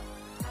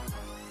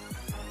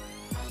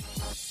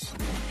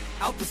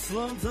Out the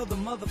slums of the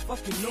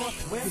motherfucking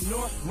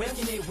Northwest,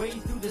 making their way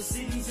through the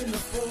cities in the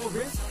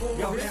forest.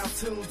 Y'all now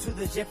tuned to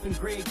the Jeff and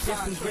Greg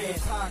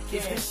podcast.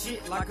 It's this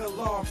shit like a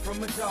log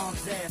from a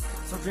dog's ass.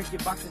 So drink your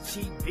box of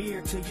cheap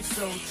beer till you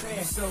so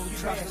trash. You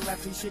drop the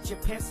laugh and shit your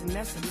pants, and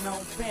that's a known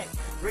fact.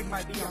 Greg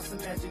might be on some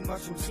magic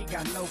mushrooms, he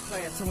got no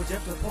class. So when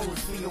Jeff the Pole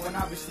is Cleo, and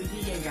obviously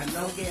he ain't got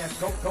no gas.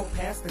 Go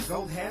past the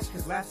gold hash,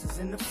 cause laughs is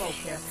in the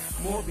forecast.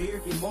 More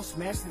beer, get more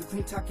smashed than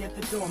clean talk at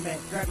the doormat.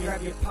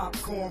 Grab your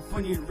popcorn,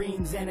 funny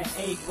rings, and an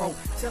egg roll.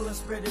 Tell us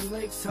spread them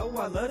legs, so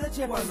I love the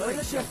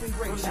Jeff and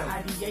Greg show.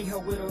 From the IDA,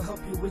 ho, it'll help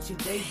you with your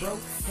day, bro.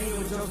 Hey,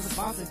 yo, Joe's a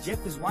sponsor,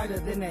 Jeff is whiter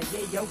than that,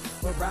 yeah, yo.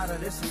 But rather,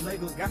 there's some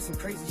Legos, got some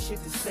crazy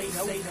shit to say,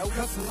 though.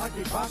 Custom like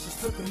they bosses,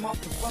 took them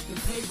off the fucking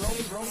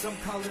payroll. Some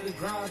call it a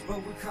garage, but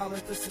we call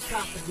it the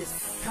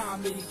sarcophagus.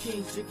 Comedy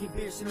kings, drinking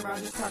beer, sitting around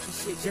just talking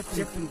shit.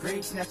 Jeff and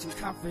Greg, snatching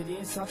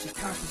confidence out your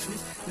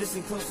consciousness.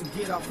 Listen close and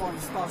get off all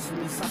these thoughts from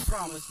this, I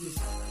promise this.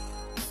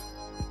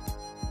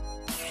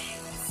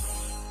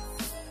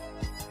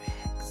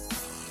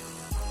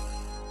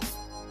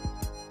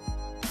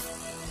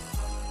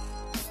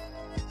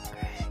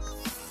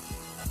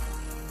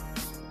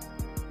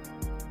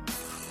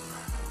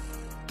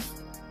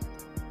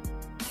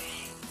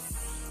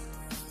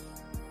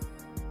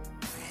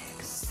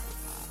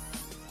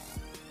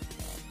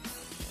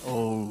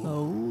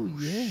 Oh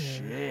yeah.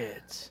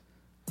 Shit.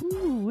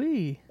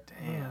 Ooh-wee.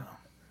 Damn.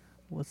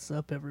 What's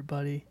up,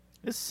 everybody?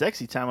 It's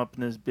sexy time up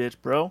in this bitch,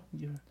 bro.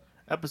 You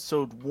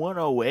Episode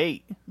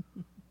 108.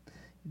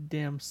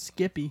 damn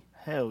Skippy.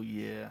 Hell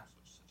yeah.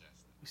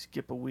 We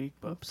skip a week,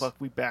 but Oops. fuck,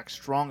 we back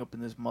strong up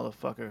in this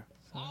motherfucker.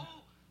 Oh,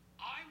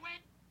 I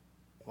went.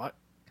 What?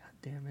 God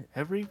damn it.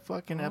 Every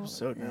fucking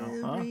episode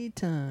now, Every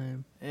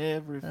time.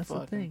 Every That's the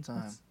fucking thing.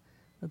 time.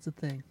 That's the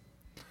thing.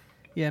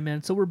 Yeah,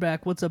 man. So we're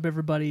back. What's up,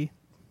 everybody?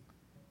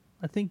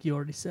 I think you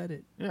already said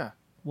it. Yeah.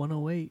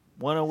 108.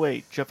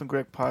 108, Jeff and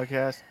Greg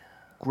podcast.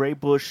 Gray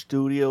Bush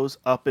Studios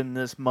up in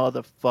this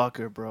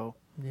motherfucker, bro.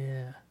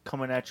 Yeah.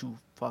 Coming at you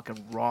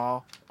fucking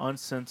raw,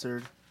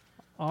 uncensored.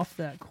 Off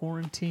that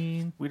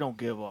quarantine. We don't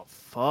give a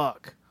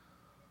fuck.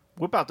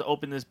 We're about to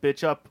open this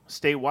bitch up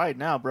statewide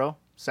now, bro.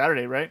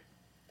 Saturday, right?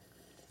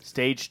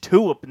 Stage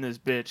 2 up in this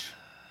bitch.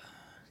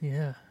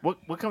 Yeah.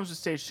 What comes with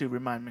stage 2?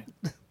 Remind me.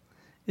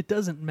 It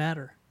doesn't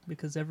matter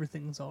because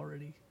everything's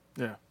already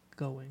Yeah.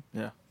 going.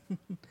 Yeah.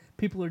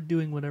 People are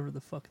doing whatever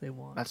the fuck they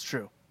want. That's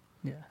true.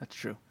 Yeah. That's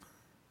true.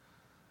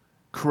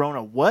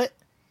 Corona what?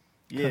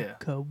 Yeah.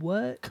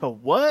 What?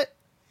 What?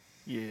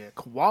 Yeah.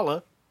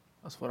 Koala.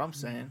 That's what I'm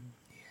saying.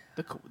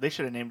 They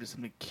should have named it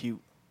something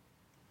cute.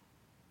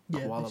 Yeah,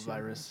 they Koala should have.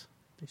 virus.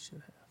 They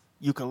should have.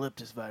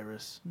 Eucalyptus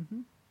virus.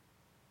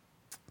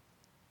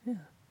 Yeah.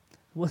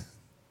 What?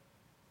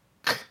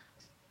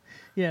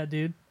 Yeah,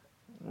 dude.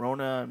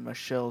 Rona and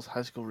Michelle's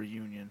high school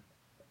reunion.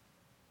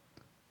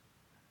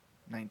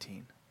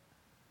 19.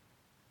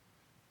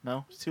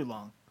 No? It's too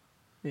long.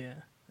 Yeah.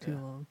 Too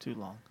Yeah, long. Too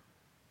long.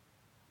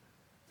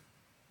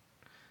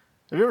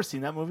 Have you ever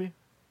seen that movie?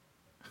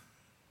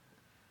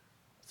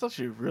 It's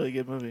actually a really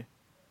good movie.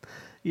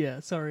 Yeah.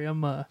 Sorry, I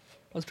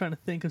was trying to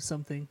think of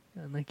something,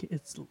 and like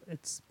it's.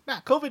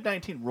 Nah,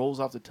 COVID-19 rolls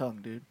off the tongue,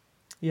 dude.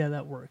 Yeah,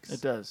 that works.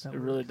 It does. That It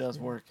really works, does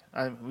yeah. work.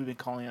 We've been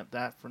calling it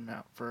that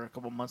for a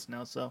couple months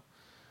now, so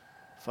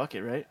fuck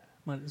it, right?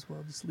 Might as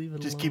well just leave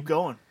it Just alone. keep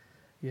going.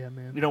 Yeah,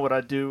 man. You know what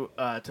I do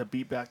to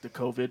beat back the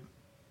COVID?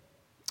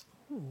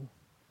 Ooh,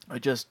 I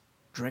just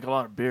drink a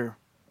lot of beer.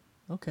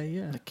 okay,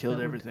 yeah. It killed that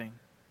would- everything.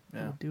 that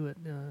Yeah. would do it.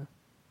 Or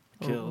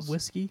Kills.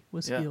 whiskey.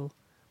 Yeah.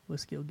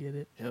 Whiskey will get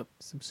it. Yep.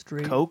 Some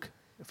straight Coke.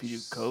 If you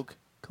do Coke,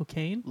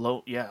 cocaine.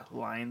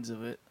 lines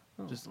of it.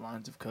 Oh. Just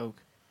lines of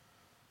Coke.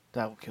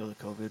 That will kill the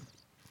COVID.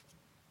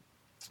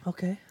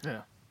 Okay,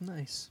 Yeah.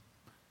 nice.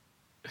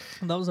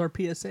 And that was our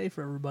PSA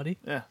for everybody.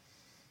 Yeah.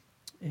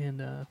 And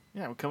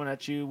Yeah, we're coming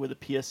at you with a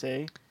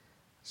PSA.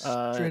 straight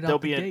there'll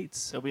out the be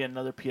gates. There'll be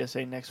another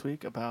PSA next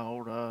week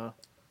about,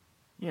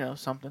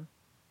 something.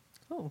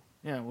 Oh,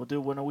 Yeah, we'll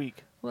do one a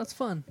week. well, that's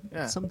fun.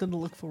 Yeah. Something to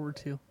look forward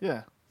to.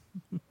 Yeah.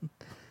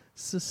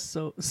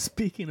 So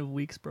speaking of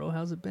weeks, bro,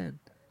 how's it been?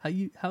 How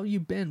you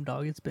been,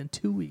 dog? It's been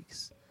 2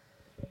 weeks.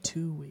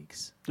 2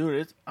 weeks.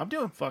 Dude, I'm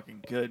doing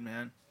fucking good,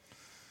 man.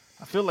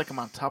 I feel like I'm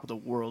on top of the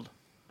world.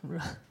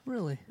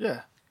 Really?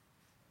 Yeah.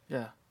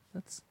 Yeah.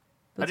 That's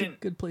a didn't-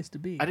 good place to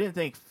be. I didn't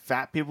think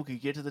fat people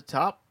could get to the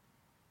top,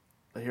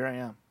 but here I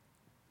am.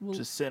 Well,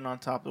 Just sitting on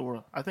top of the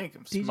world. I think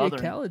I'm DJ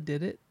smothering. Khaled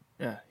did it.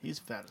 Yeah, he's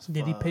fat as fuck.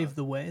 Did he pave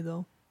the way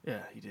though?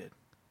 Yeah, he did.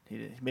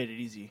 He made it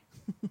easy.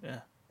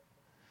 Yeah.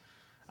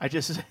 I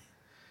just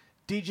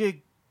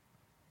DJ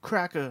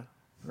Cracker,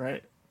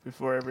 right?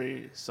 Before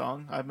every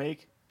song I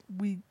make.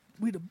 We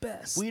the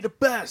best. We the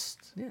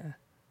best. yeah.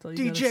 That's all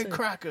you gotta DJ say.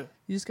 Cracker.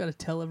 You just got to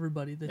tell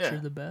everybody that Yeah.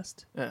 you're the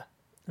best, Yeah.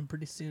 and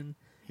pretty soon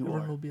You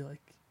everyone are. will be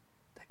like,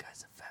 "That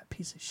guy's a fat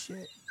piece of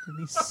shit, and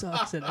he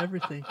sucks at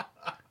everything."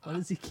 Why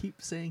does he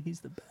keep saying he's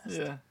the best?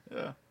 Yeah.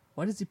 Yeah.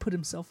 Why does he put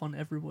himself on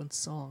everyone's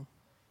song?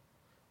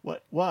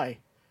 What? Why?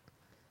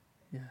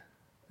 Yeah,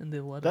 and they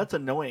let That's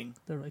them. annoying.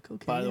 They're like,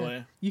 okay, by the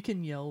way. you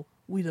can yell,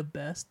 "We the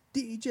best,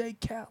 DJ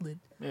Khaled,"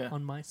 Yeah.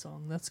 on my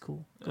song. That's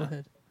cool.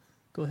 Yeah.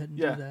 Go ahead and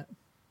Yeah. do that,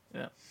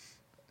 Yeah.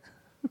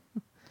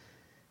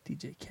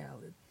 DJ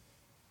Khaled.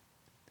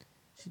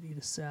 Should eat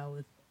a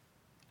salad.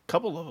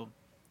 Couple of them.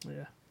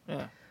 Yeah.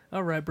 Yeah.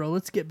 All right, bro.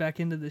 Let's get back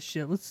into this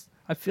shit.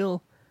 I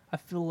feel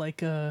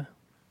like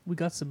we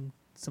got some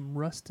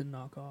rust to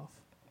knock off.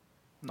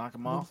 Knock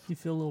them off. You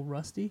feel a little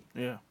rusty?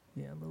 Yeah.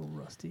 Yeah, a little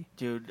rusty.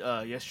 Dude,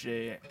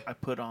 yesterday I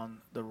put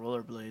on the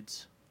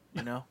rollerblades,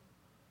 you know?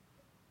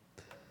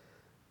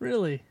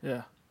 Really?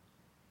 Yeah.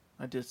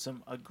 I did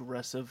some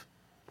aggressive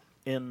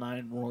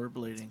inline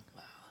rollerblading.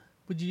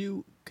 Could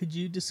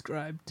you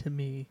describe to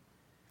me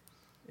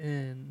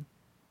an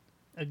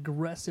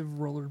aggressive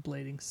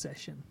rollerblading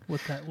session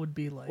what that would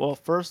be like? Well,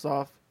 first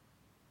off,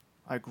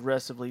 I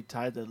aggressively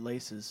tied the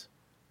laces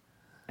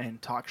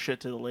and talked shit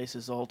to the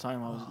laces the whole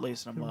time I was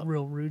lacing them up.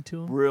 Real rude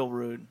to him. Real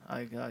rude.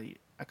 I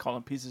called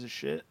them pieces of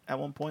shit at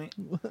one point.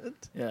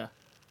 What? Yeah.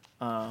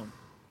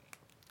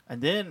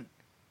 And then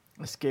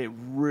I skate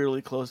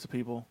really close to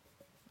people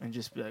and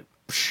just be like,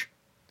 psh.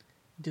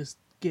 Just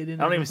get in.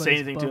 I don't even say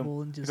everybody's anything to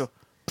bubble him. and I go,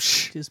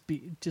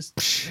 psh,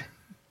 just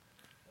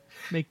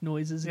make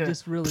noises Yeah. and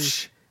just really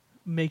Psh.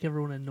 make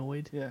everyone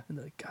annoyed. Yeah. And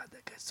they're like, God,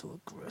 that guy's so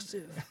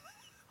aggressive.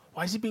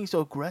 Why is he being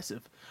so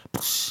aggressive?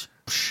 Psh,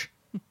 psh.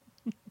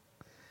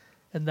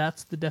 And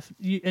that's the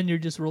and you're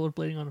just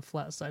rollerblading on a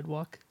flat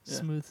sidewalk, Yeah.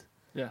 smooth.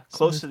 Yeah.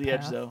 Close to Smooth the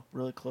edge, path. though.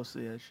 Really close to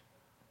the edge.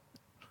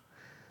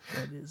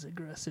 That is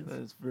aggressive. That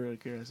is very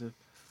aggressive.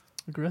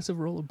 Aggressive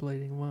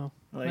rollerblading. Wow.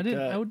 Like, I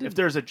didn't. if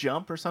there's a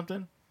jump or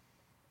something,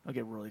 I'll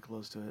get really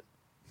close to it.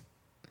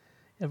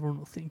 Everyone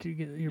will think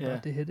you're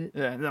about to hit it.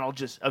 Yeah, and then I'll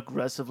just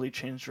aggressively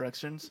change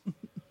directions.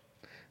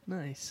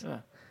 Nice. Yeah.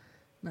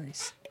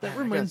 Nice. That that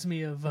reminds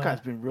me of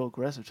Guy's been real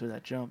aggressive to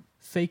that jump.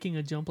 faking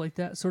a jump like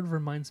that. Sort of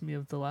reminds me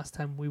of the last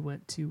time we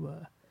went to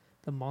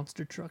the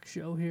monster truck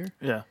show here.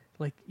 Yeah.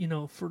 Like,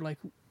 for like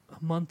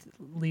a month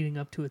leading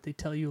up to it, they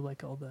tell you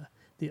like all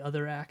the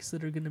other acts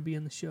that are going to be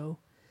in the show.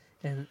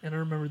 And I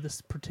remember this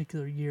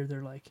particular year,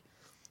 they're like,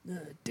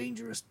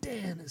 Dangerous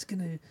Dan is going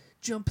to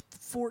jump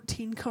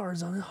 14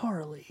 cars on a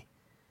Harley.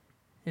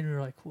 And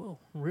you're like, whoa,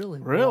 really?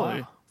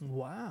 Really?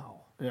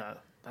 Wow. Yeah.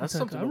 That's It's like,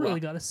 something I to really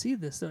watch. got to see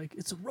this. They're like,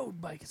 it's a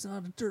road bike. It's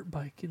not a dirt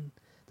bike. And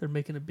they're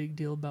making a big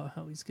deal about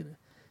how he's going to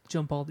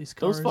jump all these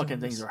cars. Those fucking on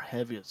things this- are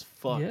heavy as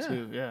fuck, Yeah.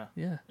 too. Yeah.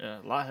 Yeah. Yeah.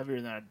 A lot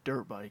heavier than a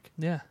dirt bike.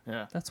 Yeah.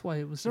 Yeah. That's why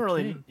it was It's not a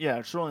really, thing. yeah,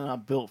 it's really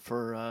not built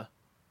for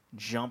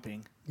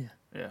jumping. Yeah.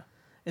 Yeah.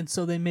 And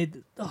so they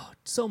made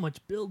so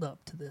much build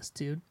up to this,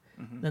 dude.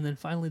 Mm-hmm. And then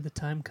finally the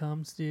time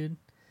comes, dude.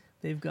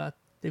 They've got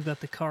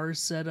the cars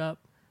set up.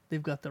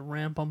 They've got the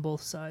ramp on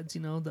both sides,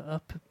 the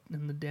up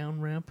and the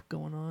down ramp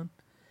going on.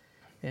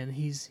 And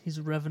he's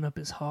revving up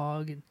his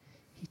hog and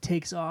he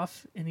takes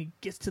off and he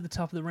gets to the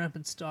top of the ramp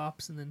and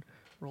stops and then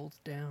rolls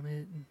down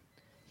it and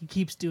he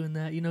keeps doing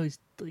that. He's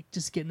like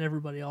just getting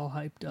everybody all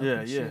hyped up Yeah,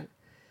 and yeah. shit.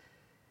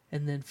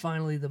 And then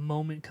finally the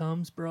moment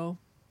comes, bro,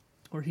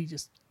 where he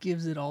just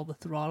gives it all the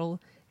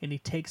throttle and he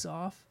takes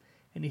off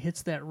and he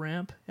hits that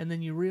ramp and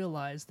then you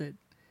realize that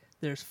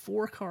there's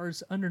 4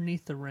 cars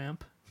underneath the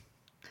ramp,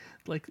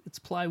 like it's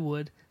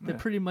plywood. That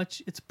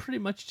it's pretty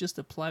much just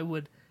a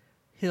plywood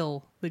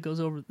hill that goes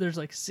over. There's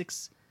like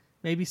 6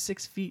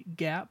 feet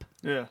gap,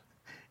 Yeah.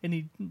 and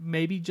he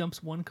maybe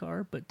jumps 1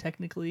 car, but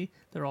technically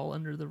they're all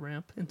under the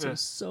ramp. And Yeah.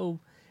 so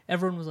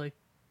everyone was like,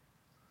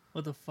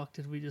 "What the fuck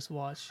did we just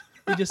watch?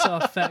 We just saw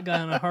a fat guy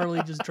on a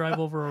Harley just drive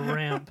over a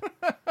ramp."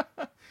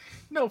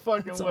 No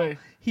fucking So way.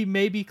 he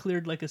maybe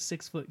cleared like a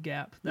 6-foot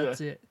gap. That's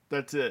Yeah. it.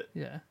 That's it.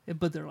 Yeah.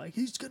 But they're like,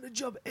 he's gonna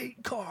jump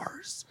 8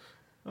 cars.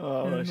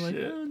 Oh, And I'm shit. like,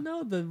 oh,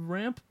 no, the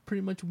ramp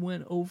pretty much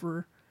went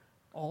over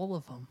all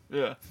of them.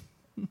 Yeah.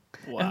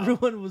 Wow.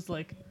 Everyone was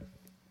like,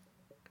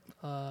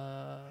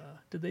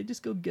 did they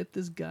just go get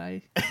this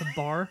guy at the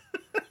bar?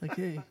 Like,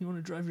 hey, you want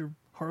to drive your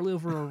Harley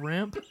over a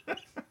ramp?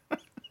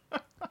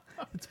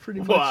 It's pretty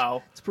much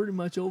Wow. It's pretty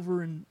much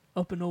over and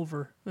up and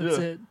over. That's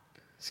Yeah. it.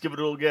 Just give it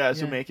a little gas,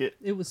 Yeah. you'll make it.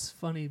 It was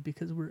funny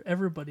because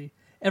everybody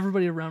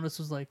around us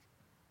was like,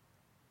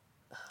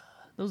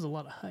 that was a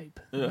lot of hype.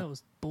 Yeah. That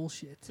was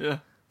bullshit. Yeah.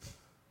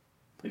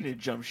 They need to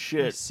jump A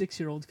shit.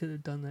 6-year-old could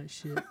have done that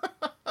shit.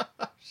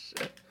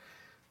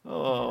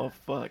 Oh,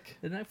 fuck.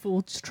 And that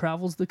fool just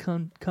travels the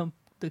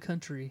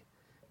country,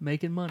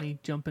 making money,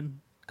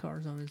 jumping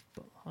cars on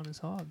his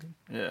hog.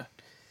 Yeah.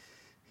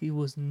 He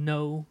was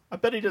no. I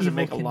bet he doesn't Evil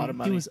make a lot of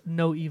money. He was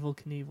no Evil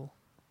Knievel.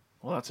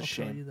 Well, that's a I'll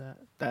tell you shame. that.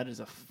 That is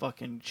a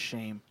fucking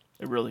shame.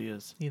 It really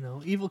is.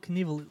 Evil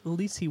Knievel. At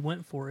least he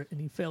went for it, and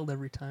he failed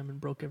every time and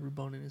broke every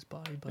bone in his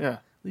body. But Yeah.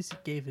 at least he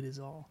gave it his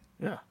all.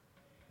 Yeah.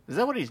 Is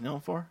that what he's known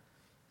for?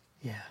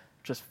 Yeah.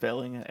 Just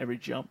failing at every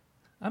jump?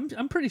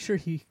 I'm pretty sure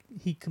he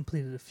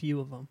completed a few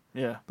of them,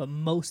 Yeah. but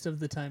most of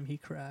the time he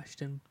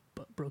crashed and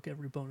broke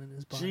every bone in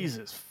his body.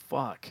 Jesus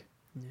fuck.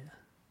 Yeah.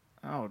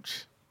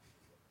 Ouch.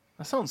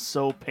 That sounds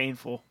so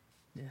painful.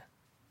 Yeah.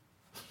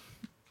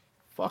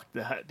 Fuck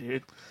that,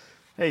 dude.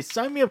 Hey,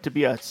 sign me up to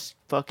be a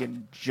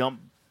fucking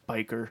jump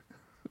biker.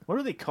 What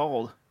are they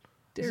called?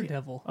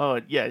 Daredevil. Oh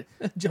yeah,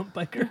 Jump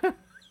biker.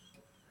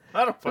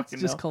 I don't It's fucking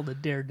just know. called a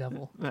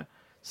daredevil.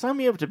 Sign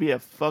me up to be a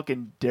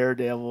fucking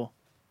daredevil.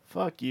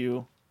 Fuck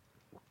you.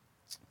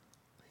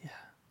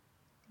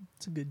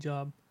 It's a good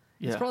job.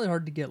 Yeah. It's probably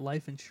hard to get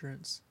life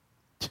insurance.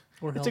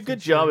 Or It's health a good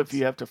job if insurance.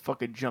 you have to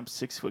fucking jump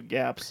 6-foot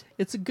gaps.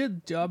 It's a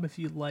good job if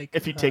you like.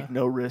 If you take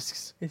no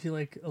risks. If you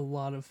like a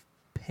lot of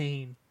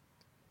pain,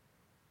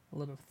 a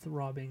lot of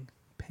throbbing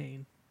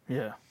pain.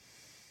 Yeah.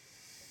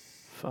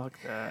 Fuck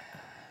that.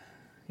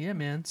 Yeah,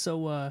 man.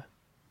 So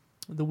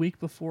the week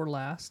before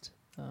last,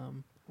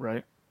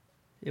 Right?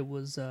 it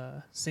was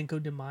Cinco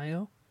de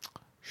Mayo.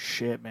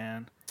 Shit,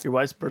 man. Your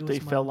wife's birthday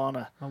my- fell on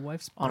a My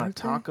wife's on a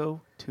birthday.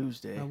 Taco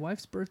Tuesday. My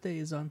wife's birthday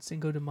is on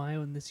Cinco de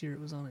Mayo, and this year it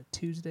was on a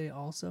Tuesday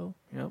also.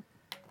 Yep.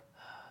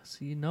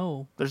 So you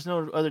know, There's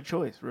no other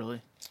choice,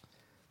 really.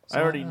 so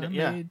I already kn-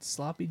 yeah. made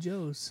sloppy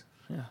joes,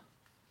 Yeah.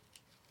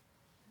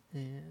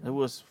 and It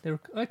was.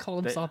 I call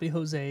them They- sloppy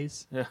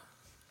Jose's. Yeah.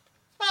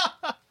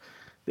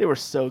 They were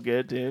so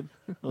good, dude.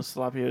 Those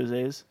sloppy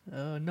Jose's.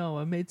 No,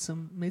 I made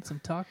some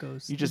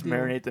tacos. You just The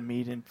old- marinate the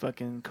meat in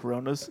fucking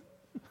Coronas.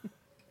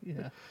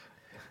 Yeah.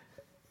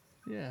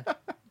 Yeah.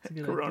 It's a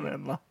good Corona idea.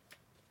 and lime.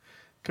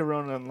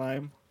 Corona and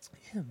lime.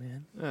 Yeah,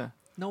 man. Yeah.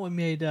 No, we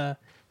made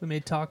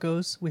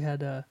tacos. We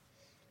had a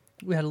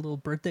little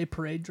birthday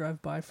parade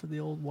drive by for the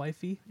old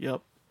wifey,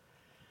 Yep.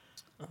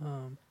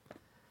 and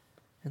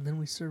then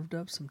we served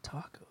up some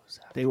tacos.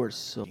 They were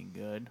so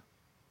good.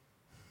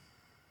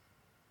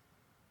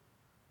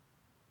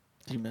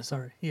 Do you miss them?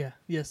 Sorry. Yeah.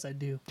 Yes, I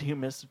do. Do you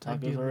miss the I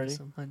tacos do already? miss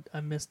them. I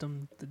missed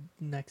them the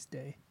next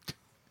day.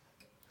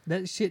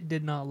 That shit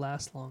did not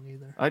last long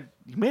either.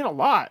 You made a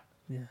lot.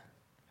 Yeah.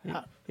 It,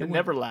 went-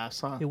 never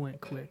lasts, huh? It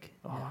went quick.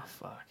 Oh, Yeah.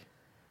 fuck.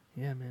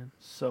 Yeah, man.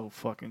 So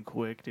fucking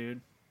quick,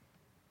 dude.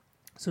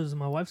 So it was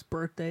my wife's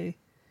birthday.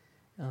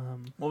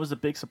 What was the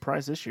big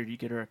surprise this year? Did you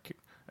get her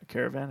a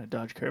caravan, a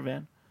Dodge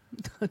Caravan?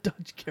 A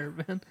Dodge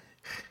Caravan.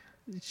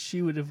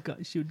 She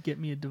would get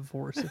me a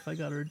divorce if I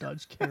got her a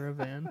Dodge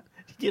Caravan. Did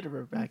you get her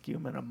a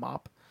vacuum and a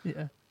mop?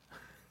 Yeah.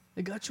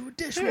 I got you a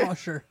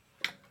dishwasher.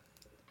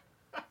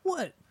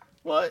 What?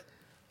 What?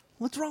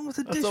 What's wrong with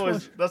a That's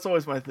dishwasher?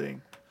 always my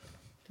thing.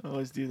 I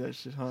always do that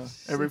shit, huh?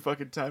 Every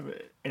fucking time,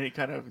 any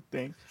kind of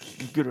thing.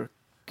 You get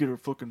her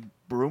fucking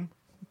broom,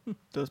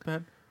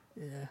 dustpan,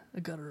 Yeah. I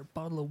got her a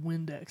bottle of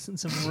Windex and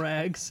some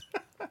rags.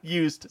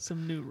 used.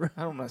 Some new rags.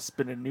 I don't want to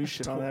spend a new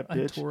shit on that I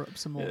bitch. tore up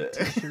some old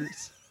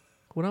t-shirts.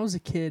 When I was a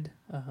kid,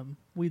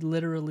 we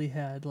literally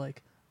had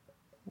like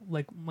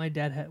my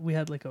dad had, we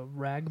had like a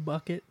rag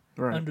bucket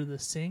Right. under the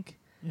sink,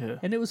 Yeah.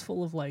 and it was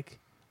full of like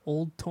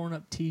old torn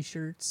up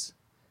t-shirts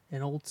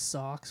and old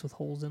socks with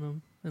holes in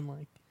them and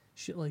like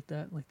shit like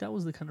that. Like that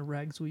was the kind of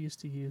rags we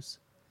used to use.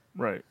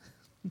 Right.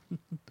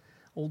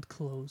 Old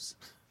clothes.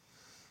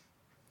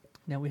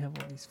 Now we have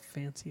all these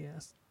fancy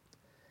ass.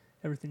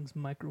 Everything's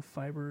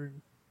microfiber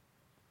and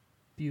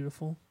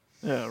beautiful.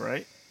 Yeah.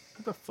 Right.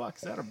 What the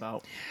fuck's that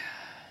about?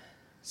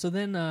 So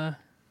then,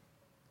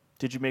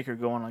 Did you make her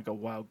go on like a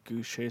wild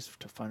goose chase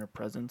to find her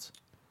presents?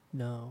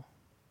 no,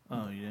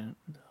 Oh, you didn't.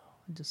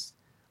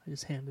 I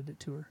just handed it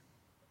to her.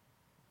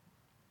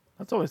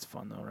 That's always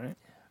fun though, right?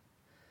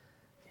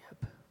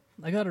 Yep.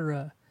 I got her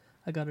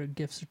a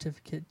gift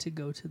certificate to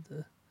go to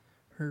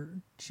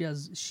she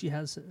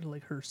has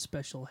like her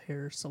special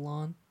hair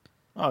salon.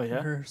 Oh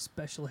yeah. Her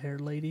special hair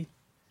lady,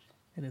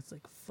 and it's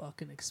like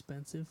fucking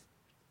expensive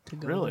to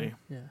go Really?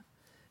 there. Yeah.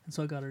 And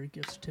so I got her a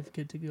gift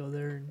certificate to go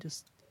there and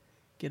just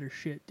get her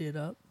shit did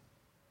up.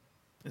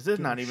 Is it Give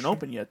not a even shit.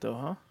 open yet though,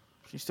 huh?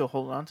 She's still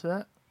holding on to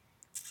that?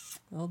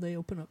 Well, they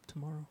open up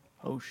tomorrow.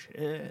 Oh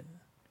shit.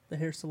 The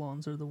hair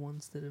salons are the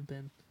ones that have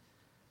been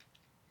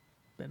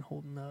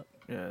holding up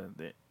Yeah,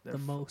 the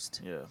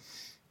most. Yeah.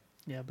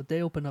 Yeah, but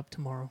they open up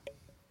tomorrow.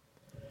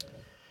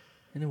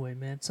 Anyway,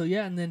 man. So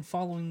yeah, and then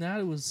following that,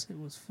 it was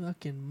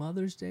fucking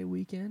Mother's Day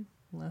weekend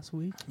last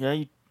week.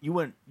 Yeah, you've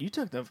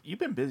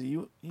been busy.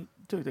 You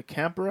took the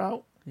camper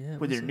out Yeah,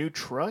 with your new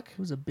truck? It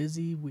was a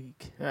busy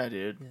week. Yeah,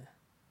 dude. Yeah,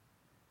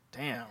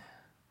 Damn.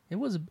 it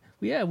was.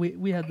 We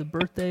had the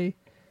birthday.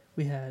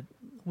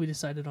 We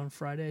decided on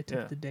Friday. I took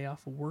Yeah. the day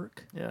off of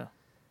work. Yeah.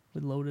 We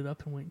loaded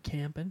up and went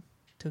camping.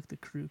 Took the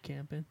crew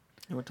camping.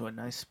 You went to a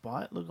nice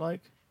spot, it looked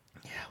like.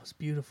 Yeah, it was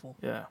beautiful.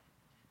 Yeah.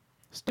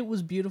 It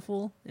was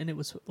beautiful, and it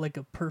was like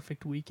a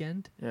perfect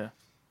weekend. Yeah.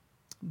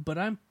 But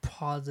I'm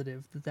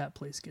positive that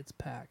place gets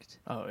packed.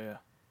 Oh yeah.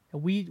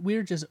 And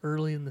we're just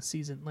early in the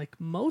season. Like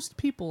most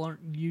people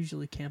aren't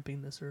usually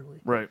camping this early.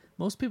 Right.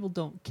 Most people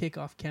don't kick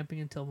off camping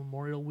until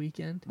Memorial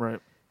Weekend. Right.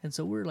 And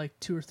so we're like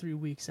 2 or 3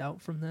 weeks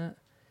out from that.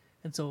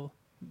 And so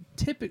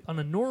on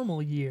a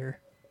normal year,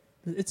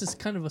 it's just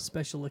kind of a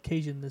special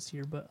occasion this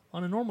year, but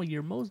on a normal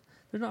year, there's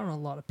not a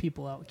lot of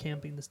people out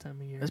camping this time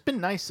of year. It's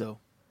been nice though.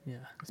 Yeah.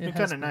 It's it been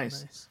has kinda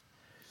nice.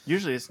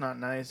 Usually it's not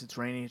nice, it's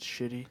rainy, it's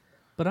shitty.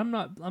 But I'm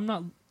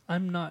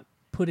not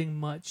putting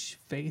much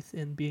faith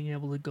in being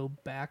able to go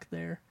back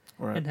there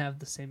Right. and have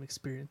the same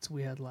experience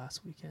we had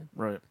last weekend.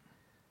 Right.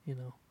 You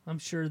know, I'm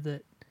sure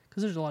that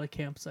because there's a lot of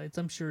campsites.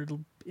 I'm sure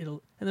it'll and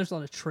there's a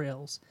lot of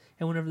trails.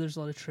 And whenever there's a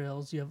lot of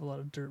trails, you have a lot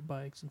of dirt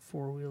bikes and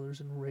 4-wheelers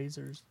and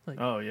razors like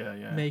Oh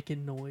yeah.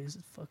 making noise.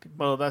 And fucking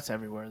Well, that's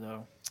everywhere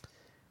though.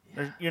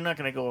 yeah. You're not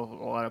gonna go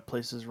a lot of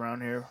places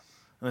around here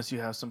unless you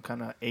have some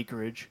kind of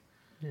acreage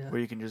Yeah. where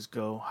you can just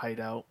go hide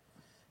out.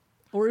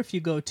 Or if you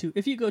go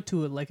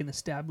to like an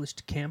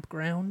established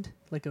campground,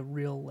 like a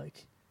real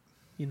like,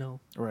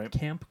 Right.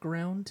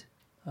 campground,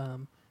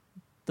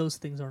 those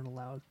things aren't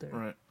allowed there.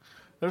 Right.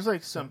 There's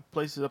like some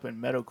places up in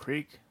Meadow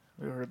Creek.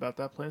 Have you heard about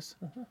that place?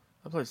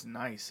 That place is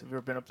nice. Have you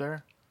ever been up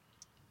there?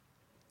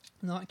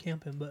 Not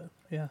camping, but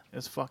yeah.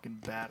 It's fucking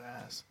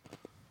badass.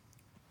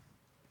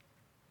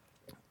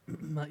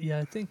 Yeah,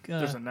 I think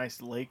There's a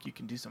nice lake. You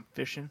can do some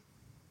fishing.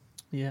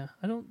 yeah,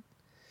 I don't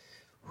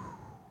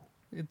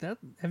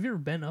have you ever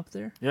been up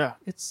there? Yeah.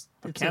 It's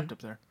I camped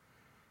up there.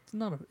 It's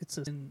not a it's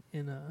a,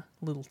 in a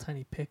little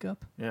tiny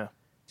pickup Yeah.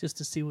 just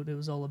to see what it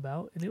was all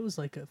about, and it was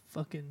like a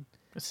fucking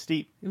It's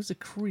steep. it was a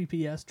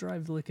creepy ass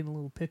drive like in a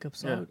little pickup.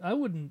 So Yeah. I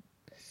wouldn't.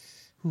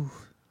 Whew,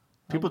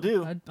 People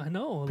do. I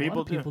know a lot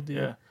People of people do.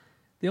 Yeah.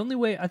 The only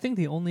way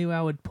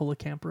I would pull a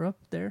camper up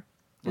there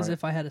is Right.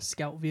 if I had a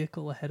scout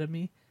vehicle ahead of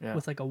me Yeah.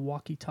 with like a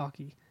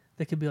walkie-talkie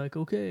that could be like,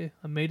 okay,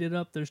 I made it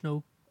up. There's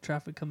no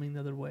traffic coming the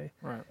other way.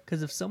 Right.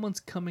 Because if someone's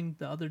coming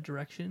the other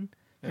direction,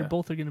 Yeah. you're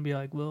both are gonna be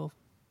like, well,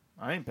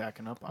 I ain't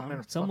backing up. I'm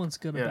gonna. someone's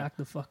gonna yeah. back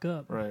the fuck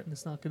up. Right. And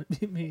it's not gonna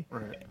be me.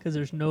 Right. Because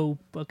there's no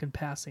fucking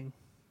passing.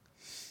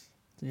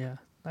 Yeah,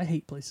 I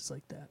hate places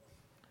like that.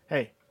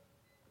 Hey.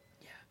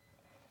 Yeah.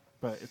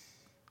 But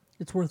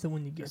It's worth it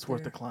when you get it's there.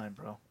 worth the climb,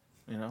 bro.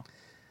 You know.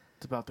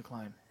 It's about the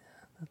climb.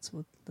 That's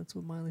what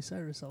Miley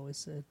Cyrus always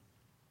said.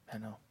 I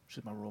know.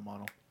 She's my role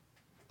model.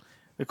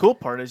 The cool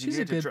part is She's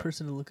you a get to good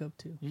person to look up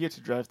to. you get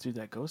to drive through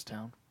that ghost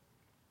town.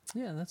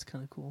 Yeah, that's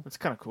kind of cool. It's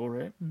kind of cool,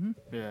 right? Mm-hmm.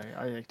 Yeah,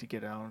 I like to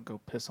get out and go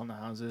piss on the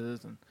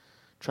houses and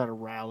try to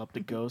rile up the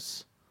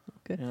ghosts.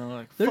 Okay. You know,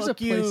 like There's fuck a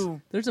place.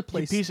 you, There's a you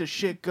place. piece of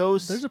shit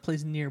ghost. There's a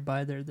place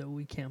nearby there that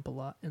we camp a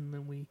lot, and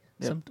then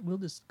we'll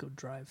just go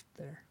drive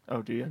there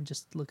Oh, do you and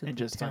just look at And the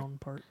just, like, town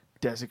part.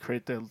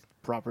 desecrate the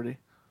property?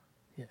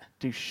 Yeah.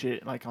 Do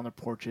shit like on their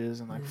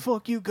porches and like Yeah.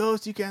 fuck you,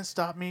 ghost, you can't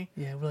stop me.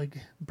 Yeah, we like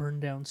burn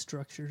down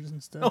structures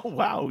and stuff. Oh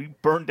wow, you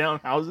burn down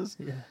houses.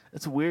 Yeah.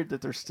 It's weird that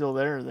they're still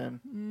there.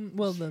 Then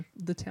Well,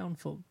 the town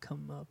folk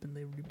come up and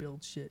they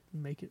rebuild shit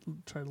and make it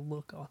try to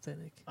look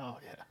authentic. oh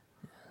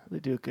yeah, they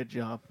do a good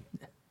job.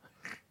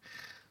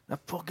 That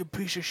fucking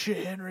piece of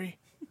shit, Henry.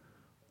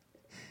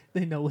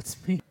 They know it's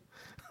me.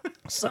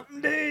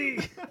 Someday,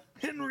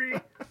 Henry.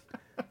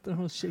 They're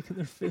all shaking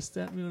their fist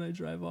at me when I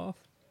drive off.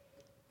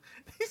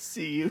 They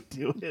see you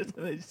do it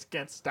and they just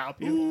can't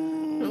stop you.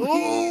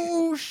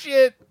 Oh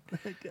shit,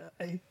 That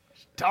guy.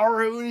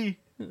 Taruni.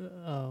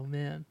 Oh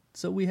man.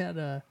 So we had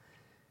a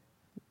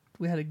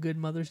good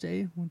Mother's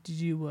Day. Did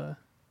you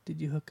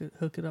hook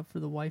it up for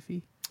the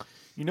wifey?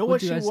 You know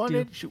What'd what you she guys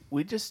wanted?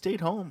 We just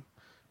stayed home,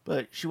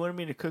 but she wanted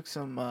me to cook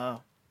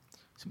some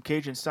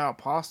Cajun style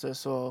pasta,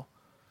 so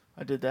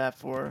I did that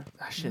for her.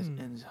 That shit,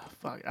 and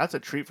fuck, that's a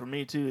treat for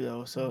me too,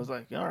 though. So I was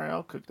like, all right,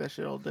 I'll cook that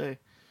shit all day.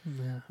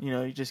 Yeah. You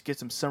know, you just get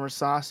some summer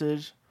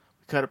sausage,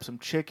 we cut up some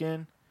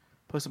chicken,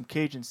 put some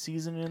Cajun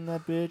seasoning in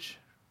that bitch.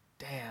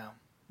 Damn,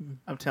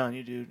 I'm telling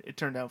you, dude, it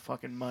turned out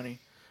fucking money.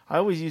 I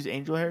always use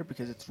angel hair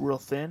because it's real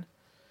thin,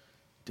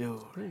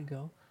 dude. There you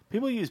go.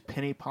 People use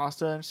penny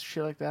pasta and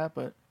shit like that,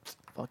 but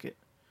fuck it.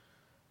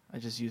 I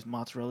just use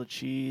mozzarella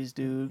cheese,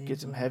 dude. Get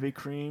some Angel heavy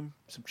cream,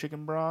 some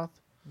chicken broth.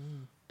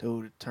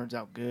 Dude, it turns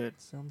out good.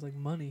 Sounds like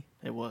money.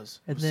 It was.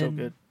 It And was then so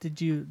good. did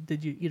you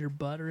eat her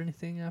butt or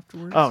anything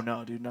afterwards? Oh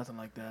no, dude, nothing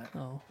like that.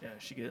 Oh. Yeah,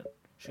 she got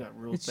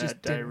real It's bad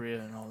just dinner.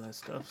 diarrhea and all that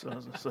stuff. So I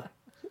was just like,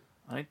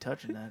 I ain't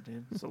touching that,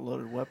 dude. It's a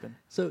loaded weapon.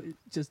 So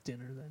just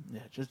dinner then. Yeah,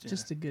 just dinner.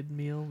 Just a good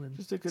meal and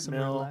Just a good some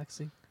meal.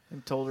 relaxing.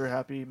 And told her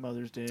Happy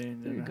Mother's Day.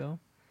 And There you then go.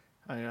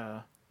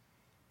 I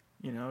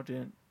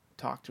didn't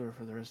talk to her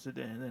for the rest of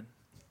the day. And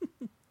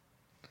then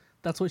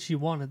That's what she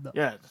wanted though.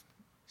 yeah,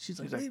 She's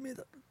like, She's like, leave me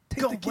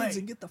take "Go the kids away.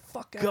 and get the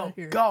fuck out go, of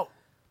here. go,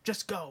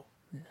 just go.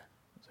 Yeah.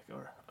 I was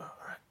like,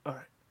 all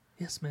right.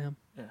 Yes, ma'am.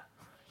 Yeah.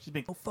 She's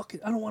being Oh fuck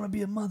it. I don't want to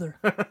be a mother.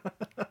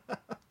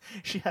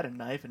 she had a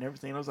knife and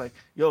everything. I was like,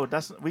 yo,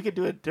 we could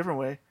do it a different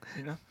way,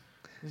 you know?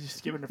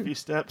 Just give it a few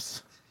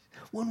steps.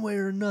 One way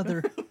or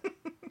another.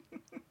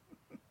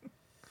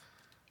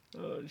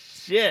 Oh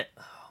shit.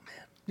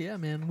 Yeah,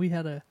 man. We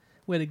had a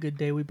good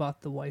day. We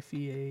bought the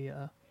wifey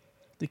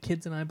the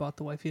kids and I bought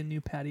the wifey a new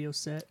patio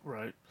set.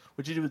 Right.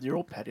 What'd you do with your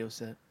old patio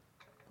set?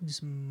 We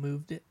just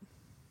moved it.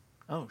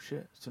 Oh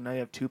shit. So now you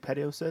have two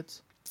patio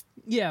sets?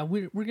 Yeah,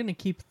 we're gonna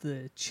keep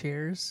the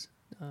chairs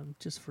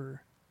just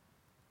for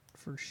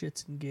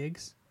shits and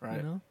gigs. Right.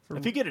 You know?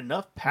 If you get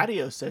enough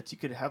patio sets, you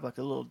could have like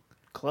a little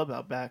club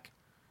out back.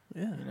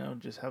 Yeah. You know,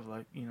 just have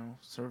like,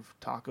 serve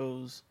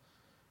tacos.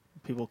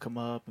 People come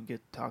up and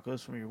get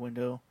tacos from your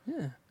window,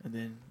 Yeah. and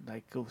then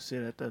like go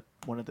sit at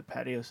one of the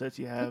patio sets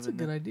you have. That's a and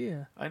good then,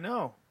 idea. I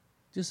know.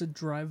 Just a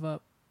drive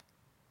up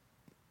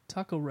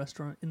taco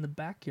restaurant in the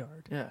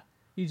backyard. Yeah.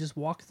 You just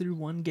walk through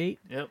one gate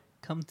Yep.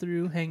 come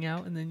through, hang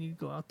out, and then you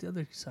go out the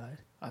other side.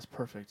 That's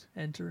perfect.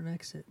 Enter and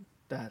exit.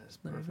 That is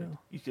There you perfect. go.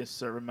 You can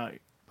serve them out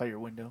by your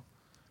window,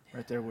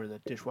 right there where the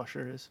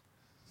dishwasher is.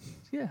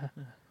 Yeah.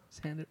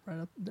 Just hand it right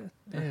up there.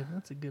 Damn,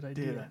 that's a good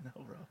idea. Dude, I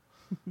know,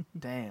 bro.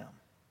 Damn.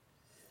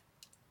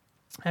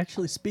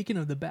 Actually, speaking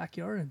of the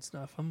backyard and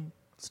stuff, I'm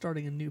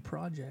starting a new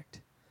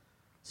project.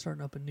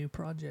 Starting up a new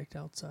project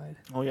outside.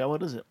 Oh yeah,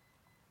 what is it?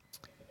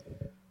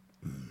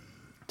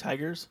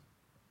 Tigers?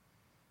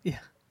 Yeah,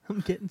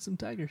 I'm getting some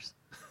tigers.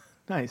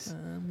 Nice.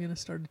 I'm gonna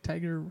start a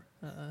tiger.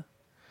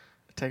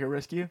 Tiger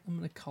rescue? I'm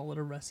gonna call it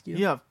a rescue.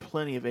 You have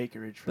plenty of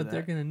acreage for but that.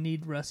 they're gonna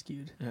need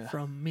rescued Yeah.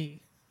 from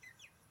me,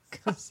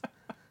 because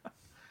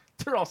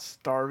They're all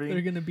starving.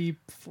 they're gonna be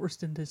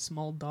forced into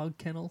small dog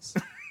kennels.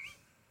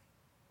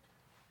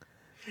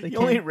 They You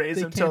only can't- raise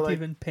they them till, can't like,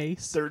 even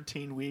pace.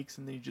 13 weeks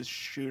and then you just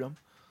shoot them.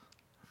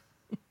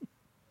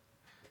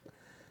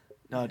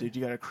 No, dude,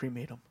 you gotta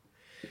cremate them.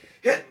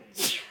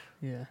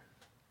 Yeah.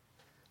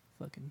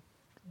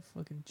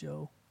 Fucking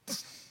Joe.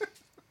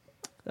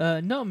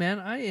 No, man,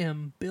 I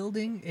am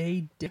building a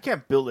You deck.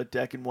 can't build a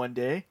deck in one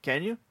day,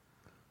 can you?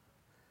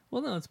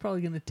 Well, no, it's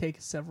probably going to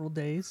take several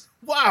days,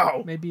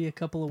 Wow! maybe a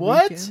couple of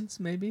What? weekends,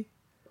 maybe.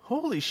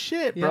 Holy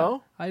shit, Yeah,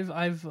 bro.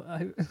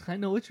 I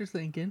know what you're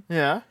thinking.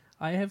 Yeah.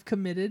 I have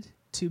committed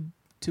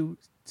to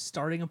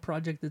starting a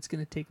project that's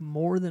going to take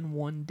more than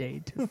one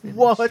day to finish.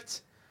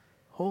 What?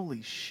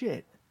 Holy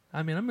shit.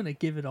 I mean, I'm going to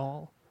give it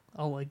all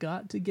I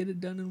got to get it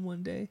done in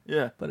one day,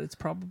 Yeah. but it's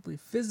probably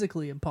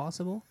physically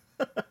impossible.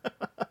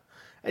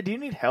 Hey, do you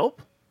need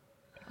help?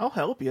 I'll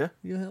help you.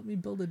 You'll help me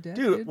build a deck,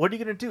 Dude, what are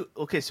you gonna do?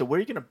 Okay, so where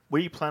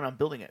you plan on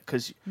building it?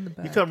 Because In the you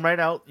back. Mm-hmm. come right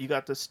out, you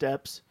got the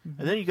steps,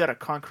 and then you got a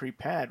concrete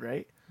pad,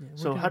 right? Yeah, we're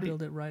so gonna how do you,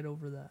 build it right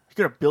over that.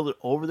 you're gonna build it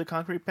over the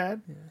concrete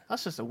pad? Yeah.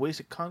 That's just a waste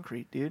of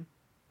concrete, dude.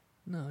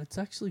 No, it's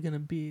actually gonna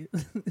be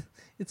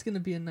it's gonna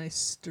be a nice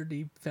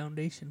sturdy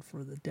foundation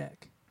for the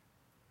deck.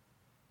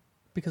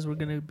 Because we're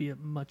gonna be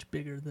much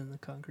bigger than the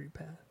concrete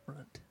pad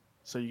front.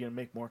 So you're gonna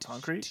make more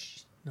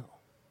concrete? No.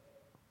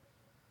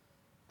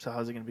 So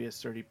how's it gonna be a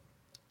sturdy?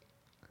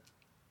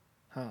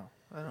 How?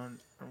 I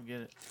don't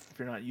get it. If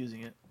you're not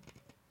using it.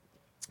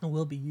 And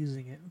we'll be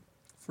using it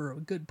for a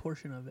good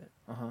portion of it.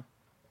 Uh huh.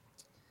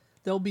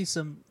 There'll be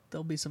some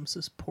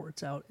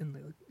supports out in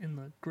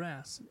the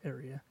grass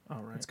area.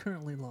 All right. It's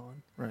currently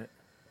lawn, Right.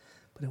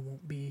 but it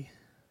won't be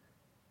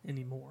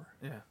anymore.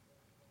 Yeah.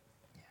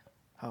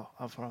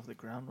 How far off the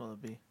ground will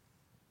it be?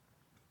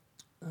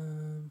 I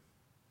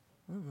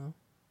don't know.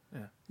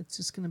 Yeah. It's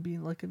just gonna be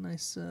like a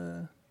nice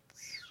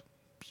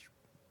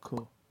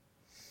Cool.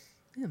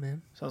 yeah,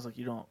 man. Sounds like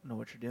you don't know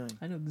what you're doing.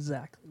 I know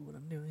exactly what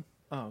I'm doing.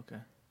 Oh, okay.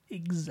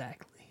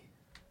 Exactly.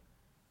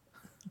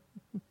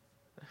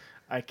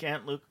 I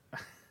can't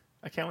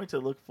wait to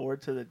look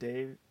forward to the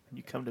day when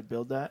you come to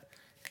build that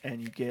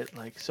and you get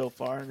like so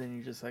far and then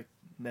you just like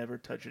never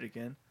touch it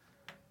again.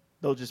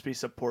 There'll just be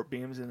support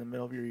beams in the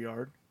middle of your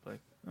yard. Like,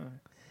 all right.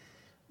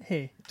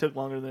 Hey, It took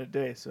longer than a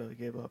day, so I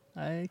gave up.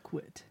 I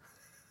quit.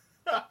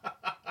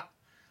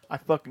 I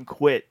fucking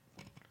quit.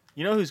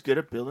 You know who's good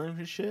at building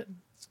his shit?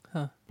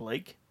 Huh.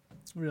 Blake.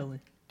 Really?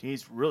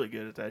 He's really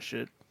good at that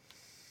shit.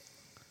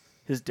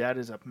 His dad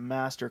is a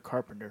master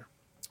carpenter.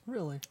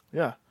 Really?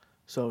 Yeah.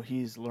 So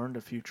he's learned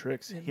a few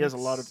tricks. It He has a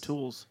lot of makes-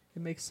 tools.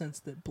 It makes sense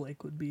that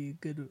Blake would be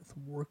good with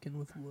working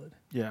with wood.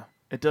 Yeah,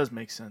 it does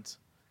make sense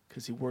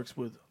because he works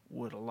with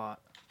wood a lot.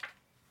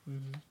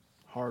 Mm-hmm.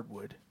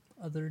 Hardwood.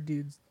 Other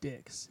dudes'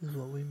 dicks is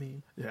what we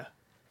mean. Yeah,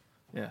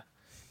 yeah,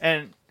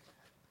 and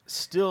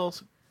still,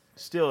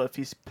 if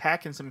he's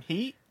packing some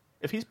heat,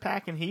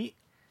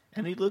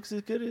 and he looks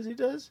as good as he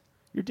does,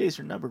 your days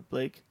are numbered,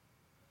 Blake.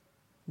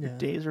 Yeah. Your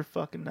days are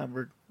fucking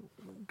numbered.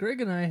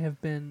 Greg and I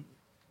have been.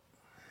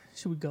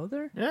 Should we go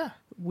there? Yeah,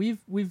 We've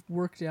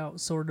worked out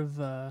sort of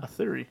a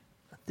theory.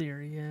 a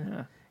theory,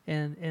 yeah,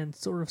 Yeah, and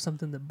sort of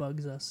something that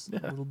bugs us Yeah.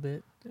 a little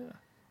bit. yeah,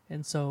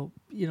 And so,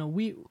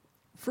 we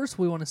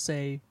want to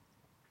say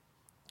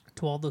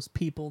to all those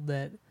people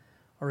that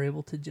are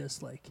able to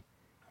just like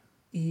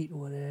eat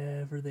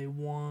whatever they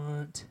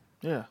want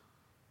yeah.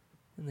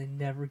 and they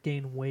never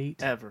gain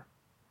weight. Ever,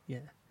 Yeah.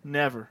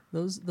 never.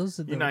 Those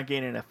are the You're not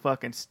gaining a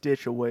fucking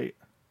stitch of weight.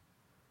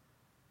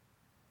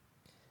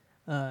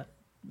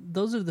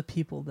 those are the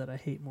people that I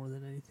hate more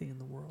than anything in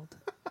the world.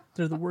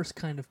 They're the worst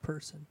kind of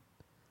person.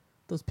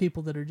 Those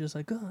people that are just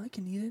like, oh, I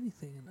can eat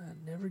anything and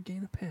I never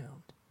gain a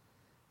pound.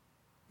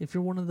 If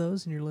you're one of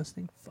those and you're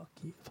listening, fuck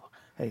you.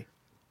 Hey,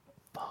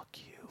 fuck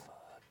you.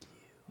 Fuck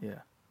you. Yeah.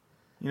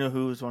 You know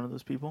who was one of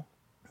those people?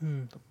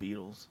 Hmm. The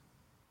Beatles.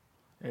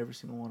 Every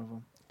single one of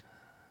them.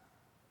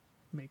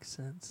 Makes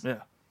sense.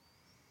 Yeah.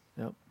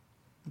 Yep.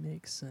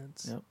 Makes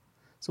sense. Yep.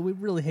 So we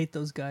really hate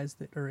those guys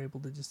that are able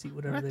to just eat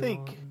whatever I they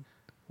think- want. And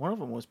One of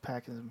them was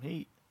packing some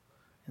heat,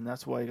 and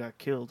that's why he got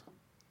killed.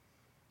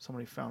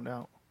 Somebody found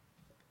out.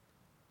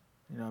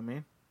 You know what I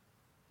mean?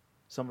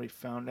 Somebody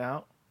found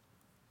out,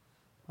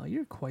 oh,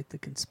 you're quite the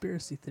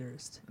conspiracy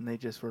theorist. and they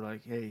just were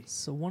like, hey,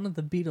 So one of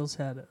the Beatles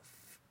had a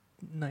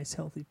nice,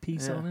 healthy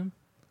piece Yeah. on him,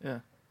 yeah,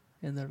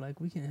 and they're like,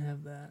 we can't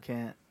have that.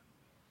 can't.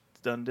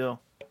 It's done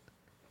deal.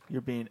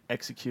 You're being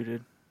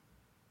executed.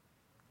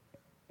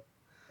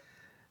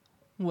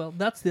 Well,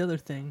 that's the other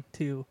thing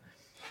too,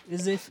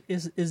 is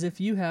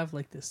if you have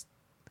like this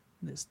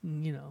this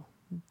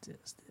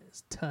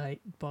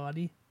tight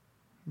body,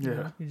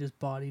 Yeah. you're just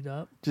bodied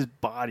up, Just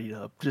bodied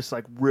up. Just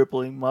like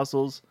rippling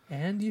muscles.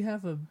 and you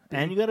have a big,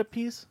 And you got a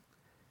piece?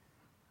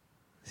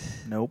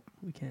 Nope.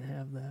 we can't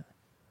have that.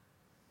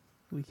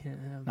 We can't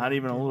have Not that,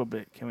 even a dude. little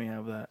bit. Can we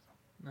have that?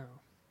 No.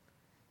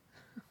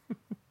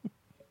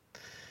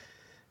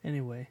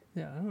 Anyway,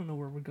 yeah, I don't know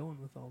where we're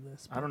going with all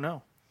this. I don't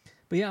know.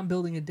 But yeah, I'm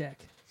building a deck.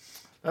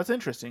 That's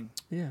interesting.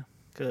 Yeah.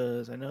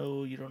 Because I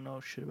know you don't know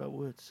shit about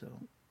wood, so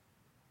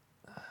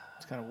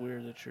it's kind of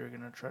weird that you're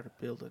going to try to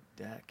build a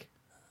deck.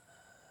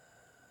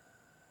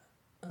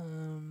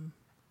 I'm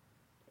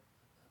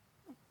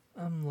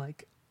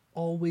like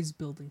always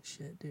building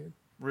shit, dude.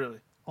 Really?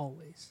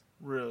 Always.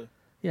 Really?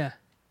 Yeah.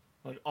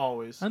 Like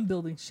always? I'm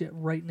building shit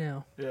right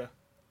now. Yeah.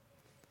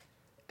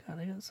 God,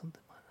 I got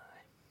something in my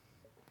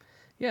eye.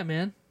 Yeah,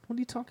 man. What are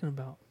you talking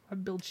about? I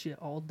build shit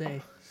all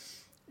day.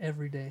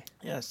 Every day.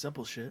 Yeah,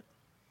 simple shit.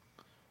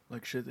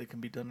 Like shit that can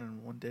be done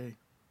in one day.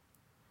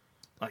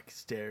 Like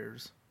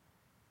stairs.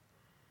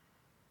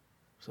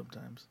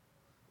 Sometimes.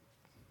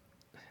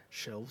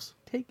 Shelves.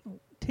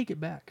 Take it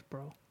back,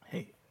 bro.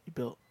 Hey, you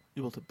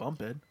built a bunk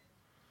bed.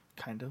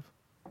 Kind of.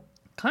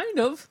 Kind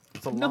of.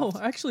 It's a No, loft.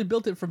 I actually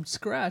built it from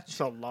scratch. It's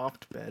a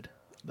loft bed,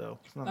 though.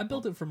 It's not I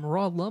built it from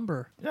raw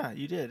lumber. Yeah,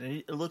 you did.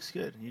 And it looks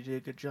good. And you did a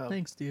good job.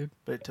 Thanks, dude.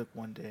 But it took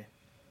one day.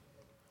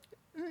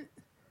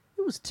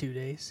 It was 2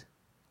 days.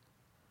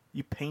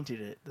 You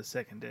painted it the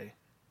second day.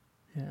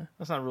 Yeah.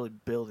 That's not really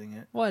building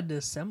it. Well, I had to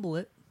assemble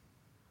it.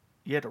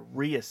 You had to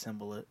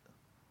reassemble it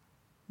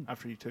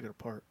after you took it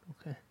apart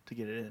Okay. to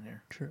get it in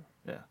there. True.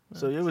 Yeah.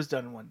 So it was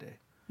done in one day.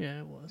 Yeah,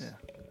 it was. Yeah.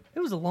 It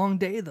was a long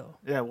day though.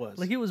 Yeah, it was.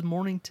 Like it was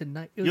morning to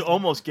night. It was You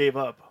almost gave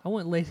up. I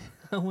went late.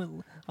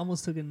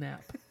 Almost took a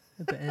nap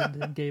at the end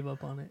and gave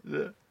up on it.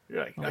 Yeah.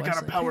 You're like, My I wife's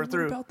gotta like, power "Hey,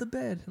 through. What about the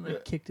bed? And I Yeah.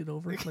 kicked it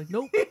over. Like,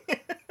 nope.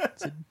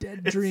 It's a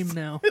dead dream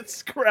now. It's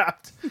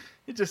scrapped.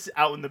 It's just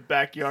out in the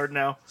backyard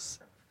now.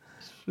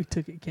 We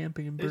took it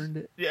camping and burned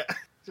it. Yeah.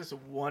 Just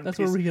one That's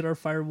piece. where we get our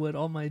firewood.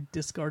 All my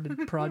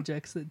discarded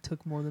projects that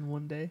took more than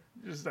one day.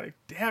 Just like,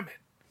 damn it.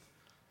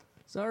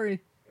 Sorry.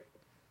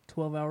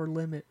 12-hour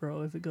limit,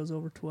 bro. If it goes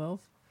over 12,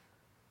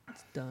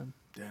 it's done.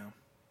 Damn.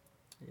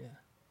 Yeah.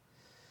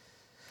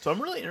 So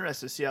I'm really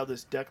interested to see how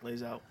this deck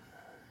lays out.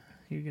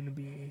 You're gonna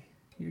be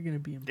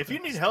impressed. If you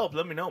need help,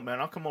 let me know, man.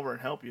 I'll come over and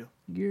help you.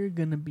 You're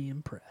gonna be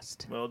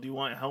impressed. Well, do you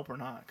want help or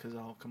not? Because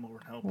I'll come over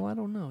and help. Well, I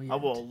don't know yet. I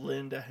will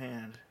lend a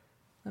hand.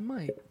 I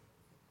might.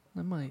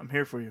 I'm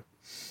here for you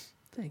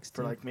Thanks,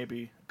 for dude. like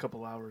maybe a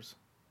couple hours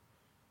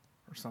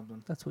or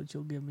something. That's what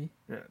you'll give me.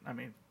 Yeah, I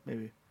mean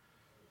maybe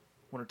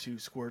 1 or 2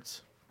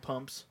 squirts,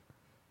 pumps.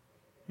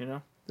 You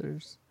know?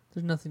 There's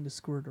nothing to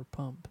squirt or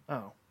pump.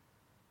 Oh,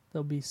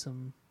 There'll be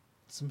some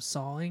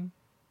sawing,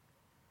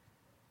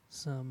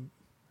 some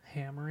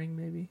hammering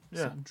maybe,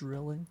 Yeah. some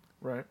drilling,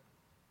 right.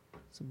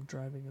 some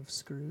driving of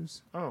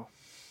screws, Oh,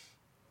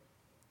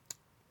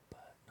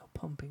 but no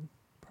pumping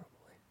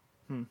probably.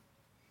 Hmm.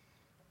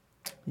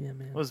 Yeah,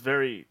 man. it was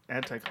very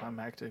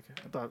anticlimactic.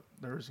 I thought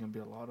there was gonna be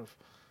a lot of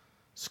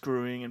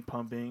screwing and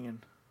pumping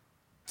and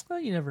Well,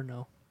 you never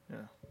know.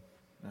 yeah.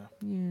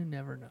 You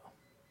never know.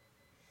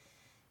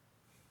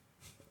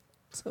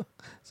 So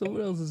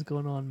what else is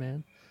going on,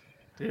 man?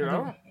 Dude,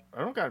 I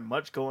don't got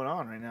much going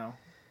on right now.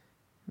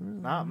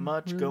 Not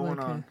much Really going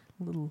like on.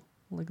 A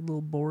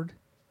little bored.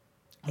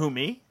 Who,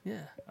 me?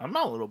 Yeah. I'm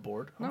not a little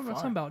bored. No, I'm I'm not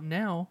fine. talking about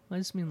now. I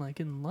just mean like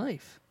in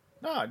life.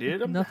 Nah,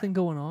 dude. Nothing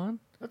going on.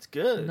 That's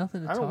good.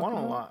 Nothing to I don't talk want a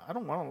about? lot. I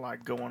don't want a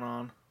lot going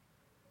on.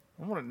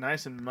 I want it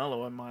nice and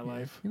mellow in my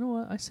life. You know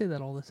what? I say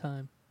that all the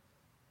time.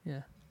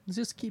 Yeah. Let's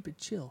just keep it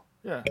chill.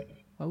 Yeah.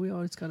 Why we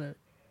always gotta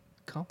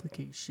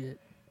complicate shit?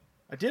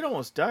 I did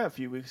almost die a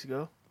few weeks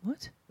ago.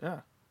 What? Yeah.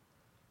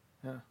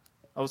 Yeah.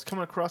 I was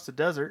coming across the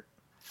desert.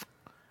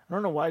 I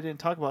don't know why I didn't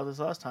talk about this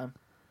last time. I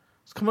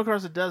was coming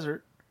across the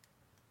desert,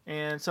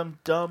 and some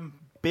dumb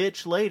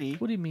bitch lady.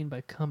 What do you mean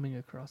by coming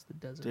across the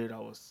desert? Dude, I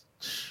was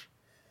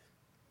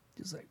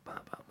Just like bah,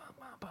 bah, bah,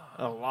 bah,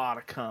 bah. a lot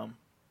of cum.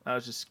 I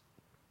was just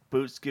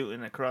boot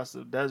scooting across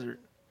the desert.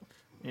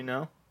 You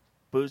know?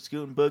 Boot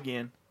scooting,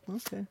 boogieing.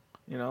 Okay.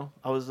 You know?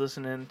 I was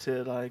listening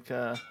to, like,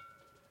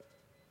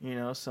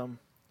 some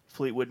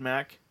Fleetwood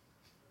Mac.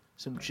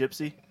 Some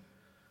Gypsy.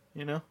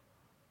 You know?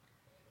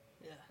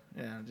 Yeah.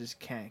 Yeah, I just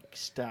can't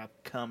stop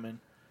coming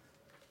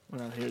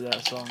when I hear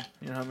that song.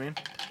 You know what I mean?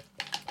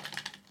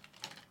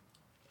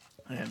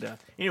 And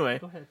anyway,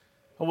 Go ahead.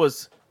 I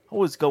was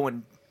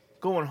going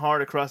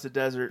hard across the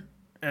desert,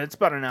 and it's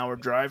about an hour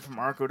drive from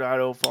Arco to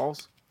Idaho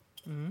Falls.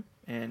 Mm-hmm.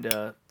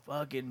 And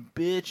fucking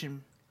bitch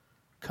and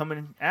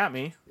coming at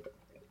me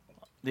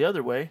the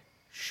other way,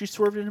 she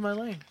swerved into my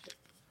lane.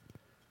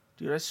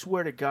 Dude, I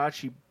swear to God,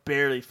 she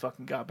barely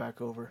fucking got back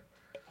over.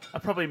 I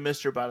probably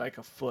missed her by like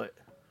a foot.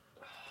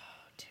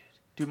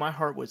 Dude, my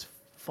heart was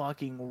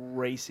fucking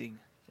racing.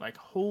 Like,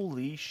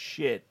 holy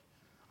shit.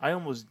 I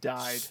almost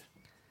died.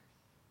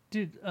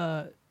 Dude,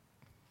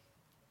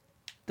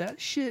 that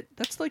shit.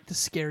 That's like the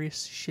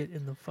scariest shit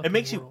in the fucking. It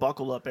makes you world.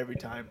 buckle up every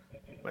time.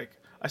 Like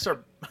I was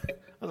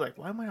like,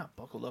 why am I not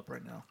buckled up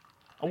right now?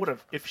 I would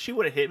have, if she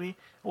would have hit me,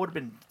 I would have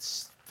been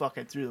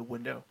fucking through the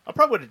window. I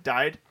probably would have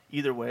died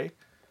either way,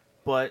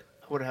 but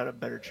I would have had a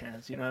better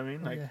chance. You know what I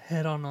mean? Like, Yeah,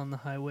 head on the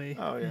highway.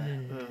 oh yeah.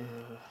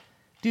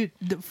 Dude,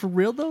 for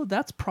real though,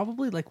 that's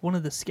probably like one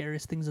of the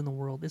scariest things in the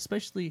world,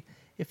 especially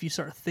if you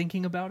start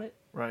thinking about it.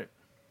 Right.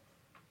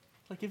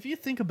 Like if you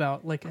think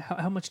about like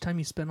how much time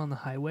you spend on the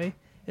highway,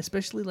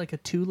 especially like a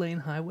 2-lane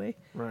highway,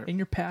 Right. and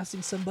you're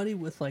passing somebody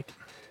with like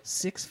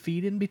 6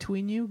 feet in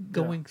between you,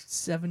 going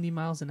 70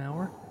 miles an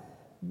hour.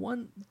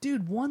 One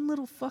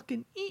little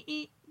fucking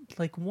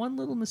like one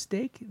little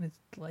mistake and it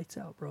lights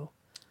out, bro.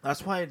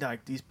 That's why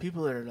like these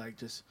people that are like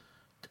just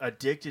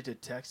addicted to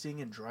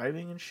texting and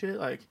driving and shit,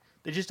 like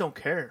they just don't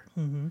care.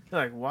 Mm-hmm. They're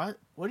like, what?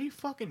 What are you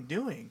fucking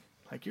doing?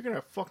 Like you're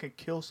gonna fucking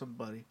kill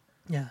somebody.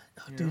 Yeah,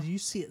 You dude, know? you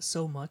see it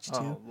so much too.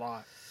 Oh, a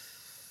lot.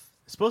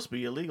 It's supposed to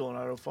be illegal in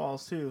Idaho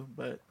Falls too,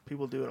 but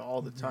people do it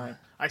all the time.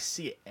 I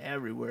see it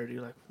everywhere.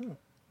 Dude, like,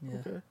 Yeah,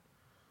 okay,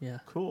 yeah,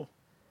 cool.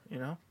 You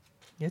know,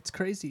 it's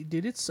crazy,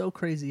 dude. It's so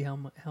crazy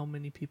how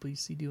many people you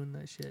see doing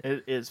that shit.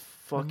 it is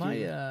fucking.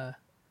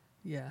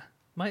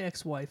 My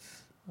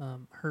ex-wife,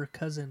 her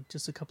cousin,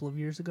 just a couple of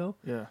years ago,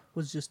 Yeah.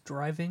 was just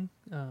driving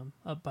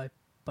up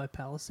by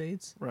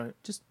Palisades, Right.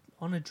 just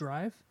on a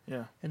drive,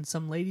 Yeah. and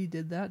some lady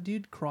did that.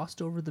 Dude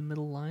crossed over the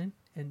middle line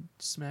and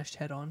smashed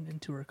head on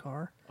into her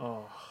car,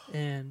 Oh,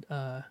 and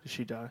did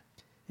she die?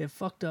 it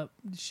fucked up.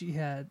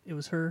 It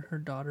was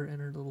her daughter, and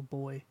her little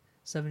boy,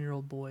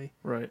 7-year-old boy,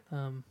 Right.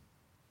 and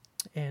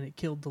it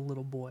killed the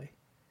little boy,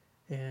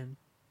 and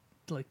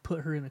like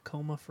put her in a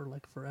coma for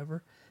like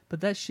forever. But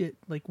that shit,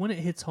 like when it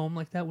hits home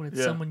like that, when it's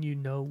Yeah. someone you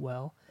know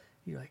well,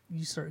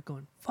 you start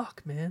going,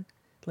 fuck, man.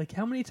 Like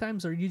how many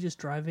times are you just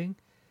driving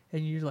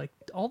and you're like,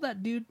 all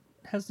that dude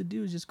has to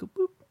do is just go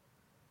boop.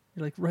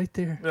 You're like right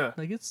there. Yeah.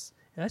 Like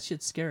that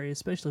shit's scary,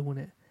 especially when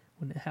it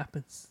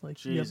happens.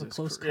 Like you have a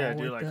close call Yeah,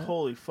 dude. like Like, that.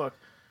 holy fuck.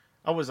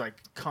 I was like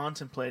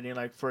contemplating,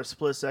 like for a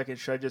split second,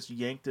 should I just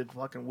yank the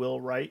fucking wheel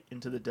right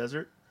into the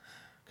desert?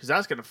 Because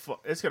that's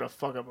it's gonna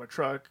fuck up my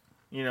truck,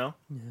 you know.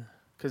 Yeah.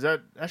 Because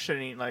that shit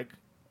ain't like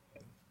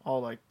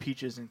all like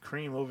peaches and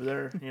cream over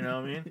there. You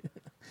know what I mean?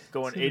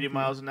 Going gonna 80 be-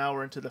 miles an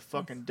hour into the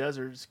fucking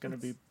desert is gonna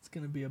be It's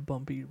gonna be a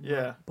bumpy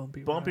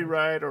bumpy ride.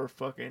 ride, or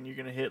fucking you're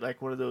gonna hit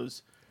like one of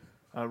those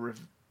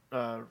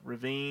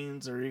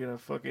ravines, or you're gonna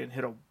fucking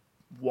hit a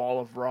wall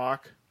of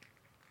rock,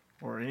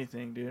 or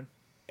anything, dude.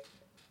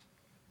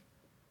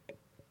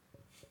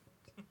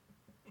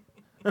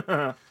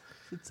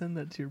 Should send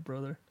that to your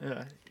brother.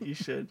 Yeah, you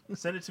should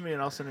send it to me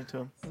and I'll send it to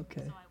him.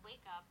 Okay. So I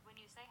wake up when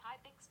you say hi,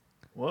 thanks.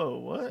 Whoa,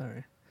 what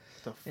Sorry.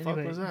 the fuck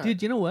Anyway, was that?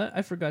 dude, you know what?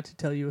 I forgot to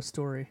tell you a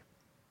story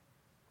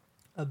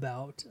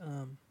about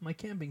my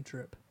camping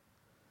trip.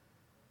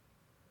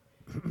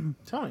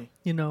 Tell me.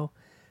 You know,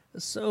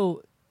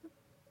 so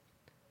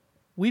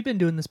we've been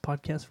doing this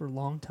podcast for a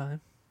long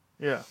time.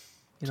 Yeah, You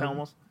it's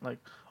know,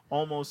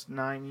 almost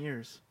 9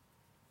 years.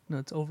 no,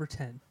 it's over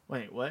 10.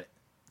 Wait, what?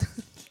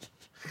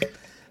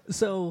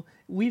 So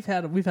we've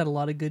had a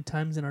lot of good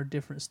times in our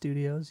different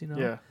studios. You know,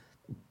 Yeah,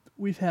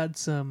 we've had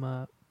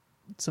some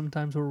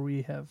times where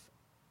we have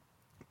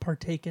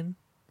partaken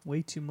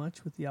way too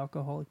much with the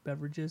alcoholic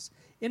beverages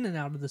in and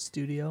out of the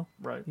studio.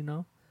 right. You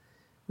know,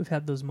 we've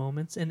had those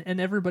moments, and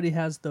everybody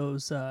has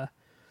those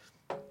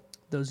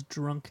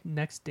drunk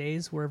next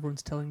days where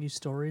everyone's telling you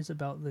stories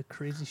about the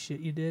crazy shit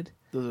you did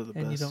Those are the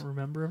and best. you don't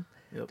remember them.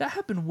 Yep. That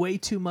happened way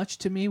too much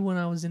to me when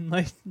I was in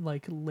my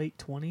like late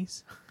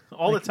 20s.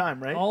 All like, the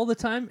time, right? All the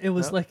time. It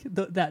was Yep. like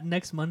that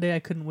next Monday I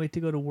couldn't wait to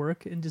go to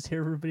work and just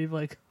hear everybody be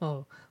like,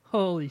 "Oh,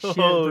 holy shit,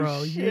 Oh,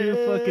 bro, you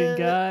shit. fucking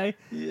guy."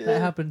 Yeah.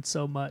 That happened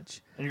so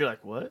much. And you're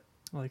like, what?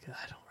 Like I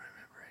don't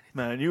remember anything.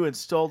 Man, you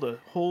installed a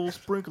whole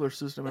sprinkler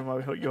system in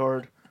my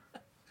yard.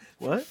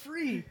 What?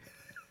 Free.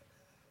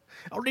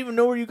 I don't even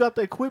know where you got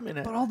the equipment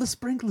at. But all the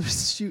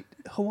sprinklers shoot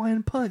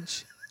Hawaiian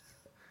Punch.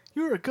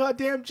 You're a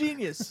goddamn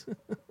genius.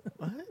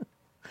 What?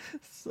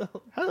 So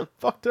How the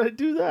fuck did I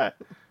do that?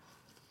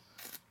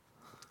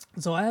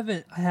 I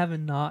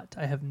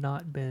have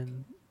not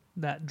been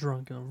that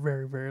drunk in a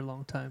very, very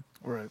long time.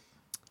 Right.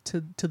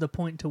 To the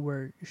point to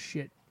where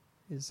shit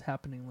is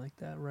happening like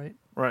that, right?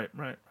 Right.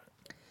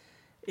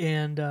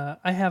 And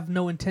I have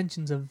no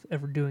intentions of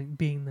ever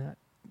being that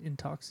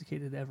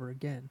intoxicated ever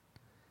again.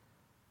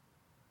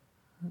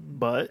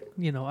 But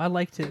You know, I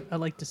like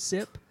to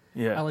sip.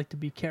 yeah, I like to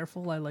be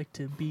careful. I like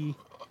to be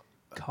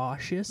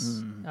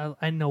cautious.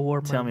 I know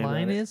where Tell my me about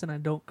line it. is, and I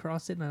don't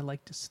cross it. And I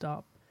like to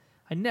stop.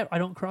 I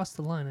don't cross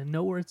the line. I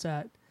know where it's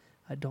at.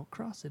 I don't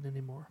cross it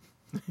anymore.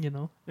 You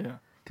know, yeah,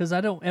 because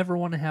I don't ever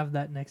want to have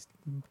that next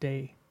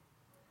day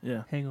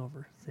yeah.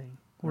 hangover thing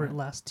where it Right.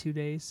 lasts 2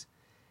 days,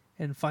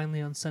 and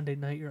finally on Sunday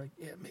night you're like,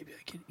 yeah, maybe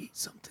I can eat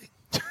something.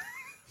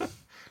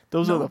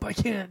 Those are Nope, the I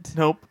can't.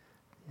 nope.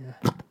 Yeah,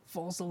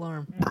 false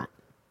alarm.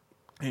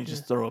 And you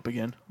just throw up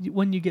again.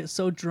 When you get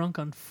so drunk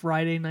on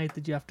Friday night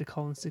that you have to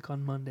call in sick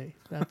on Monday.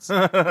 That's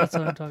what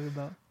I'm talking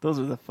about. Those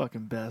are the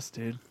fucking best,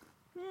 dude.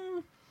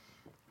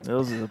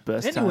 Those are the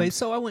best Anyway, times.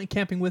 so I went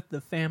camping with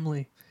the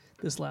family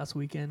this last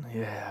weekend.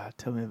 Yeah,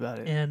 tell me about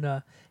it.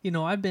 And you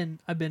know, I've been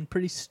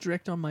pretty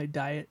strict on my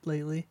diet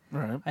lately.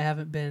 Right. I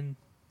haven't been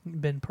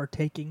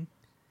partaking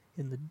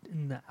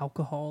in the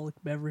alcoholic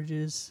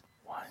beverages,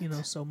 What? you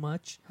know, so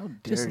much. How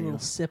Just a dare little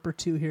you? sip or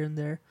two here and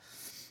there.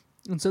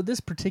 And so this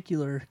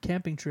particular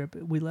camping trip,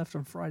 we left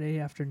on Friday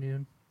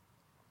afternoon,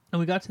 and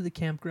we got to the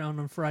campground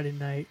on Friday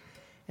night,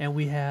 and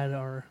we had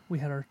our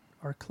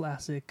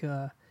classic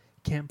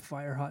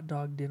campfire hot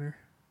dog dinner.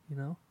 You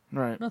know,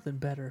 Right. nothing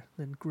better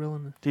than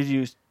grilling Did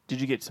you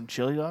get some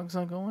chili dogs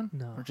on going?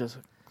 No. Or just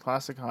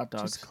classic hot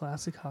dogs? just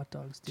classic hot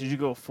dogs. Dude. Did you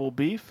go full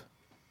beef?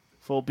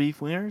 Full beef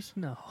wieners?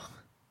 No,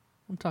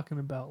 I'm talking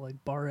about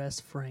like Bar S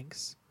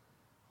Franks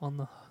on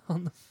the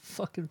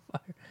fucking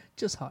fire.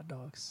 Just hot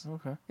dogs.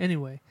 Okay.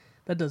 Anyway,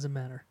 that doesn't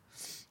matter.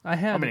 I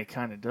had. I mean, it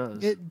kind of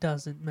does. it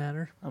doesn't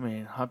matter. I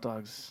mean, hot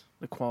dogs,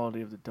 the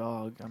quality of the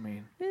dog. I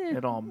mean, Eh.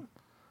 it all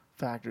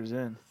factors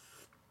in.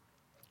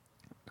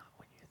 Not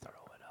when you throw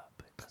it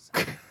up. It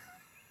doesn't.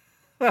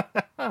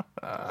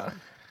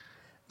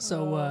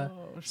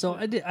 So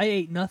I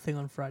ate nothing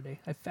on Friday.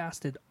 I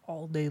fasted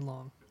all day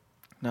long.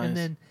 Nice. And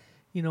then,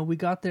 you know, we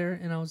got there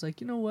and I was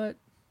like, you know what?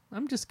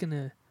 I'm just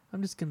gonna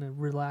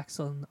relax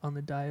on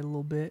the diet a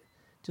little bit.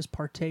 Just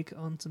partake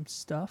on some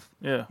stuff.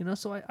 yeah. You know,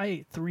 so I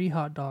ate 3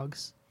 hot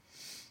dogs,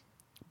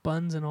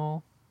 buns and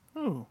all,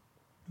 Ooh.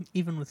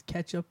 even with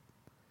ketchup.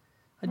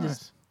 I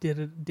just did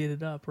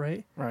it up,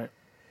 right? Right.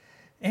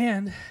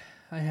 And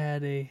I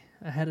had a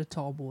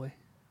tall boy.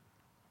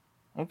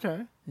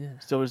 Okay. Yeah.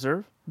 Still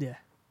reserve. Yeah.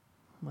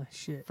 My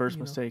shit. First you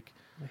know, mistake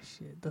my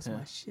shit. That's Yeah.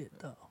 my shit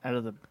though. out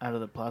of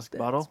the plastic That's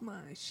bottle.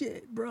 my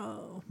shit,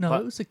 bro. No,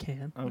 But- it was a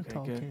can. A Okay,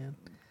 tall good. can.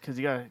 Because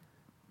you got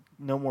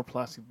no more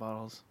plastic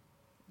bottles.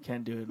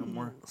 Can't do it no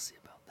more. We'll see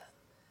about that.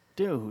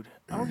 Dude,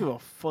 I don't give a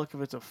fuck if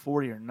it's a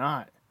 40 or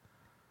not.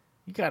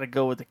 You got to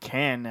go with the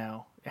can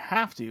now. You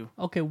have to.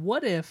 Okay,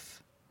 what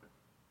if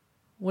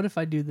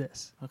I do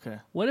this? Okay.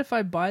 What if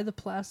I buy the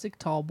plastic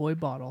tall boy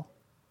bottle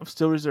I'm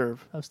still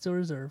reserve. of Still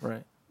Reserve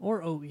Right.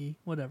 or OE,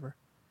 whatever?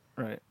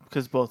 Right.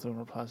 Because both of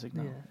them are plastic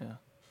now. Yeah. Yeah.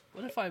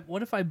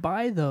 What if I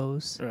buy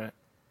those Right.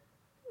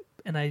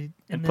 and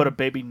And put a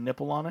baby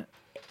nipple on it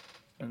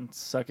and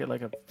suck it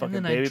like a and fucking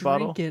then baby I drink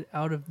bottle. it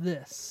out of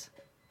this?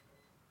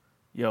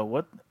 Yo,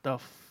 what the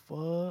fuck?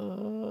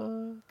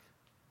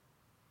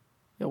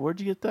 Yo, where'd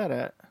you get that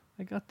at?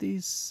 I got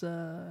these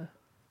for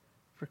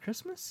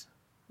Christmas,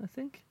 I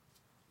think.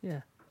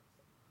 Yeah,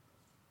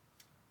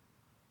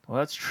 Well,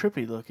 that's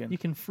trippy looking. you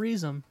can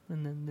freeze them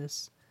and then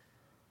this.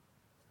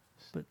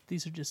 But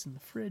these are just in the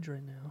fridge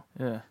right now.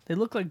 Yeah. They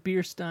look like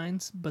beer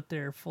steins, but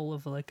they're full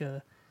of like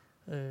a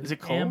Is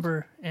it cold?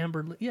 amber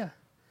yeah,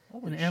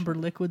 Holy an amber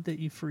liquid that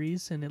you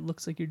freeze, and it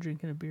looks like you're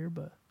drinking a beer,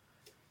 but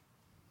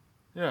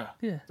Yeah.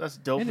 yeah. That's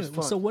dope Anyway, as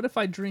fuck. so what if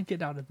I drink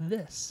it out of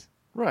this?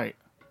 Right.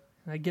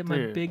 And I get my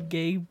Dude. big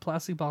gay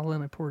plastic bottle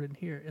and I pour it in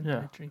here, and then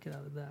Yeah. I drink it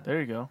out of that. There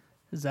you go.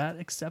 Is that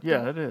acceptable?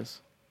 Yeah, that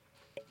is.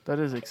 That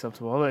is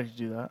acceptable. I'll let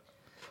you do that.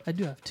 I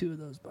do have 2 of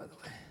those, by the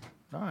way.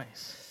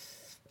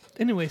 Nice.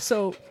 Anyway,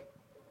 so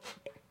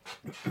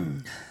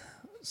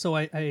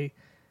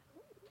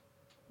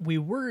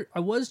I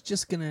was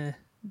just gonna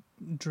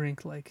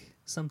drink like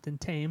something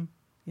tame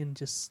and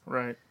just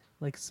Right.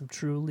 like some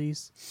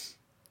Trulies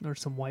or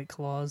some White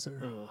Claws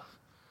or Ugh.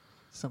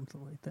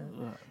 something like that.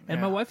 Ugh.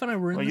 And my Yeah. wife and I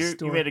were in Well, the you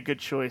store. made a good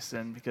choice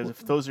then, because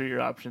if those are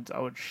your options, I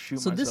would shoot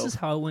So myself. this is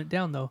how it went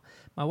down, though.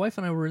 My wife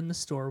and I were in the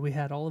store. We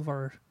had all of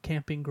our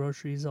camping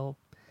groceries.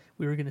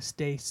 We were gonna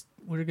stay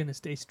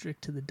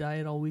strict to the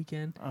diet all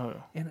weekend.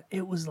 Oh, And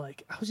it was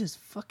like I was just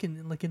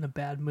fucking like in a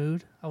bad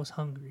mood. I was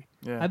hungry.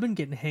 yeah. I've been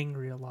getting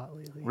hangry a lot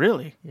lately.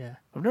 Really? Yeah,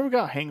 I've never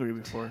got hangry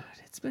before.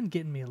 it's been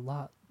getting me a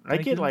lot. I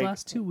get the like-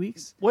 last 2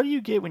 weeks. What do you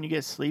get when you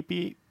get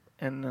sleepy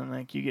and then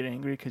like you get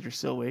angry because you're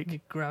still awake?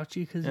 Get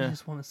grouchy because Yeah. you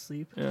just want to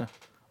sleep. Yeah.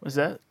 Was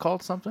that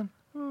called something?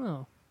 I don't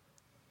know.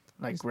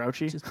 Like Just-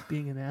 grouchy? Just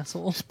being an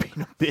asshole. Just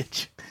being a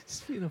bitch.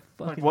 Just being a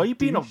Like, fucking. why are you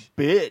being a douche.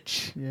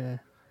 bitch? Yeah.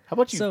 How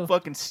about you So-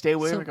 fucking stay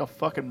away so- like a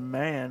fucking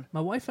man?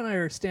 My wife and I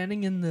are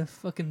standing in the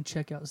fucking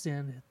checkout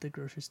stand at the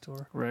grocery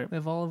store. Right. We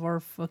have all of our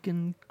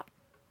fucking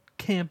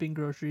camping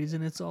groceries,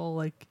 and it's all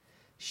like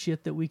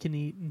shit that we can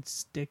eat and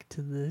stick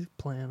to the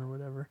plan or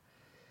whatever.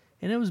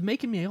 And it was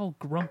making me all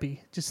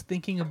grumpy just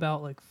thinking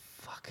about like,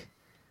 fuck,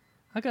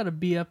 I gotta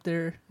be up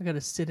there. I gotta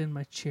sit in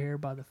my chair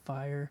by the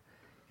fire,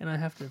 and I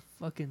have to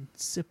fucking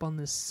sip on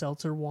this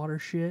seltzer water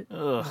shit.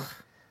 Ugh.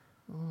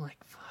 I'm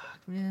like, fuck,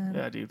 man.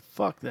 Yeah, dude.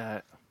 Fuck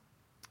that.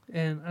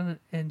 And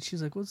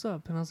she's like, what's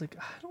up? And I was like,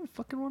 I don't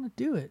fucking want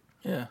to do it.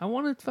 Yeah. I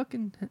want to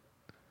fucking.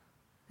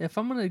 If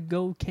I'm gonna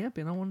go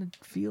camping, I want to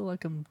feel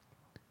like I'm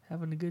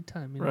having a good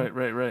time. You know?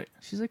 Right.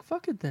 She's like,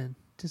 "Fuck it, then.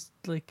 Just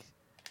like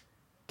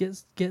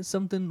get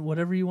something,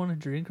 whatever you want to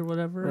drink or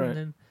whatever, Right. and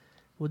then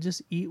we'll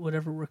just eat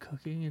whatever we're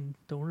cooking and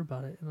don't worry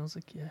about it." And I was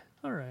like, "Yeah,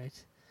 all right."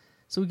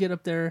 So we get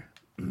up there.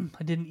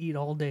 I didn't eat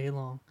all day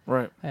long.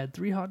 Right. I had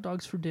 3 hot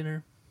dogs for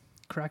dinner.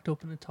 Cracked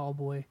open a tall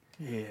boy,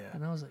 Yeah.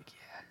 and I was like,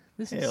 "Yeah,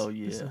 this Hell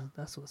is yeah.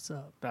 that's what's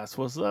up." That's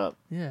what's up.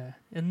 Yeah,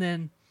 and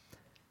then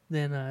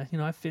then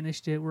I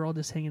finished it. We're all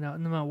just hanging out,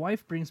 and then my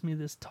wife brings me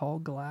this tall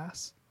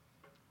glass,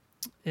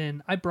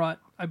 and I brought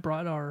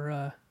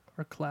our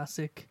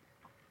classic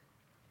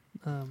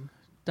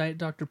Diet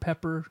Dr.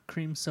 Pepper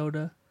cream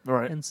soda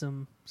Right. and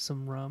some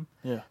rum.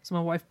 Yeah. So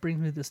my wife brings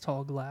me this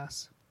tall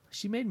glass.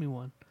 She made me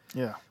one.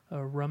 Yeah.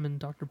 Rum and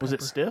Dr. Pepper. Was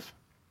it stiff?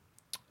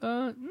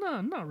 No,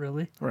 not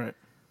really. Right.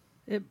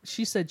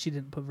 She said she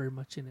didn't put very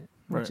much in it,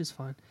 which Right. is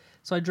fine.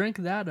 So I drank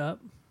that up,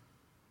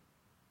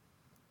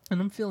 and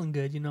I'm feeling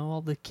good.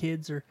 All the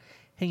kids are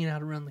hanging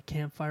out around the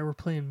campfire. We're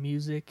playing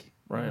music,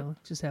 Right.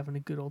 Just having a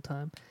good old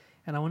time.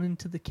 And I went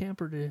into the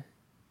camper to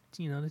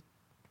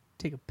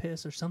take a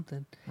piss or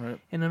something. Right.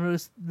 And I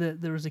noticed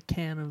that there was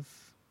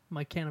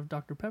my can of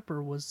Dr.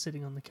 Pepper was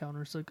sitting on the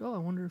counter. It's like, oh, I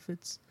wonder if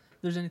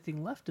there's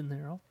anything left in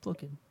there. I'll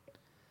fucking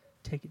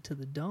take it to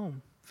the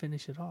dome,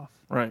 finish it off.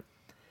 Right.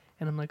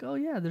 And I'm like, oh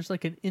yeah, there's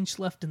like an inch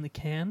left in the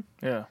can.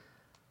 Yeah.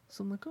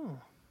 So I'm like, oh.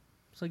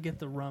 So I get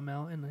the rum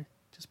out and I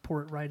just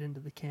pour it right into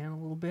the can a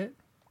little bit.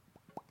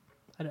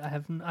 I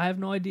have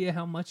no idea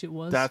how much it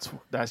was.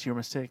 That's your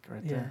mistake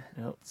right there.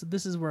 Yep. So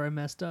this is where I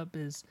messed up.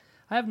 Is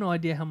I have no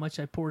idea how much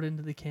I poured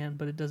into the can,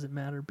 but it doesn't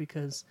matter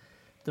because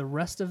the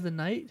rest of the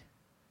night,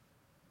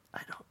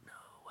 I don't know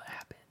what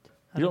happened.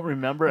 You don't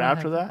remember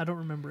after that? I don't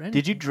remember anything.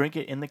 Did you drink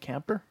it in the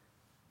camper?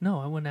 No,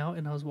 I went out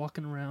and I was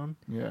walking around.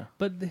 Yeah.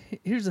 But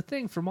here's the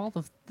thing: from all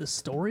the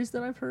stories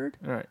that I've heard,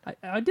 Right.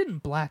 I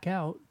didn't black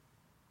out.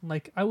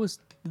 Like I was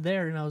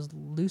there and I was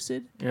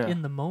lucid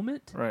in the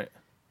moment, Right.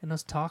 and I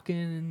was talking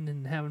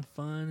and having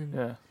fun. And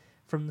Yeah.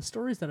 from the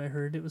stories that I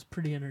heard, it was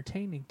pretty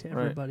entertaining to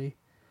Right. everybody.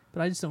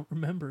 But I just don't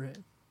remember it.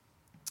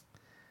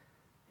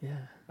 Yeah.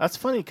 That's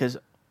funny because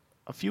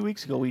a few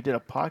weeks ago we did a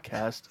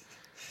podcast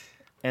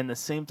and the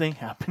same thing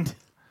happened.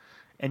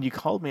 And you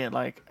called me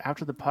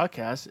after the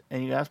podcast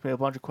and you asked me a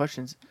bunch of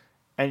questions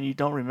and you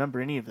don't remember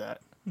any of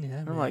that. Yeah. And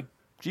man. I'm like,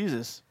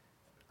 Jesus.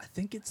 I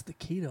think it's the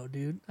keto,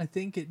 dude. I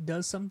think it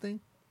does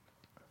something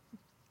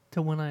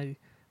to when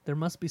there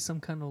must be some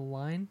kind of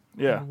line.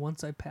 Yeah. And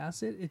once I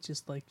pass it, it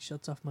just like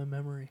shuts off my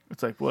memory.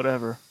 It's like,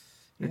 whatever.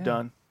 You're Yeah.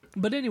 done.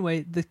 But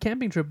anyway, the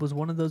camping trip was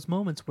one of those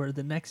moments where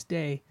the next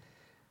day,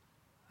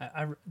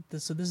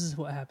 so this is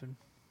what happened.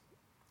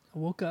 I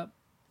woke up.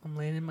 I'm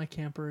laying in my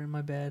camper in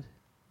my bed.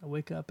 I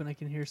wake up and I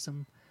can hear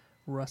some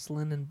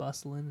rustling and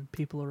bustling, and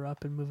people are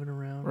up and moving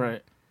around.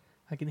 Right.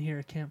 I can hear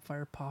a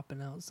campfire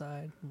popping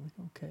outside. I'm like,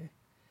 okay.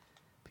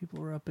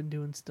 People are up and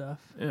doing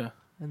stuff. Yeah.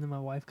 And then my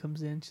wife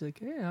comes in. She's like,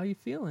 hey, how you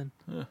feeling?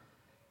 Yeah.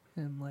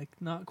 And I'm like,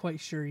 not quite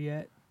sure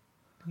yet.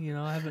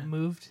 I haven't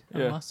moved a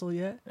Yeah. muscle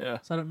yet. Yeah.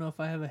 So I don't know if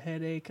I have a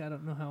headache. I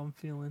don't know how I'm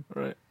feeling.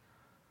 Right.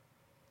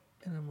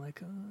 And I'm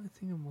like, I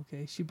think I'm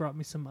okay. She brought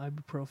me some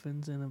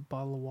ibuprofens and a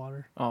bottle of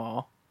water.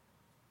 Aw.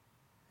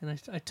 And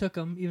I took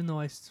them even though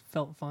I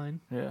felt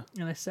fine. Yeah.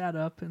 And I sat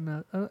up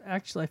and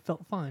actually I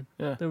felt fine.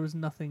 Yeah. There was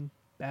nothing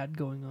bad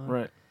going on.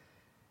 Right.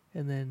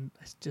 And then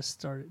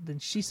then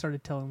she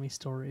started telling me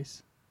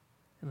stories.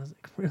 And I was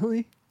like,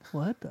 really?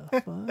 What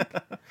the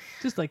fuck?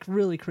 Just like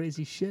really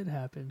crazy shit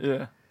happened.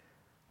 Yeah.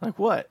 Like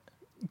what?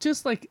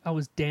 Just like I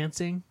was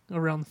dancing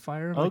around the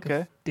fire. Like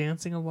Okay.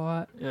 dancing a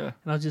lot. Yeah.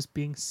 And I was just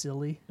being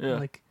silly. Yeah.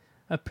 Like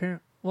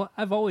well,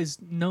 I've always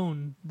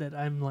known that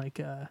I'm like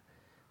a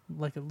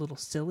little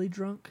silly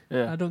drunk.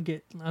 Yeah.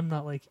 I'm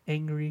not like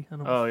angry. I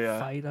don't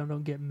fight. I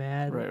don't get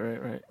mad.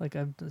 Right. Like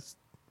I'm just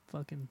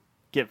fucking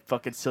Get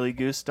fucking silly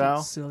goose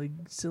style.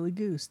 silly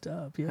goosed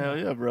up. Yeah. Hell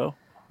yeah, bro.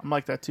 I'm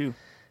like that too.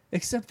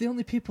 Except the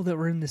only people that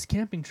were in this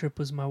camping trip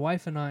was my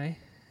wife and I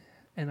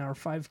and our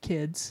 5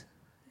 kids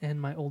and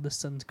my oldest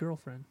son's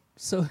girlfriend.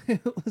 So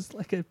it was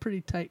like a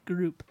pretty tight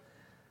group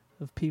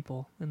of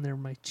people, and they're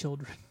my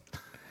children.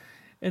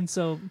 And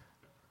so,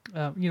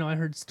 I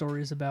heard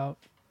stories about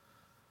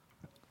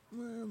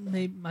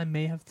I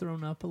may have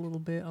thrown up a little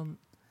bit on,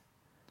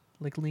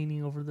 like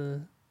leaning over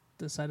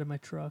the side of my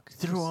truck.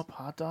 Threw up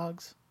hot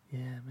dogs?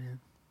 Yeah, man.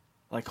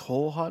 Like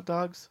whole hot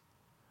dogs?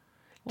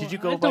 Did you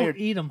go I by don't your...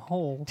 eat them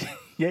whole.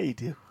 Yeah, you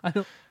do. I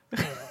don't.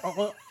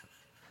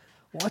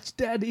 Watch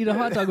Dad eat a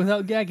hot dog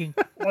without gagging.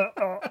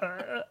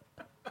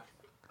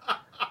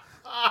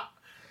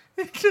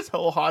 Just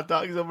whole hot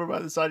dogs over by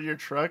the side of your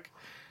truck.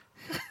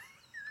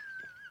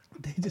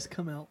 They just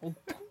come out.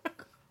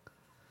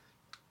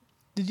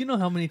 Did you know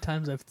how many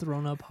times I've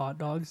thrown up hot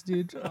dogs,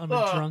 dude, on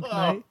a drunk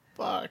night?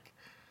 Fuck.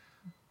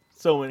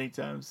 So many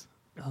times.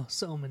 Oh,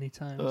 so many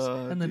times.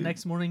 Oh, And the dude.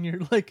 next morning you're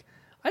like,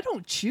 I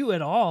don't chew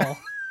at all.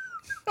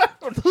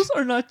 Those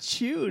are not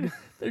chewed.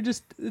 They're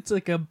just, it's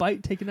like a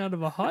bite taken out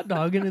of a hot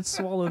dog and it's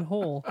swallowed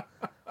whole.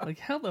 Like,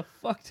 how the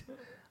fuck?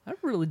 I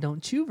really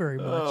don't chew very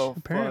much, Oh,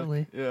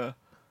 apparently. fuck. Yeah.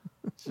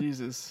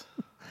 Jesus.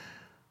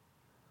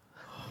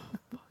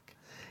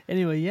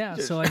 Anyway, yeah,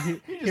 Just- so I hear,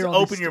 You hear just all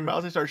these open your stories.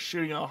 mouth and start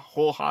shooting out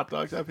whole hot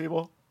dogs at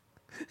people.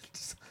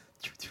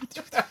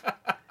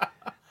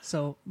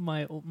 So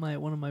my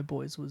one of my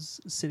boys was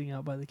sitting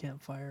out by the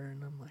campfire,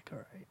 and I'm like, all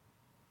right.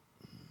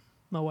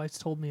 My wife's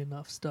told me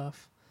enough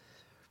stuff.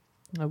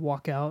 I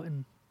walk out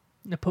and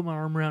I put my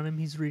arm around him.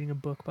 He's reading a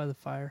book by the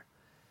fire,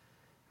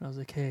 and I was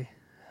like, hey,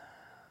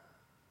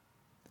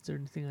 is there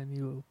anything I need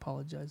to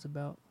apologize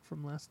about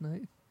from last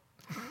night?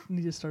 And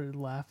he just started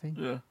laughing.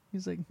 Yeah.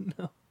 He's like,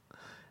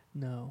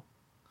 no.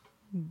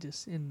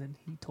 And then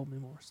he told me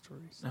more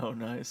stories. Oh,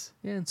 nice.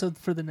 Yeah, and so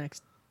for the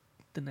next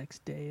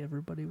day,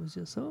 everybody was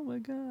just, oh my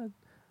God.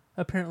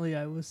 Apparently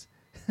I was,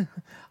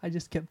 I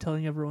just kept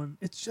telling everyone,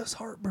 it's just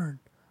heartburn.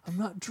 I'm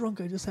not drunk,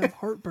 I just have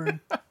heartburn.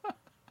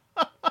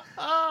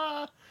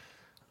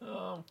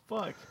 Oh,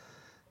 fuck.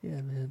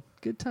 Yeah, man.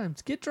 Good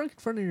times. Get drunk in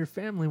front of your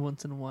family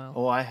once in a while.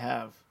 Oh, I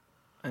have.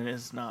 And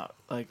it's not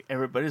like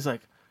everybody's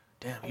like,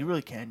 damn, you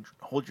really can't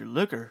hold your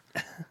liquor.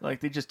 Like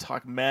they just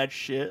talk mad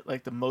shit,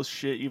 like the most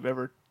shit you've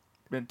ever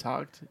been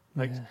talked.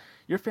 Like Yeah.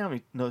 your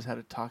family knows how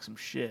to talk some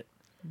shit.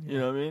 You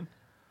know what I mean?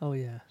 Oh,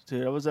 yeah.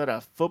 Dude, I was at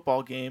a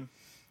football game.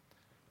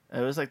 It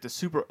was like a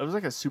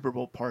Super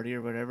Bowl party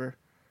or whatever.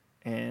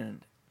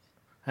 And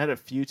I had a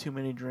few too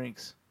many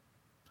drinks.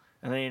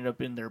 And I ended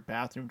up in their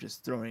bathroom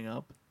just throwing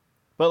up.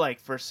 But like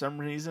for some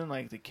reason,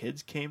 like the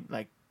kids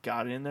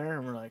got in there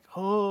and were like,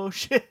 oh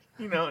shit,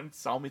 and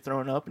saw me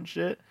throwing up and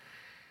shit.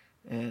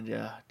 And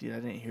yeah, dude, I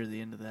didn't hear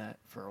the end of that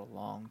for a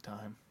long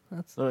time.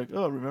 They're like,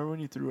 oh, remember when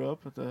you threw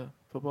up at the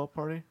football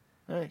party?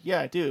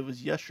 Yeah, I do. It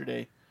was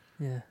yesterday.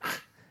 Yeah.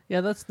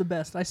 Yeah, that's the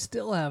best. I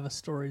still have a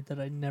story that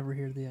I never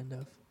hear the end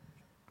of.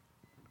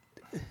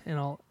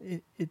 And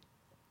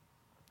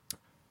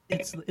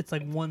it's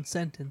like one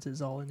sentence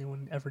is all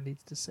anyone ever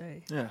needs to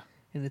say. Yeah.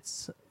 And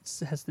it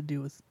has to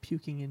do with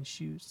puking in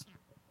shoes.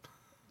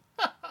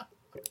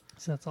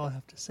 So that's all I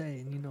have to say,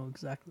 and you know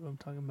exactly what I'm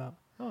talking about.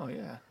 Oh,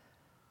 yeah.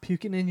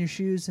 Puking in your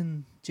shoes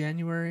in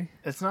January?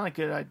 It's not a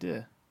good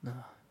idea. No.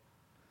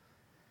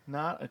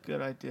 Not a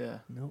good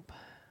idea. Nope.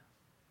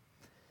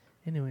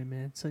 Anyway,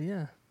 man, so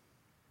yeah.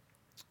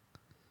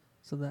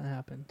 So that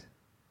happened.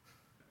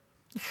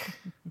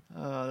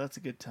 Oh, that's a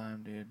good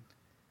time, dude.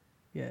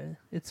 Yeah,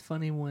 it's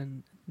funny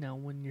when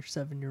your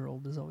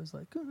 7-year-old is always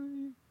like, oh,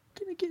 you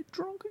gonna get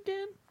drunk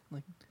again?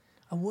 Like,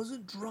 I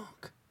wasn't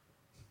drunk.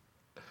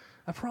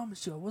 I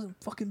promise you, I wasn't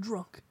fucking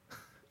drunk.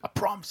 I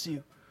promise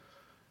you.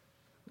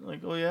 Like,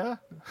 oh yeah?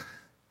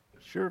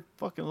 Sure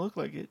fucking look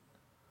like it.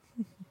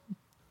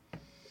 Yeah.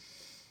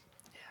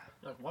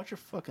 Like, watch your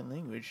fucking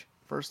language,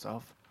 first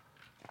off.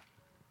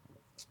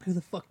 Who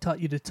the fuck taught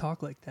you to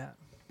talk like that?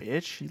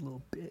 Bitch. You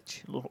little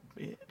bitch. Little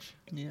bitch.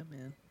 Yeah,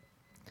 man.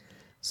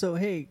 So,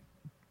 hey,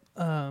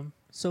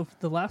 so for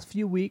the last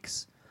few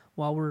weeks,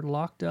 while we're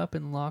locked up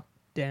and locked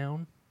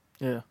down,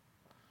 Yeah.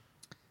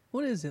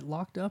 what is it,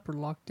 locked up or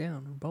locked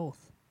down, or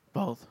both?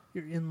 Both.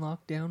 You're in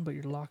lockdown, but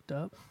you're locked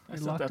up. I You're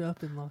sent locked that-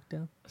 up and locked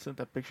down. I sent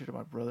that picture to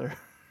my brother.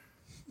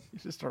 He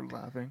just started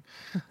laughing.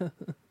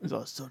 He's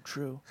all, it's so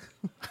true.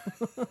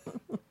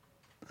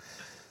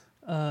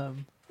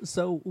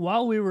 So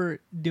while we were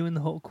doing the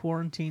whole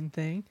quarantine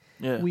thing,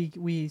 Yeah.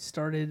 we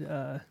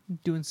started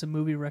doing some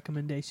movie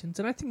recommendations,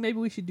 and I think maybe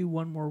we should do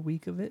one more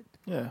week of it.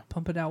 Yeah.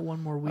 Pump it out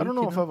one more week. I don't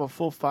know you if I have a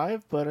full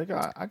 5, but I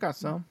got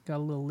some. got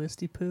a little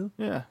listy poo.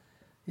 Yeah.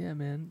 Yeah,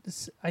 man.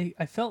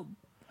 I felt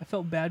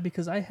bad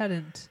because I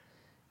hadn't.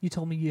 You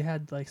told me you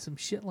had like some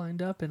shit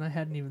lined up, and I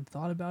hadn't even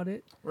thought about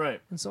it. Right.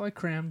 And so I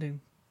crammed and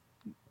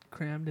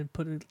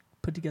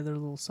put together a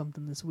little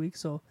something this week.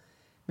 So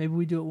maybe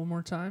we do it one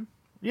more time.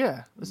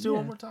 Yeah. Let's do it Yeah.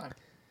 one more time.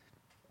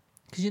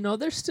 Because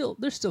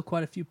there's still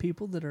quite a few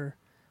people that are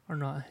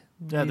not.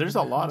 Yeah, there's a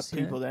leaving the lot house of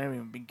people that haven't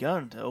even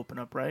begun to open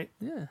up, right?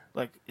 yet. Yeah.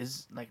 Like,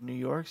 is like New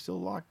York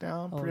still locked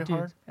down Oh, pretty dude,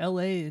 hard?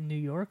 L.A. and New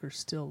York are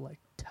still like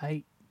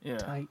tight. Yeah.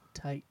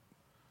 Tight.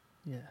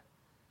 Yeah.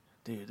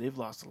 Dude, they've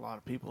lost a lot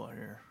of people out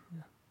here.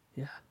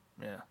 Yeah.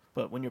 Yeah.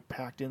 But when you're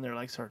packed in there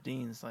like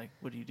sardines, like,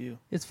 what do you do?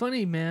 It's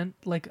funny, man.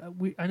 Like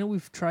I know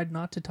we've tried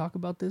not to talk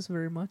about this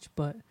very much,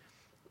 but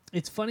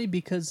it's funny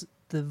because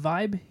the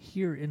vibe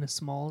here in a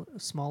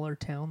smaller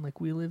town like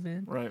we live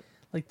in, Right.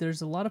 like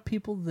there's a lot of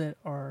people that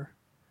are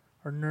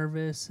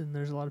nervous, and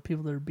there's a lot of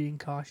people that are being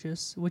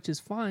cautious, which is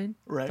fine.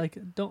 Right. Like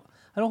I don't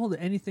hold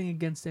anything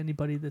against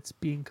anybody that's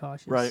being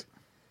cautious. Right.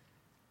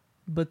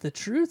 But the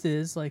truth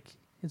is, like,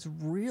 it's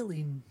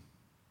really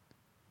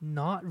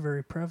not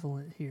very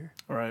prevalent here.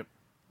 Right.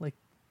 Like,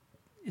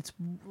 it's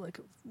like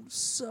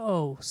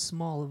so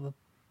small of a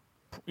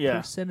Yeah.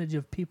 percentage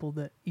of people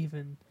that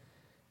even,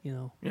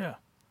 Yeah.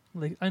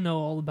 like, I know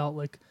all about,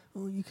 like,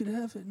 oh, you could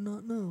have it and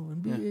not know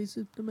and be Yeah.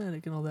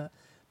 asymptomatic and all that.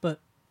 But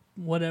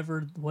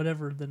whatever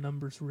the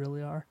numbers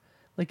really are,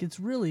 like, it's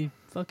really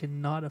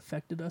fucking not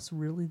affected us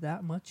really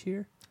that much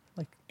here.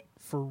 Like,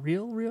 for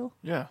real.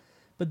 Yeah.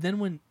 But then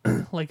when,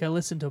 like, I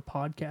listen to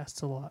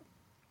podcasts a lot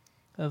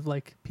of,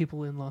 like,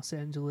 people in Los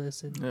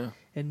Angeles and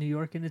Yeah. New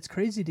York, and it's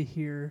crazy to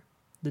hear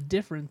the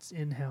difference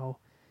in how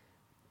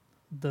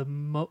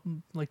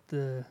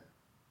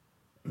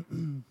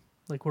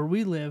like where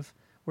we live,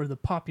 where the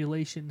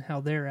population, how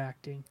they're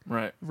acting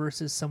Right.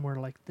 versus somewhere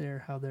like there,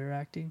 how they're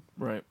acting.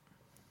 Right.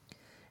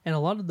 And a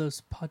lot of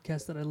those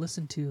podcasts that I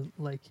listen to,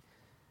 like,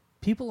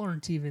 people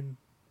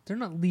they're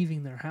not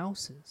leaving their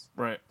houses.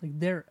 Right. Like,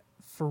 they're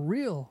for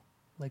real,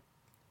 like,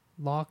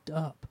 locked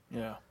up.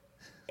 Yeah.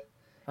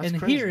 And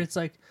crazy. here it's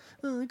like,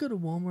 oh, I go to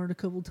Walmart a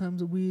couple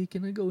times a week,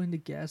 and I go into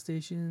gas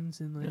stations,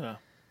 and like, Yeah.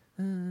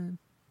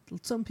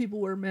 some people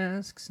wear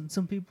masks and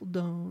some people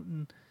don't,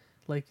 and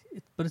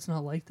but it's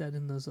not like that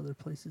in those other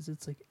places.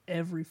 It's like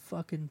every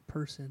fucking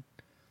person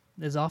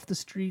is off the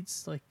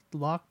streets, like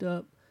locked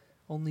up,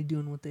 only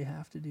doing what they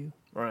have to do.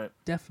 Right.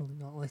 Definitely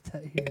not like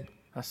that here.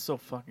 That's so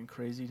fucking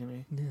crazy to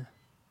me. Yeah.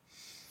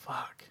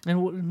 Fuck.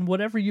 And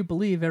whatever you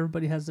believe,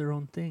 everybody has their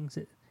own things.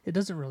 It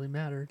doesn't really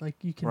matter. Like,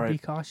 you can be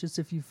Right. cautious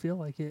if you feel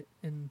like it,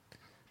 and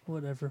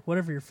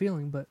whatever you're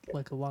feeling. But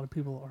like, a lot of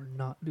people are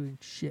not doing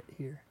shit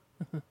here.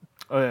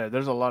 Oh yeah,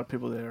 there's a lot of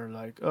people that are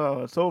like,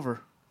 oh, it's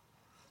over,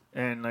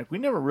 and like we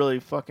never really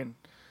fucking.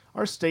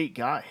 Our state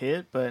got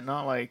hit, but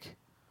not like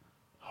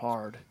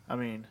hard. I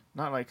mean,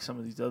 not like some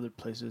of these other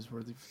places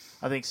where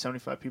I think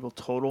 75 people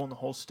total in the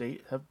whole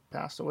state have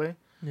passed away.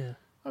 Yeah.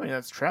 I mean,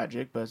 that's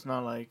tragic, but it's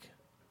not like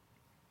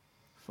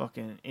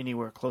fucking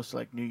anywhere close to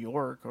like New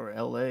York or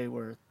LA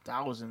where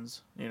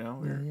thousands, Yeah.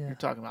 you're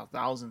talking about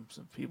thousands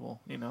of people,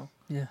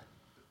 Yeah.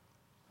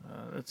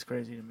 That's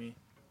crazy to me.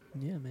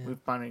 Yeah, man. We've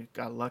finally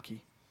got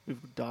lucky. We've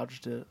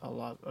dodged a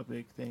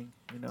big thing,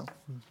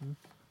 Mm-hmm.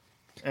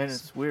 And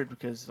it's weird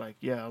because like,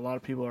 yeah, a lot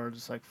of people are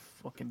just like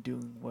fucking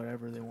doing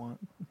whatever they want.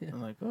 Yeah.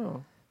 And like,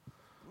 oh,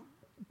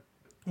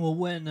 Well,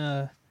 when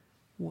a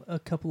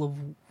couple of,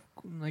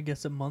 I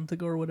guess, a month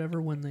ago or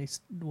whatever, when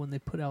they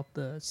put out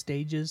the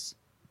stages,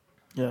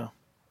 yeah,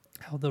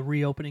 how the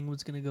reopening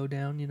was going to go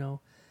down,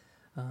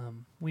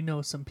 we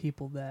know some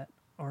people that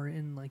are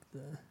in like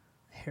the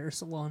hair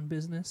salon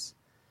business,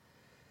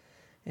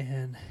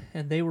 and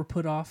they were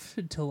put off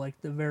until like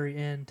the very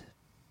end,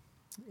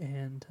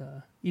 and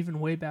even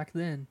way back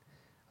then,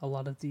 a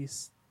lot of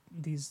these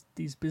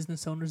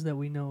business owners that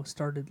we know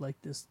started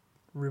like this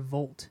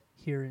revolt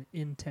here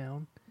in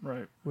town,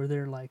 right, where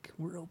they're like,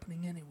 we're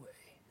opening anyway,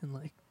 and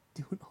like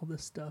doing all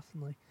this stuff,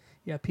 and like,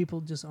 yeah, people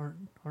just aren't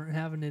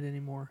having it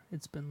anymore.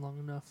 It's been long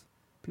enough.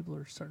 People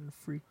are starting to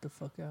freak the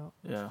fuck out.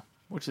 yeah,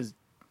 which is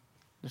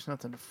there's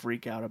nothing to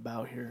freak out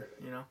about here,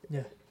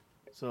 Yeah.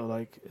 So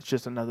like, it's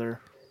just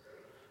another.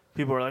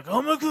 People are like,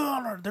 oh my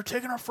god, they're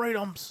taking our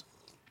freedoms.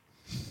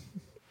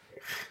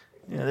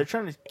 Yeah, they're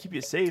trying to keep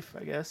you safe,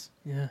 I guess.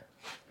 Yeah.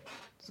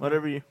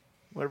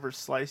 Whatever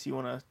slice you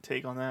want to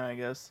take on that, I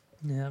guess.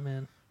 Yeah,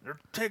 man. They're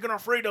taking our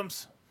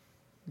freedoms.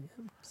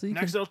 So you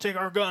Next, they'll take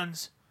our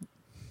guns.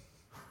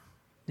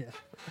 yeah.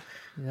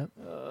 Yep.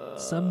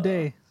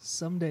 Someday,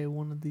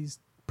 one of these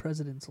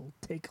presidents will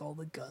take all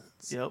the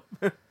guns.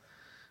 Yep.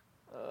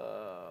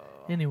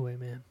 Anyway,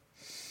 man.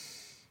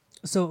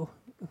 So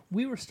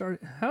we were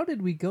How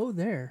did we go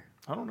there?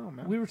 I don't know,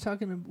 man. We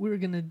were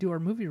gonna do our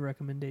movie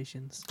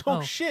recommendations.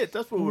 Oh shit,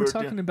 that's what we we were were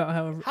talking doing.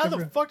 about How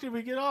the fuck did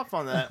we get off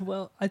on that?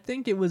 Well, I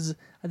think it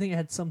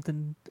had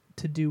something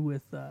to do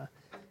with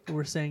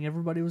we're saying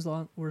everybody was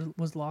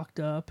locked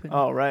up. And,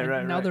 Oh, right, and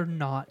right, Now right. they're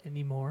not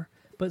anymore,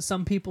 but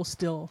some people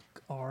still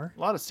are. A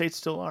lot of states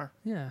still are.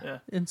 Yeah. Yeah.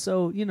 And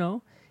so,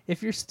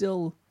 if you're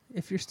still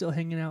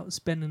hanging out,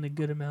 spending a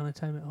good amount of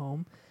time at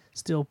home,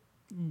 still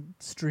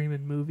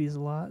streaming movies a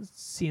lot,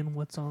 seeing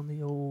what's on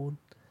the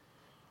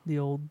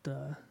old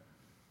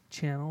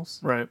channels.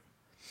 Right.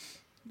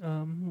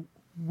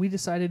 We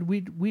decided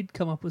we'd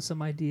come up with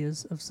some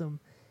ideas of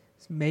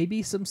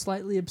maybe some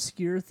slightly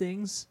obscure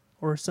things,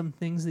 or some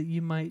things that you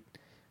might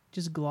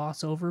just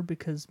gloss over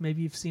because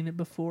maybe you've seen it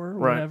before or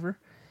Right. whatever,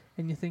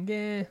 and you think,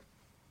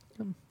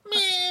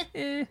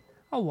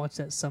 I'll watch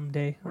that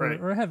someday, Right.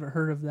 or I haven't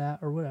heard of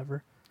that or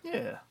whatever.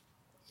 Yeah.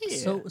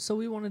 Yeah. So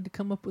we wanted to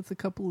come up with a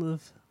couple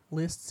of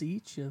lists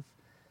each of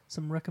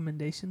some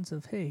recommendations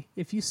of, hey,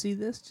 if you see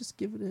this, just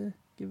give it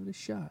a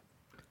shot.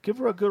 Give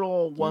her a good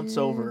old once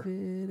over.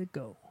 Give it a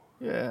go.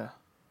 Yeah.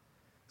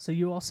 So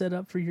you all set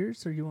up for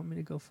yours, or you want me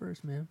to go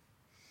first, man?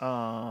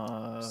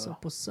 So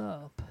What's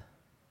up?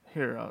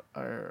 here,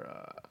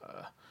 Are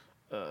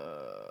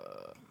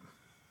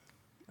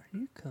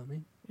you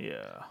coming?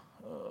 yeah.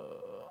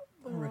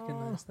 I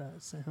recognize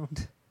that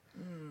sound.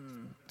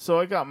 So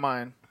I got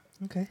mine.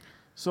 Okay.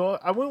 So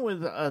I went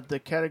with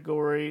the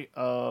category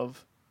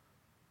of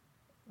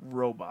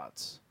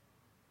robots.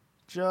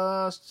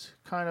 Just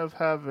kind of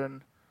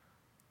having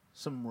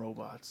some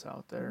robots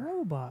out there.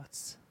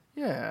 Robots.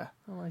 Yeah.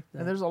 I like that.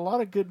 And there's a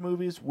lot of good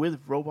movies with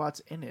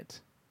robots in it,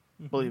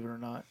 believe it or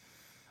not.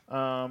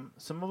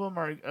 Some of them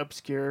are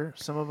obscure.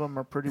 Some of them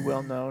are pretty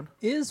well known.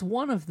 Is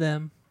one of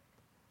them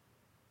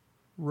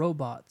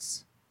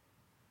robots?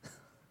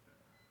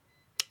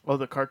 Oh,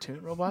 the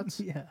cartoon robots?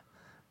 Yeah.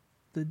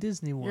 The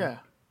Disney one. Yeah.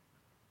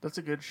 That's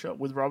a good show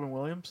with Robin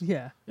Williams.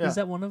 Yeah. Yeah. Is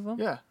that one of them?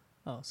 Yeah.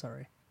 Oh,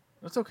 sorry.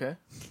 That's okay.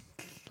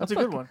 That's a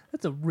good one.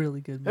 That's a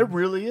really good It movie.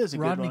 really is a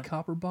Rodney good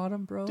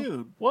Copperbottom, bro. one.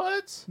 Dude,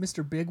 what?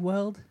 Mr.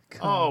 Bigweld.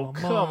 Come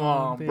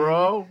on, baby.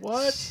 bro.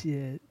 What?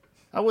 Shit.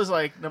 I was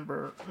like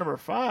number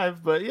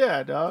 5, but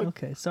yeah, dog.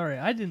 Okay, sorry.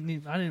 I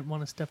didn't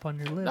want to step on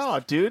your list. No,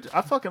 dude.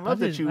 I fucking love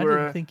that you I were.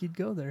 didn't think you'd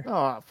go there.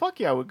 Oh, fuck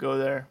yeah, I would go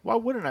there. Why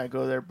wouldn't I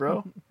go there,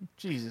 bro?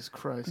 Jesus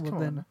Christ. Well, Come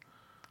then, on.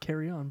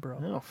 carry on, bro.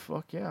 Oh,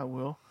 fuck yeah, I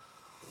will.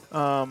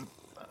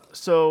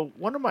 So,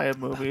 one of my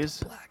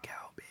movies.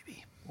 Blackout,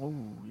 baby. Oh,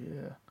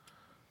 yeah.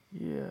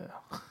 Yeah.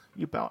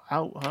 You about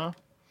out, huh?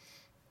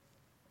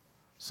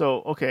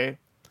 So, okay.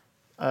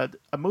 A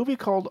movie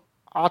called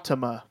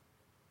Atama.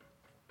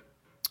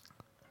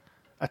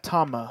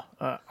 Atama,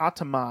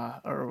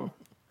 or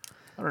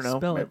I don't know.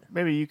 Spell it.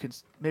 Maybe you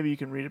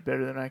can read it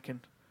better than I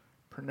can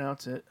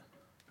pronounce it.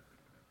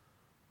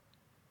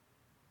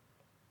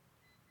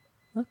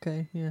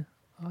 Okay, yeah.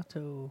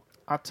 Automata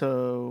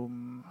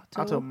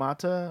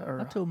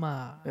or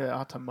Atoma.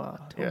 yeah, Atama.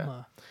 Yeah.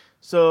 Atoma.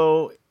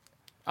 So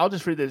I'll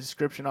just read the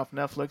description off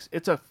Netflix.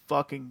 It's a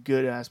fucking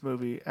good ass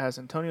movie. It has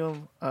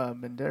Antonio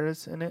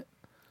Banderas in it.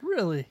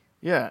 Really?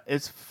 Yeah,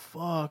 it's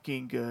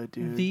fucking good,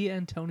 dude. The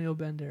Antonio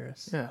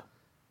Banderas. Yeah.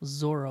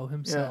 Zorro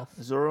himself.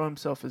 Yeah. Zorro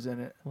himself is in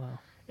it. Wow.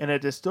 In a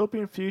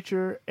dystopian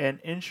future, an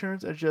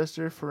insurance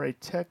adjuster for a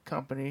tech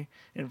company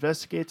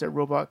investigates a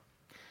robot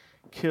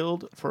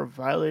killed for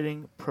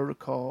violating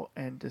protocol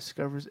and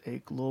discovers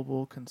a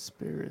global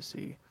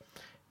conspiracy.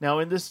 Now,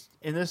 in this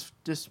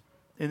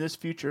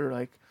future,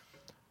 like,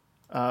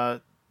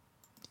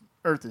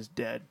 Earth is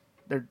dead.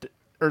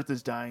 Earth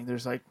is dying.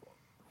 There's like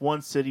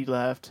one city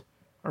left,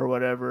 or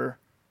whatever.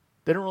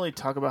 They don't really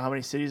talk about how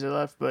many cities are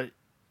left, but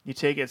you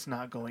take it's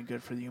not going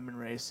good for the human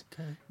race.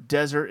 Okay.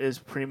 Desert is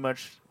pretty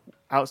much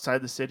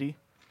outside the city.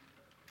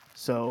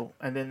 So,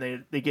 and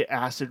then they get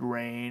acid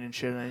rain and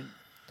shit. And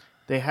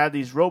they had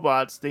these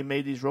robots. They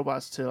made these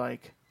robots to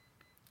like,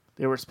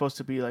 they were supposed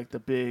to be like the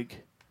big,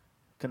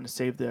 gonna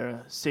save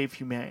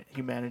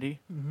humanity.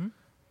 Mm-hmm.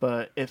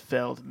 But it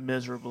failed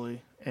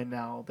miserably. And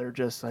now they're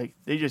just like,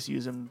 they just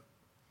use them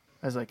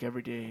as like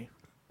everyday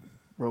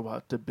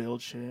robot to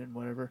build shit and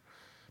whatever.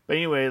 But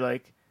anyway,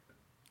 like,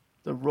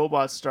 the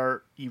robots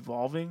start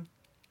evolving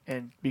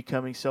and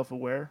becoming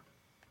self-aware,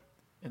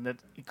 and that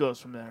it goes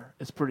from there.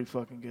 It's pretty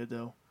fucking good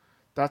though.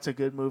 That's a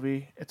good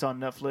movie. It's on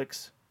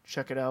Netflix.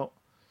 Check it out.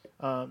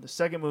 The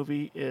third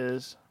movie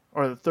is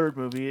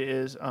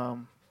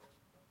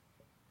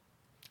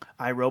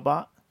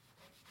iRobot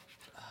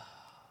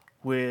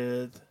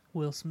with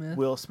Will Smith.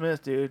 Will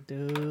Smith, dude.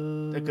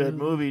 Dude. A good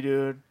movie,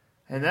 dude.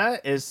 And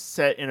that is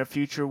set in a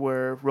future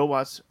where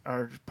robots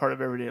are part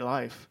of everyday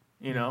life,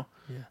 you know?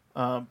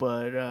 Yeah.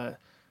 But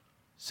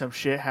some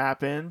shit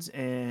happens,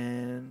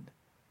 and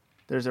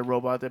there's a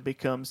robot that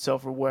becomes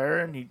self-aware,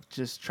 and he's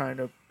just trying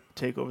to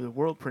take over the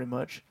world pretty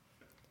much.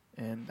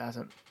 And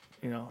doesn't,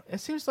 it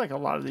seems like a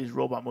lot of these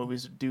robot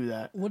movies do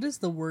that. What is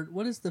the word?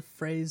 What is the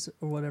phrase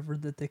or whatever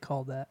that they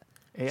call that?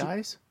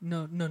 AIs?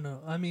 No.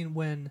 I mean,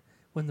 when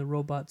the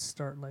robots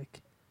start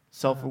like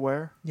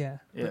Self-aware? yeah.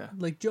 Yeah. But,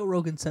 like Joe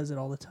Rogan says it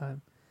all the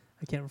time.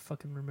 I can't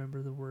fucking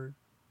remember the word.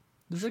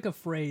 There's like a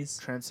phrase.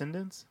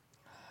 Transcendence?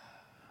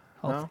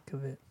 I'll No? think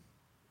of it.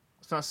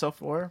 It's not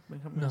self-aware?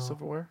 Becoming No.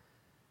 self-aware?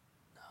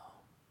 No.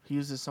 He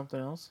uses something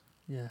else?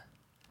 Yeah.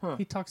 Huh.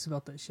 He talks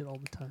about that shit all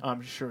the time.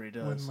 I'm sure he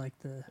does. When like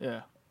the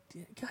Yeah.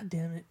 God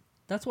damn it.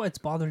 That's why it's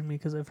bothering me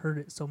because I've heard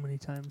it so many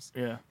times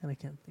Yeah. and I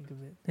can't think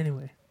of it.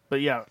 Anyway.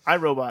 But yeah,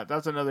 iRobot,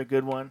 that's another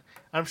good one.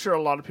 I'm sure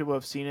a lot of people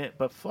have seen it,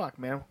 but fuck,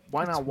 man.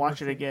 Why It's not watch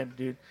worth it it. again,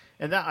 dude?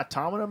 And that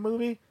Automata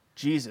movie,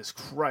 Jesus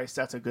Christ,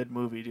 that's a good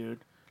movie,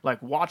 dude.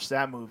 Like, watch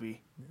that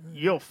movie.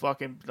 You'll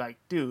fucking, like,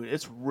 dude,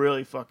 it's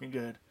really fucking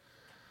good.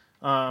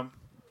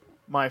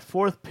 My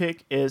fourth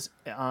pick is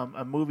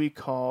a movie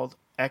called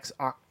Ex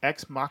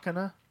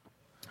Machina.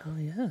 Oh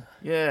yeah.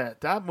 Yeah,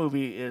 that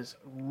movie is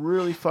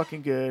really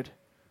fucking good.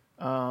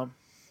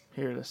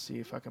 Here, let's see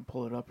if I can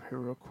pull it up here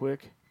real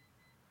quick.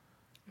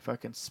 If I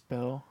can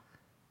spell.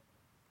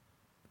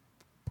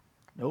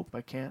 Nope, I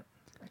can't.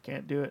 I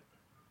can't do it.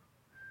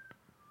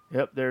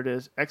 Yep, there it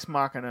is. Ex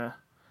Machina.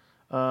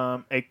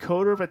 A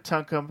coder of a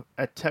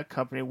tech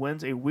company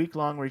wins a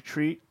week-long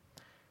retreat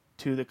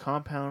to the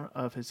compound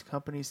of his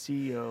company's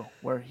CEO,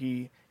 where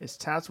he is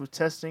tasked with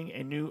testing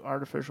a new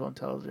artificial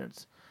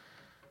intelligence.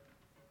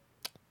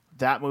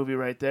 That movie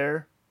right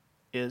there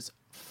is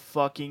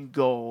fucking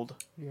gold.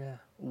 Yeah.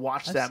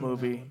 Watch I've that seen that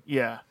movie. one.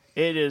 Yeah.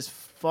 It is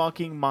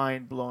fucking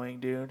mind-blowing,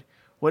 dude.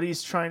 What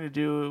he's trying to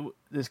do,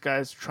 this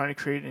guy's trying to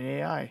create an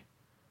AI.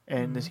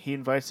 And he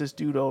invites this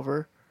dude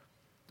over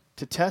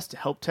to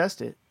help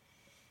test it.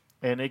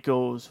 And it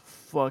goes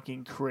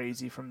fucking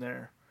crazy from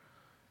there.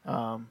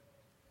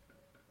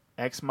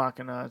 Ex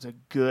Machina is a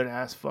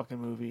good-ass fucking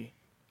movie.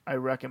 I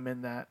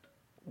recommend that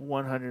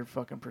 100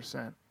 fucking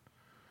 %.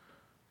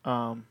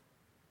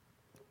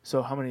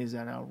 So how many is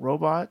that now?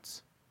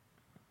 Robots?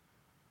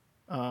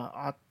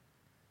 That's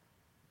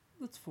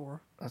 4.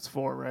 That's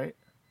 4, right?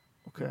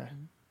 Okay.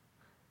 Mhm.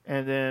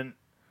 And then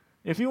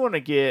if you want to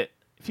get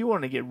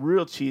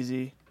real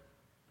cheesy,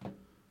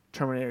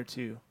 Terminator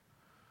 2.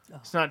 Oh.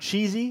 It's not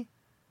cheesy,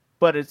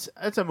 but it's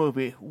a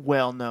movie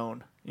well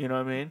known. You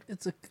know what I mean?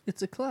 It's a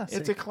classic.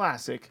 It's a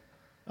classic.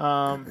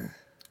 I'm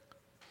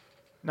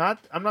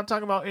not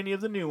talking about any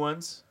of the new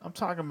ones. I'm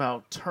talking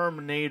about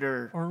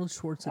Terminator, Arnold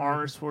Schwarzenegger.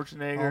 Arnold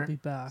Schwarzenegger, I'll be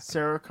back.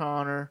 Sarah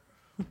Connor,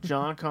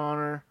 John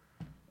Connor.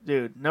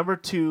 Dude, number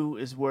 2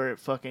 is where it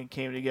fucking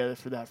came together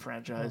for that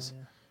franchise. Oh,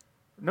 yeah.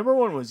 Number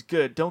 1 was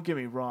good. Don't get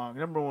me wrong.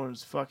 Number 1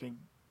 was fucking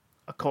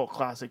a cult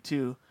classic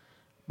too.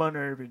 But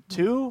number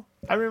 2,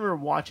 I remember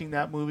watching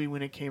that movie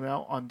when it came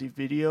out on the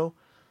video.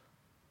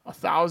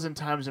 1,000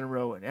 times in a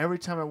row, and every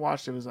time I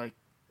watched it was like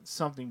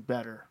something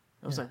better.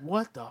 I was Yeah. like,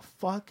 what the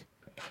fuck?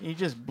 And you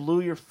just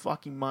blew your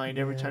fucking mind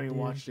every Yeah, time you dude.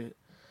 watched it.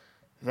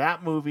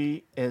 That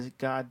movie is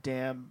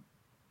goddamn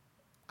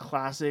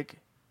classic.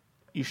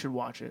 You should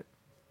watch it.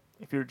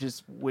 If you're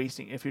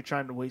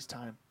trying to waste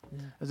time.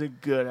 Yeah. It's a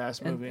good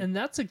ass movie. And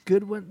that's a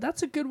good one.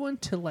 That's a good one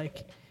to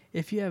like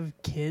if you have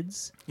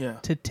kids yeah.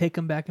 to take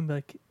them back and be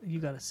like, you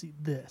got to see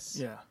this.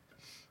 Yeah.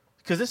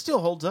 Because it still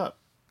holds up.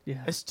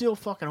 Yeah. It still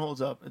fucking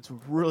holds up. It's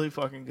really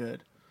fucking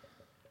good.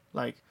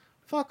 Like,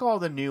 fuck all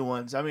the new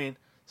ones. I mean,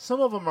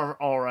 some of them are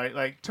all right.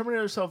 Like,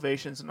 Terminator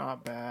Salvation's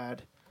not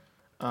bad.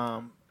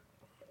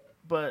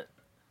 But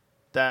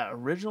that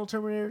original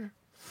Terminator,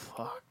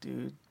 fuck,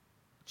 dude.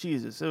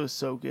 Jesus, it was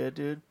so good,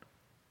 dude.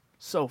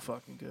 So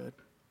fucking good.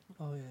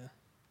 Oh yeah.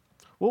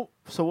 Well,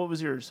 so what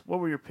was yours? What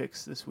were your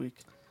picks this week?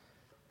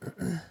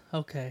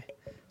 Okay.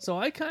 So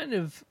I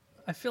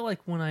feel like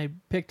when I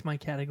picked my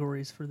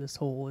categories for this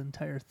whole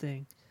entire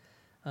thing,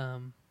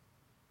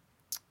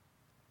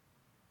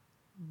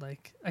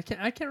 like I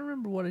can't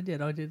remember what I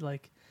did. I did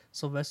like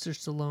Sylvester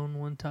Stallone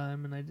one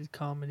time, and I did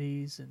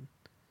comedies, and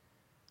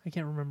I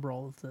can't remember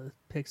all of the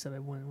picks that I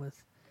went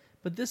with.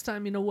 But this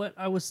time, you know what?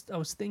 I was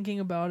thinking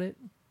about it,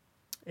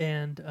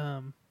 and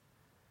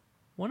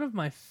one of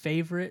my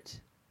favorite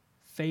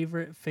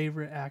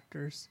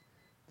actors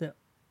that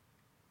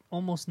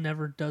almost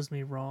never does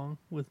me wrong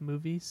with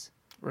movies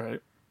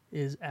Right.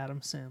 is Adam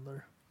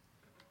Sandler.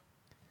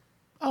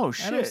 Oh,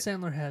 shit. Adam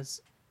Sandler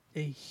has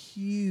a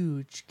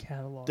huge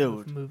catalog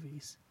Dude. of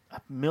movies.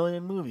 A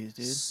million movies,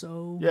 dude.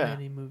 So Yeah.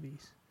 many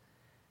movies.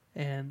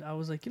 And I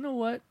was like, you know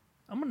what?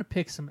 I'm going to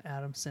pick some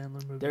Adam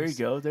Sandler movies. There you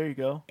go. There you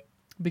go.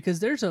 Because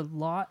there's a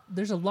lot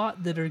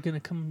that are going to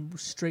come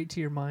straight to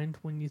your mind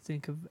when you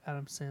think of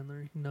Adam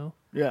Sandler, you know?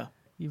 Yeah.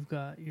 You've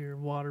got your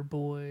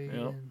Waterboy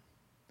Yep. and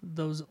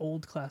those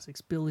old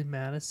classics, Billy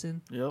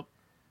Madison, Yep.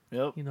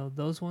 Yep. you know,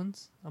 those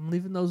ones. I'm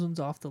leaving those ones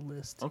off the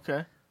list.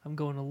 Okay. I'm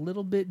going a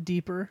little bit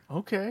deeper,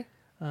 Okay.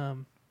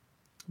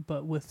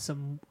 but with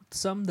some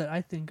that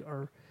I think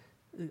are,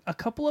 a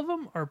couple of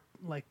them are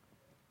like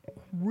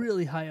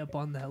really high up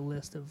on that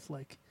list of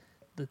like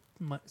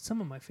some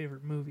of my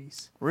favorite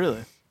movies.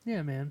 Really?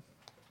 Yeah, man.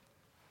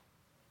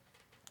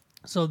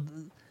 So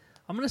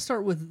I'm gonna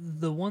start with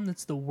the one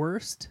that's the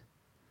worst,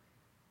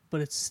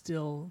 but it's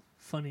still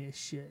funny as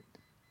shit.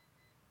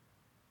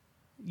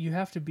 You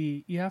have to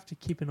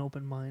keep an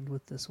open mind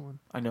with this one.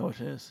 I know it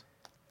is.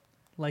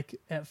 Like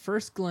at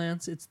first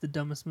glance, it's the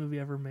dumbest movie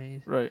ever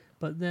made. Right.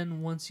 But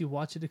then once you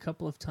watch it a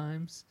couple of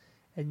times,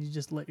 and you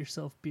just let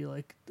yourself be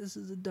like, "This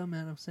is a dumb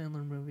Adam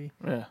Sandler movie,"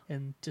 Yeah.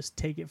 and just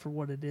take it for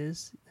what it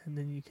is, and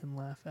then you can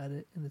laugh at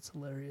it, and it's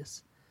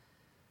hilarious.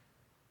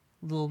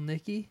 Little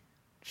Nicky.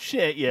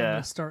 Shit, I'm yeah.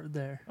 gonna start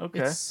there. Okay.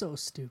 It's so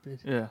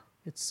stupid. Yeah.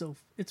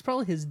 It's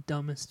probably his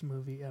dumbest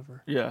movie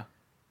ever. Yeah.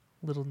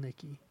 Little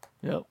Nicky.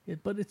 Yep.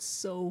 But it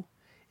still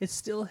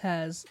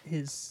has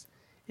his.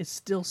 It's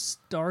still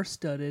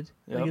star-studded.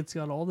 Yep. Like it's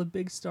got all the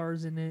big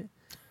stars in it.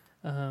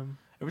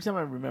 Every time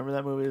I remember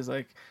that movie, it's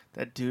like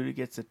that dude who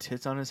gets the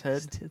tits on his head.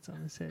 His tits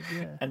on his head.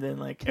 Yeah. And then,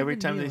 like, Kevin every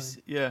time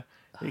Nealon.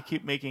 they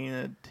keep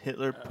making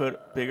Hitler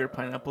put bigger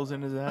pineapples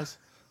in his ass.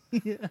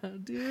 Yeah,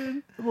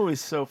 dude. The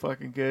movie's so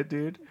fucking good,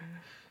 dude.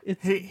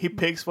 It's He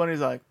picks one, he's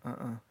like,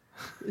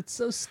 it's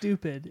so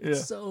stupid. Yeah.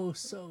 It's so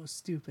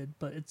stupid,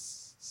 but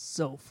it's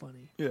so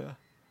funny. Yeah.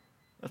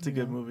 That's a You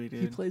good know? movie,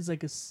 dude. He plays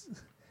like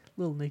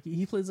Little Nicky.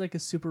 He plays like a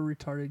super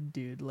retarded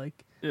dude,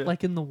 like Yeah.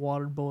 like in The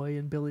Waterboy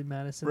and Billy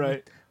Madison.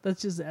 Right.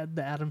 That's just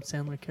the Adam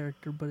Sandler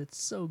character, but it's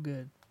so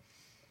good.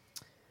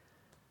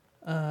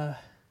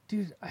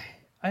 Dude,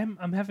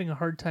 I'm having a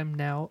hard time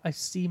now. I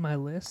see my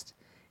list,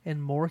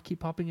 and more keep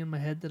popping in my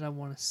head that I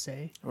want to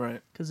say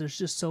Right. because there's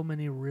just so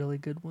many really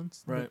good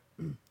ones. Right.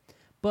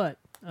 But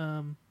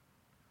I'm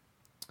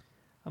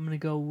gonna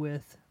go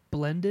with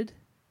Blended.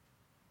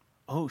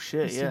 Oh,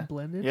 shit, You seen yeah.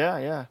 Blended? Yeah,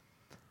 yeah.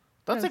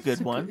 That's Yeah, a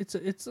good one. It's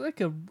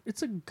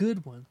a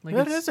good one. Like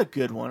That it's- is a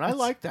good one. I it's-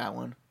 like that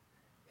one.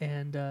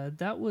 And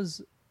that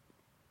was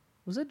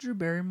that Drew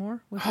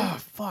Barrymore? Was Oh,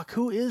 it? fuck.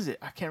 Who is it?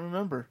 I can't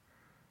remember.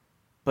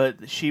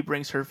 But she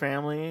brings her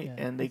family, Yeah,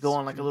 and they it's go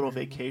on, like, a Drew little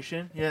Barrymore.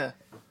 vacation. Yeah.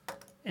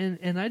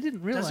 And I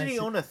didn't realize Doesn't he it.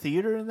 own a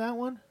theater in that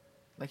one?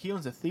 Like, he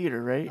owns a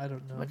theater, right? I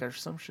don't know. Like, or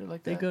some shit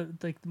like They that? go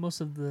like most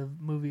of the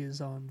movie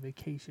is on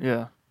vacation.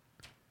 Yeah.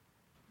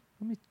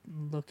 Let me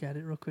look at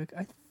it real quick.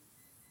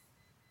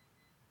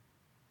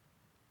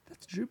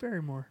 That's Drew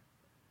Barrymore.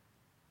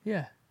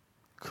 Yeah.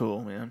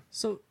 Cool, man.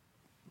 So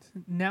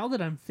now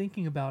that I'm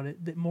thinking about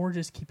it, that more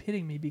just keep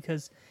hitting me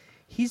because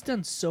he's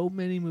done so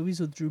many movies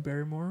with Drew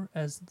Barrymore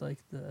as like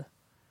the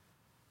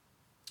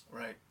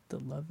Right.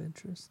 love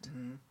interest.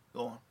 Mm-hmm.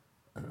 Go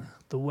on.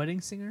 The Wedding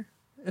Singer.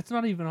 It's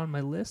not even on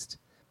my list,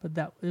 but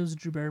it was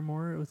Drew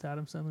Barrymore with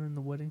Adam Sandler in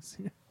The Wedding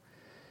Singer.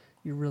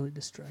 You're really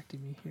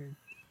distracting me here.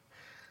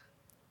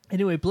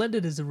 Anyway,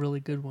 Blended is a really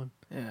good one.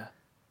 Yeah.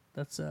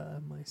 That's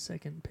my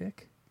second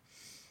pick.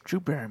 Drew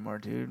Barrymore,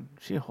 dude.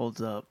 She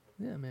holds up.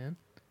 Yeah, man.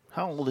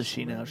 How old is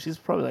she now? She's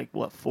probably like,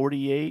 what,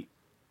 48?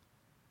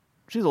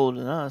 She's older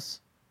than us.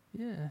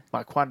 Yeah.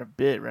 By quite a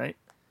bit, right?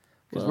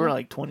 Because Well- we're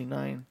like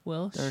 29.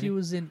 Well, 30. she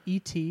was in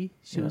E.T.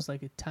 She Yeah. was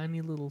like a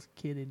tiny little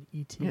kid in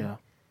E.T. Yeah.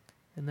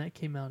 And that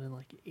came out in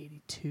like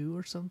 82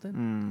 or something.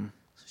 Mm.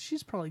 So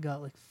she's probably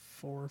got like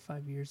 4 or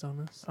 5 years on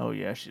us, Oh,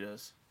 yeah, she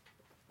does.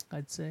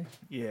 I'd say,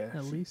 Yeah.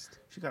 at least.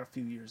 She got a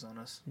few years on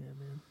us. Yeah,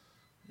 man.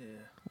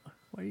 Yeah.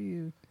 Why are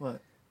you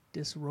What?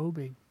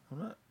 disrobing? I'm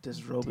not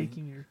disrobing.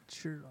 Taking your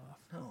shirt off.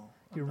 No.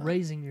 I'm You're not.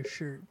 raising your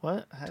shirt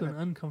What? I had to an a-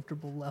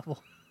 uncomfortable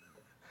level.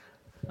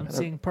 I'm Had a-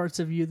 seeing parts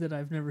of you that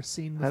I've never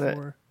seen Had a-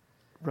 before.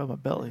 rub my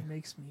belly. It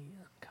makes me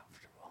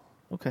uncomfortable.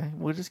 Okay,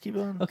 we'll just keep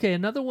on. Okay,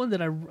 another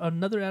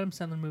Adam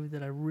Sandler movie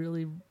that I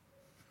really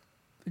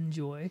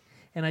enjoy,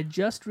 and I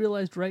just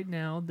realized right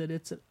now that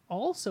it's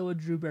also a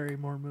Drew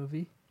Barrymore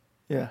movie,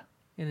 Yeah.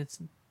 and it's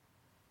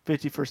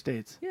 50 First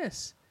Dates.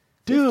 yes,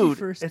 50 Dude,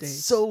 First it's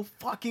Dates. so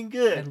fucking I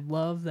good.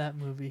 love that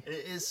movie.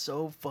 It is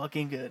so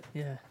fucking good.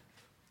 Yeah,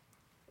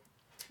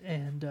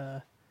 and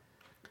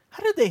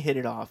How did they hit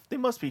it off? They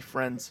must be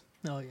friends.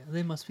 oh yeah,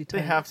 they must be tight.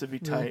 They have to be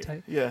really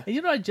tight. Yeah. And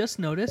you know what I just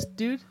noticed,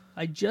 dude?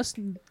 I just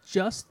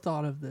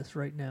thought of this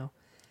right now.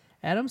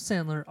 Adam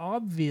Sandler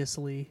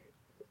obviously,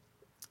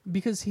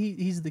 because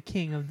he's the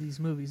king of these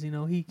movies, you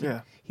know,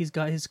 Yeah. he's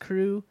got his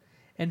crew,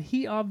 and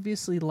he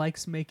obviously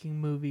likes making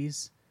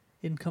movies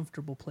in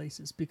comfortable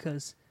places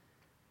because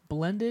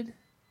Blended,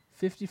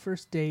 50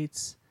 First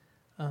Dates,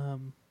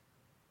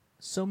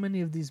 so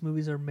many of these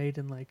movies are made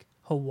in like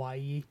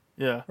Hawaii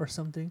Yeah. or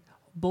something.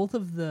 Both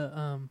of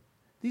the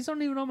these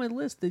aren't even on my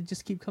list. They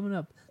just keep coming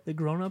up. The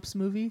Grown Ups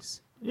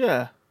movies,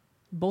 Yeah.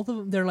 both of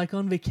them, they're like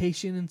on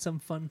vacation in some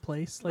fun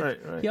place.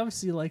 Like Right. he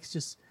obviously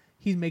likes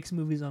he makes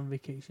movies on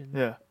vacation.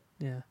 Yeah.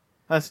 Yeah.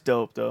 That's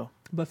dope, though.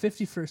 But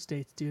 50 First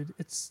Dates, dude,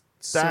 it's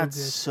That's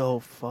so so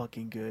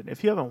fucking good.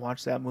 If you haven't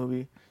watched that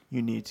movie,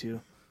 you need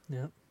to. good.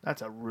 Yeah.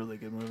 That's a really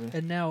good movie.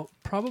 And now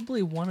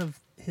probably one of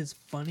his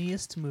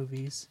funniest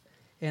movies,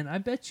 and I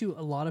bet you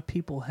a lot of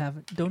people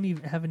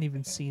haven't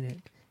even seen it.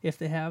 If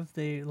they have,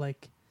 they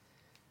like,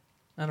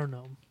 I don't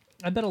know.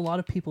 I bet a lot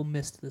of people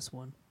missed this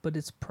one, but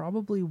it's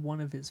probably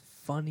one of his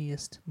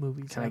funniest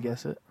movies. Can I ever.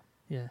 guess it?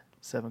 Yeah,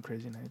 7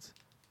 Crazy Nights.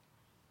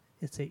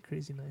 it's 8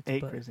 Crazy Nights.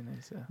 8 but Crazy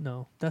Nights, yeah.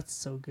 No, that's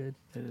so good.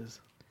 It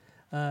is.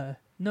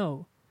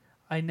 No,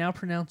 I now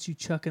pronounce you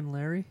Chuck and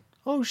Larry.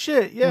 Oh,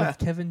 shit, yeah. With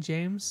Kevin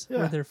James, Yeah.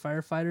 where they're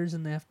firefighters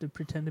and they have to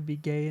pretend to be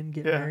gay and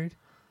get Yeah. married.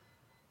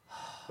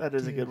 That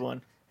is a dude. good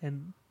one.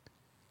 And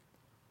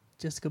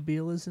Jessica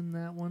Biel is in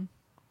that one.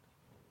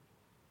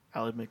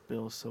 Ally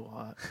McBeal is so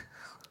hot.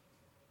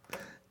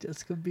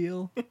 Jessica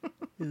Biel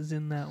is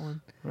in that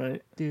one.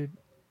 Right? Dude,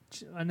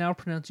 I now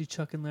pronounce you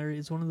Chuck and Larry.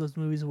 It's one of those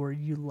movies where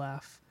you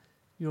laugh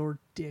your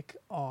dick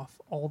off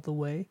all the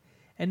way.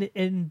 And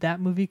that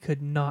movie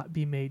could not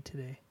be made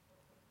today.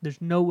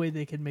 There's no way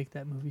they could make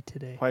that movie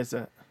today. Why is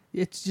that?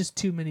 It's just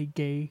too many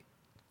gay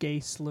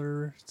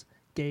slurs,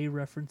 gay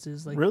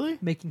references, like Really?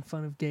 making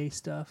fun of gay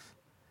stuff.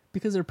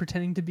 Because they're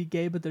pretending to be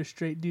gay, but they're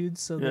straight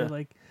dudes, so Yeah. they're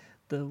like,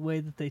 the way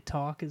that they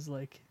talk is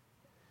like,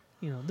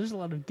 you know, there's a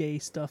lot of gay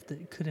stuff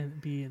that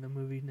couldn't be in a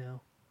movie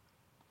now,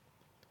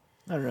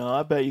 I don't know.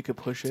 I bet you could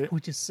push it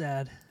which is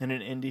sad. in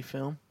an indie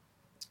film.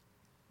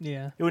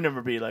 Yeah, It would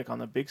never be like on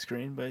the big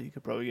screen, but you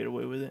could probably get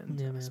away with it in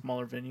Yeah, a man.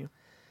 smaller venue.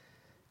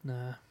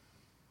 nah.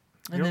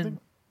 You And don't then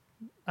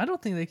think? I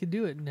don't think they could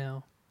do it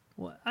now.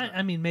 Well,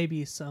 I mean, maybe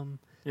Yeah. some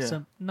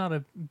not a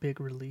big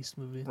release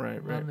movie, Right,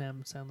 not right. an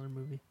Adam Sandler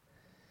movie.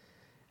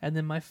 And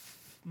then my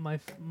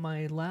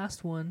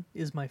last one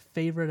is my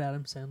favorite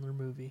Adam Sandler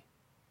movie,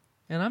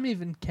 and I'm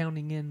even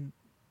counting in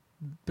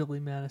Billy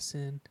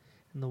Madison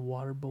and The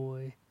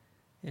Waterboy,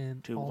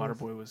 and Dude,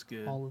 Waterboy was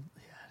good. all of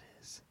yeah,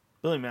 it is.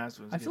 Billy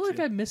Madison was I good feel like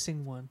too. I'm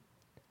missing one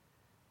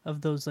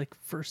of those like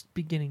first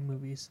beginning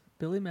movies.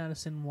 Billy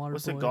Madison, Waterboy.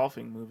 What's the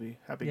golfing movie?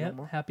 Happy Yep,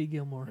 Gilmore? Happy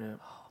Gilmore. Yeah.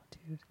 Oh,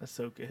 dude, That's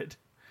so good.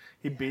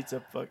 He Yeah. beats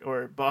up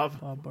or Bob.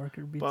 Bob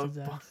Barker beats Bob- his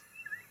ass.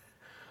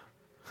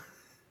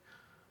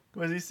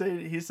 What does he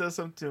say? He says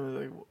something to him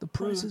like, The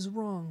price is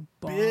wrong,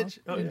 Bob. Bitch.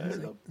 Oh, And yeah, he's I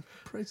like, know. the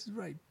price is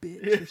right,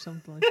 bitch, or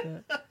something like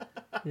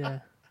that. Yeah.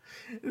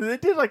 They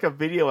did like a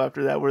video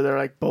after that where they're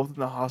like both in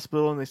the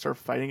hospital and they start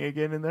fighting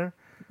again in there.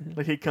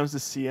 Like he comes to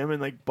see him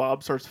and like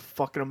Bob starts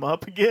fucking him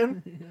up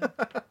again.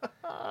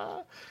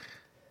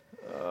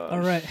 All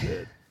right.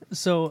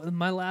 So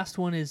my last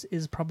one is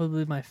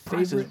probably my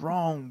Price favorite is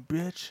wrong,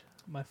 bitch.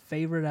 my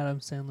favorite Adam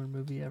Sandler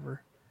movie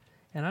ever.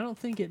 And I don't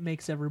think it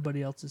makes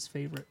everybody else's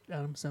favorite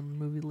Adam Sandler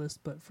movie list,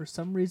 but for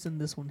some reason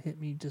this one hit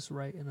me just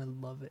right and I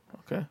love it.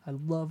 Okay. I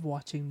love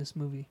watching this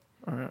movie.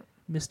 All right.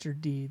 Mr.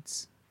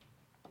 Deeds.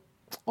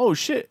 Oh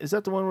shit! Is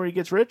that the one where he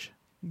gets rich?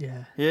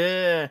 Yeah.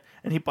 Yeah,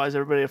 and he buys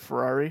everybody a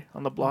Ferrari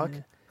on the block.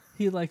 Yeah.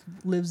 He like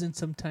lives in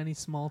some tiny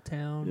small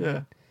town. Yeah.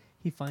 And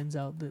he finds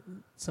out that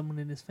someone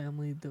in his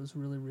family that was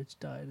really rich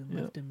died and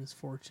Yeah. left him his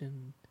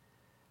fortune.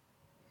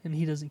 And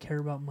he doesn't care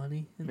about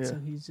money, and so Yeah.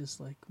 he's just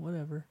like,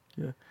 whatever.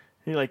 Yeah.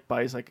 He like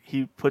buys like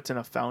he puts in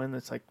a fountain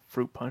that's like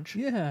fruit punch.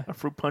 Yeah. A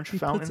fruit punch He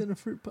fountain. puts in a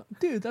fruit punch.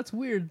 Dude, that's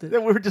weird. that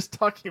we were just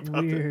talking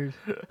about. Weird.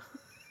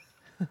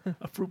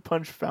 A fruit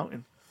punch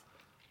fountain.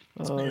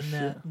 Oh and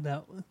shit.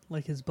 that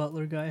like his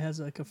butler guy has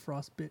like a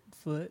frostbit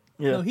foot.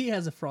 Yeah. No, he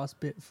has a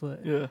frostbit foot.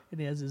 Yeah. And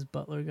he has his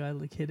butler guy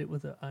like hit it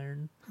with a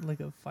iron, like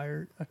a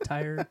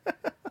tire.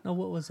 No,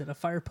 what was it? A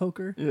fire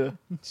poker? Yeah.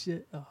 And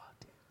shit. Oh,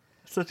 dude,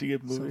 Such a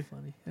good movie. so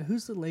funny. And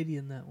who's the lady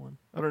in that one?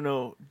 I don't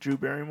know. Drew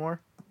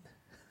Barrymore.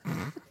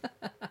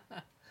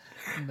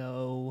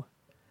 No,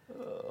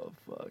 Oh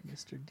fuck.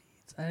 Mr. Deeds.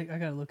 I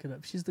gotta look it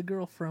up. She's the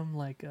girl from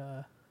like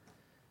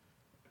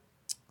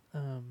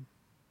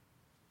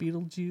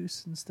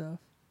Beetlejuice and stuff.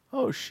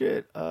 Oh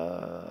shit. I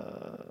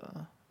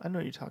know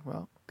what you're talking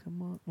about.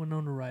 Come on,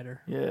 Winona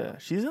Ryder. Yeah,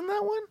 she's in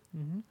that one.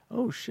 Mm-hmm.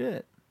 Oh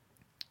shit.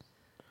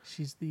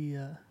 She's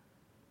the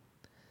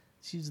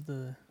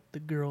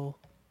girl,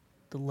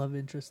 the love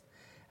interest.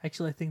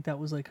 Actually, I think that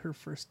was like her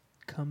first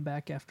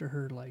comeback after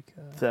her like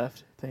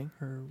Theft thing.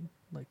 her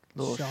like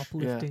Little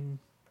shoplifting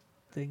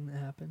thing that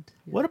happened.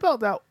 Yeah. What about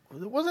that?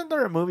 Wasn't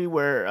there a movie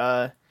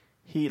where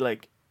he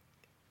like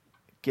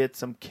gets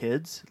some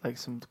kids,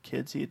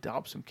 he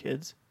adopts some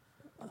kids?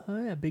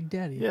 Oh yeah, Big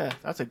Daddy. Yeah,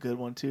 that's a good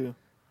one too.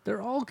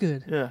 They're all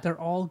good. Yeah. They're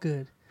all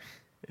good.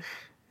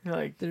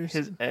 Like There's-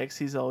 his ex,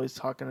 he's always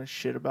talking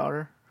shit about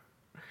her.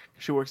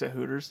 She works at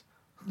Hooters.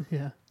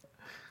 Yeah.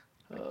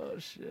 Oh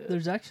shit.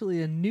 There's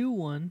actually a new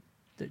one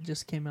that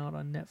just came out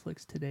on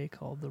Netflix today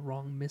called The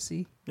Wrong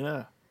Missy.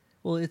 Yeah.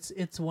 Well,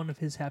 it's one of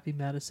his Happy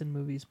Madison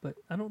movies, but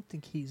I don't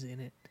think he's in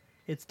it.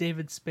 It's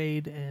David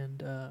Spade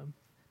and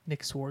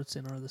Nick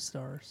Swartzen are the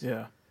stars.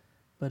 Yeah.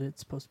 But it's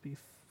supposed to be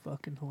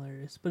fucking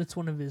hilarious. But it's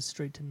one of his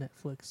straight to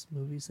Netflix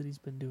movies that he's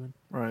been doing.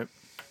 Right.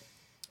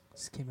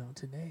 This came out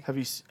today. Have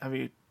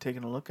you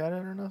taken a look at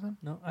it or nothing?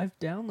 No, I've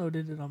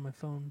downloaded it on my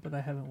phone, but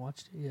I haven't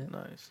watched it yet.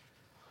 Nice.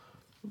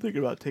 I'm thinking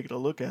about taking a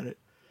look at it.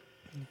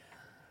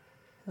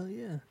 Hell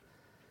yeah.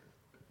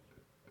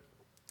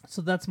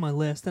 So that's my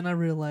list, and I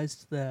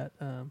realized that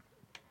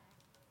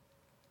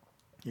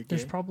You're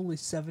there's gay? probably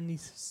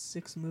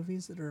 76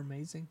 movies that are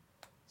amazing.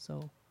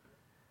 So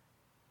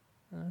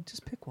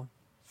just pick one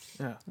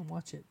Yeah. and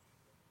watch it.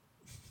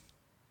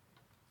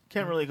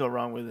 Can't really go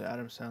wrong with the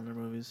Adam Sandler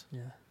movies.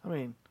 Yeah. I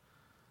mean,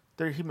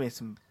 he made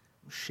some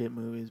shit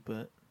movies,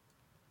 but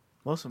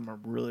most of them are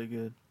really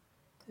good.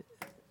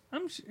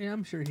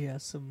 I'm sure he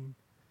has some.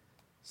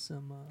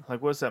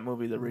 Like, what's that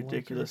movie, The Like it.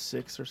 Ridiculous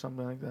Six or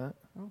something like that?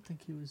 I don't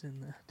think he was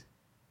in that.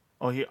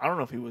 Oh, I don't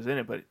know if he was in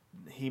it, but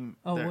he.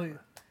 Oh there- wait,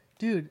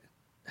 dude.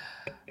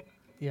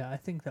 Yeah, I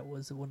think that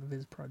was one of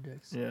his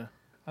projects. Yeah.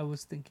 I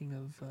was thinking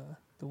of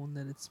the one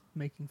that it's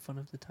making fun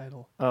of the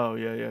title, Oh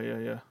yeah.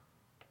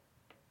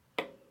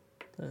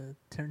 the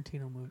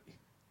Tarantino movie.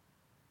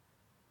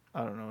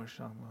 I don't know what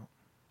you're talking about.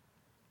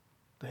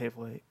 The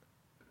Hateful Eight.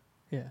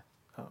 Yeah,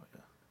 Oh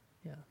yeah.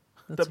 yeah.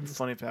 That'd be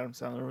funny if Adam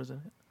Sandler was in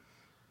it.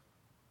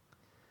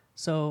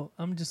 So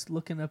I'm just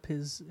looking up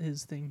his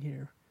thing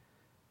here.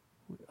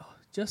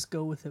 Just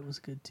Go With It was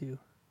good too.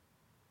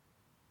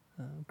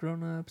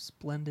 Grown Ups,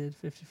 Splendid,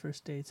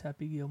 51st Dates,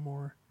 Happy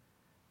Gilmore,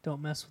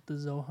 Don't Mess with the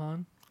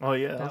Zohan. Oh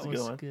yeah, that That was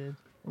a good one. good.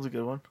 That was a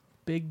good one.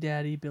 Big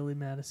Daddy, Billy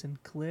Madison,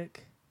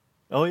 Click,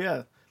 Oh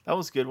yeah, that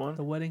was a good one.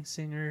 The Wedding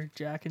Singer,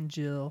 Jack and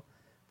Jill,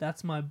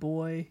 That's My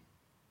Boy,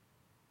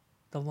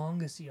 The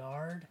Longest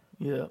Yard.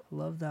 Yeah.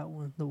 Love that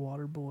one. The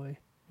Water Boy.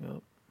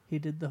 Yep. He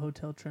did the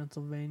Hotel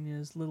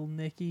Transylvania's, Little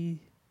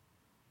Nicky,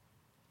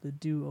 The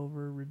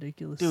Do-Over,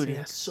 Ridiculous Dude, he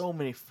Six, has so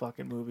many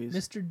fucking movies.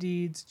 Mr.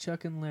 Deeds,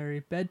 Chuck and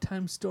Larry,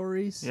 Bedtime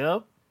Stories.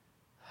 Yep.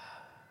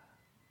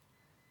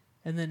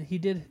 And then he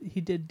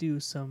did do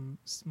some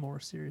more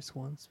serious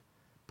ones.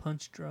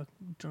 Punch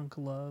Drunk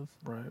Love.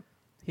 Right.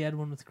 He had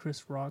one with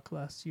Chris Rock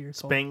last year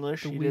called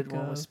Spanglish. The He Week did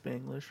one with of.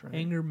 Spanglish, right?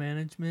 Anger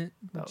Management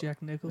with Oh,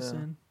 Jack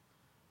Nicholson.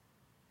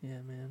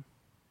 Yeah, man.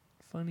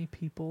 Funny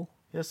People.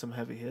 He has some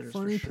heavy hitters.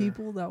 Funny for sure.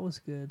 People, that was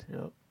good.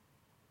 Yep.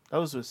 That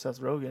was with Seth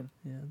Rogen,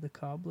 Yeah, The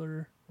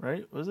Cobbler,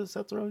 right? Was it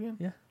Seth Rogen?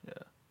 Yeah. Yeah.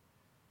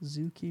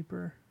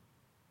 Zookeeper.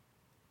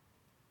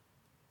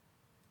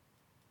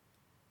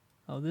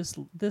 Oh, this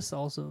lists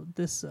all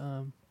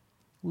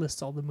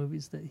the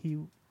movies that he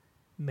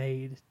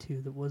made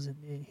too that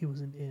he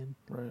wasn't in.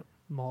 Right.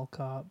 Mall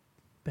Cop,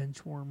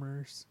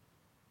 Benchwarmers,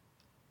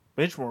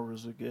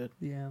 Benchwarmers was good.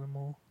 The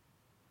Animal.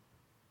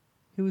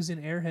 He was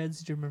in Airheads.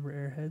 Did you remember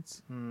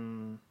Airheads?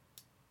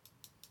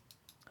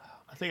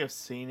 I think I've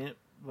seen it,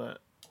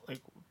 but like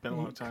been a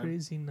long time.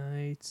 Crazy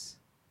Nights.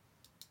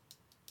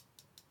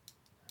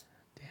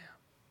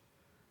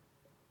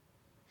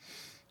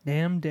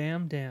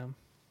 Damn.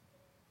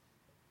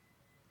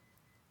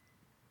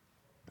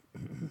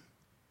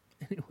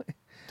 Anyway,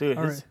 Dude,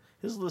 All his right.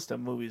 his list of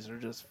movies are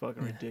just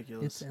fucking yeah,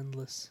 ridiculous. it's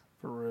endless.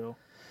 For real.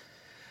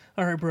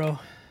 All right, bro.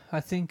 I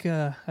think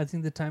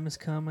the time has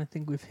come. I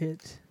think we've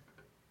hit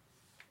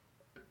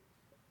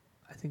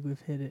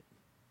it.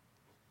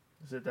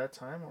 Is it that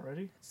time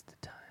already? It's the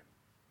time.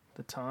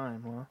 The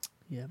time, huh?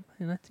 Yep.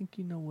 And I think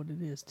you know what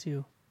it is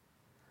too.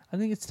 I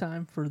think it's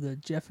time for the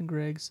Jeff and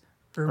Greg's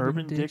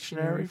Urban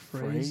Dictionary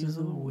Phrase of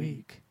the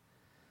Week.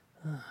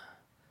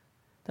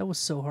 That was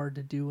so hard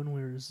to do when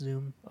we were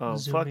zooming. Oh,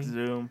 fuck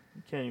Zoom.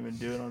 You can't even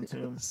do it on It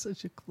Zoom. was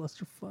such a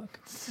clusterfuck.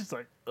 It's just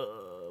like,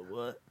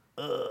 what?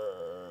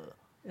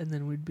 And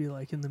then we'd be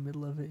like in the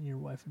middle of it, and your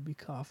wife would be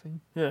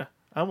coughing. Yeah,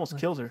 I almost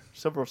killed her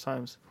several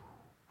times.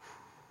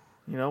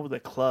 You know, with a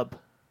club.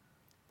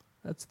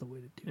 That's the way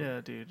to do it. Yeah,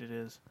 dude, it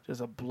is.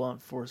 Just a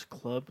blunt force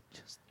club.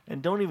 Just,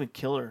 And don't even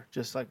kill her.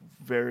 Just like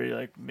very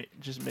like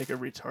just make her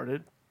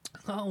retarded.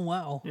 oh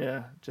wow.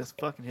 Yeah, just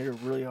fucking hit her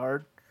really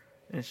hard,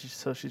 and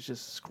she's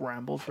just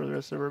scrambled for the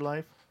rest of her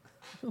life.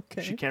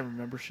 Okay. She can't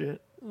remember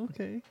shit.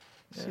 Okay.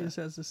 She Yeah. just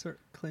has to start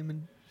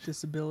claiming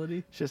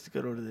disability. She has to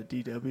go to the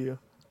DW.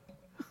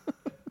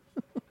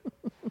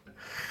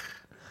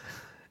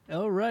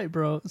 All right,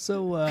 bro.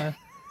 So,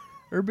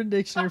 Urban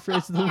Dictionary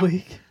phrase of the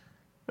week.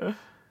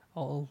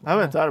 I'll I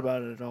haven't thought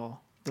about it at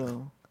all.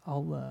 So.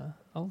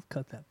 I'll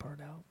cut that part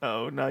out.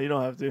 Oh no, you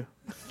don't have to.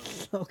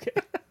 Okay.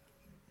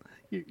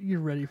 You're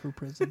ready for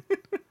prison.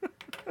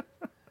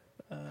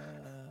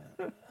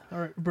 All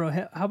right, bro.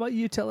 How about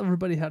you tell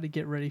everybody how to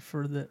get ready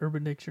for the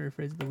Urban Dictionary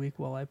phrase of the week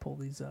while I pull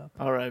these up?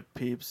 All right,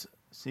 peeps.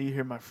 See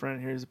here, my friend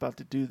here is about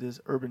to do this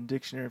Urban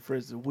Dictionary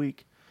phrase of the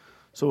week.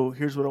 So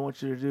here's what I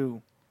want you to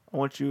do. I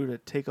want you to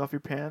take off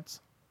your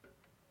pants,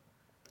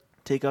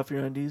 take off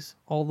your undies.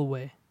 All the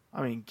way.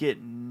 I mean, get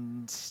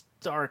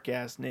stark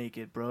ass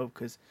naked, bro,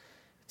 because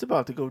it's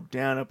about to go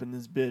down up in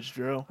this bitch,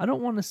 Dro. I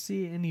don't want to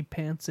see any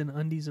pants and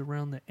undies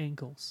around the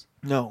ankles.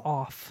 No.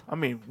 Off. I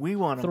mean, we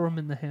want to. Throw them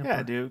in the hamper.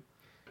 Yeah, dude.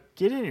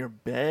 Get in your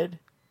bed.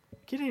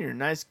 Get in your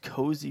nice,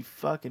 cozy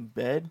fucking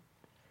bed.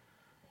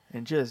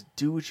 And just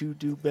do what you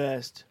do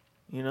best.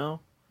 You know?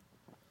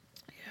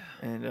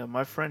 Yeah. And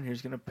my friend here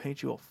is going to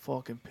paint you a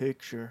fucking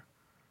picture.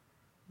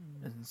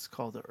 And it's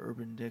called the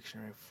Urban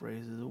Dictionary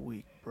Phrase of the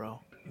Week, bro.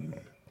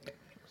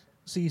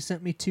 So you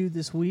sent me two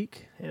this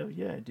week. Hell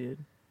yeah, I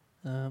did.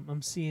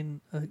 I'm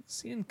seeing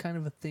kind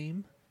of a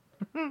theme.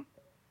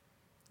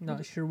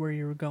 Not sure where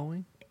you were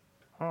going.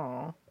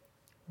 Aw.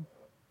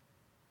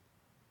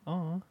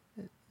 Oh,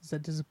 is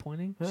that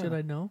disappointing? Yeah. Should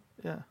I know?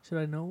 Yeah. Should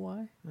I know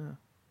why? Yeah.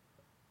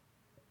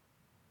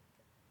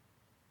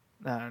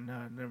 Nah,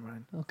 never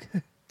mind.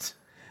 Okay.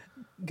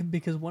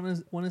 Because one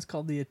is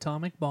called the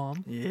atomic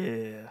bomb,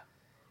 Yeah.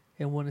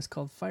 and one is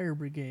called fire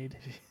brigade.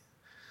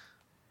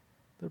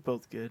 They're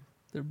both good.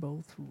 They're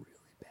both really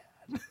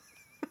bad.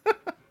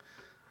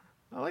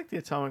 I like the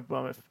atomic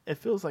bomb. It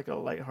feels like a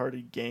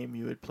lighthearted game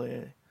you would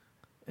play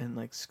in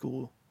like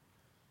school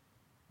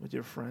with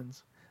your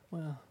friends.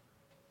 Well,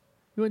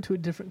 you went to a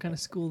different kind of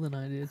school than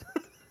I did.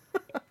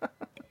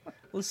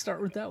 Let's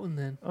start with that one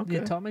then. Okay.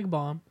 The atomic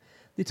bomb.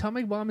 The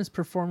atomic bomb is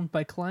performed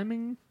by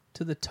climbing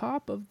to the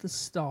top of the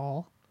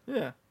stall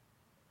Yeah.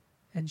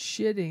 and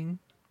shitting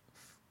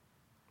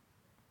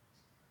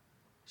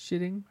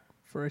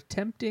for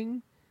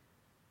attempting.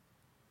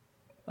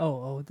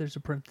 Oh, there's a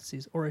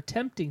parentheses. Or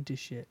attempting to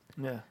shit.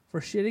 Yeah.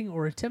 For shitting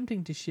or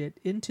attempting to shit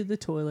into the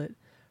toilet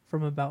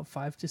from about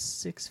 5 to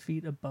 6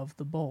 feet above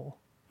the bowl.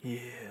 Yeah.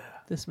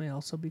 This may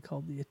also be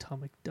called the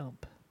atomic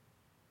dump.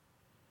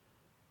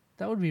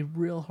 That would be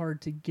real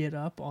hard to get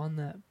up on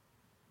that,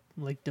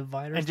 like,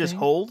 divider And just thing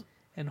hold?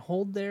 and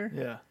hold there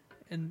Yeah.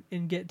 and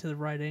get to the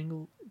right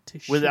angle to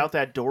shit. Without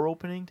that door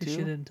opening, to too?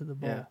 shit into the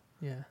bowl. Yeah.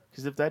 Yeah.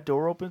 Because if that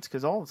door opens,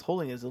 because all it's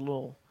holding is a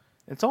little...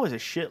 It's always a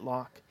shit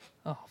lock.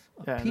 Oh,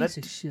 Yeah, a and piece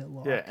that- of shit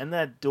log. Yeah, and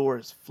that door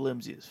is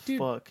flimsy as Dude.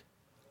 fuck.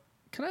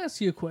 Can I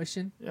ask you a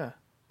question? Yeah.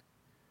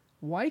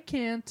 Why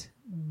can't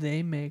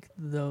they make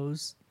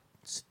those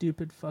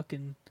stupid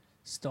fucking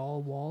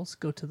stall walls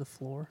go to the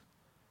floor?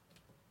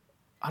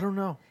 I don't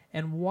know.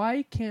 And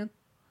why can't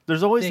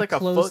There's always they like a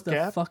close foot the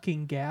gap.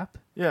 fucking gap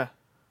Yeah.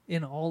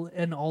 in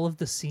all of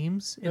the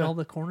seams, in Yeah. all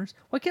the corners?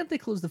 Why can't they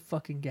close the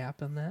fucking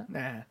gap in that?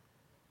 Nah.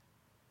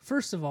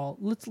 First of all,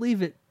 let's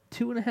leave it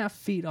 2.5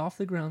 feet off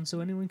the ground so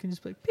anyone can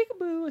just be like,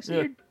 peekaboo, I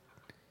see,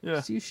 Yeah. I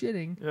see you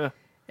shitting. Yeah.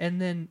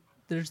 And then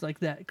there's like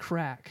that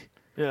crack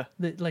Yeah.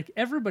 that like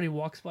everybody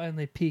walks by and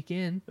they peek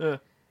in. Yeah.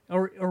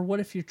 Or what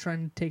if you're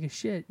trying to take a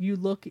shit? You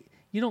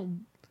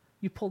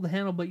pull the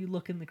handle, but you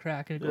look in the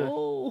crack and go, Yeah.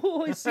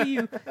 oh, I see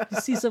you. You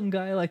see some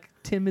guy like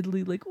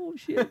timidly, like, oh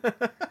shit.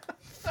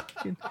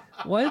 Fucking-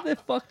 why the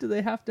fuck do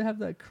they have to have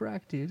that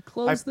crack, dude?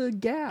 Close the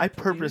gap. I dude.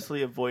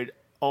 purposely avoid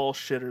all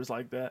shitters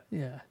like that.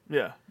 Yeah.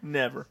 Yeah.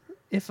 Never.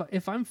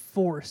 If I'm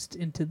forced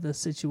into the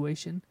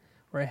situation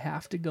where I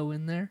have to go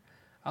in there,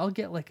 I'll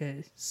get like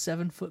a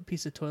 7-foot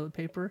piece of toilet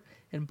paper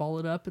and ball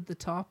it up at the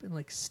top and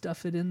like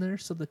stuff it in there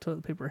so the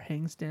toilet paper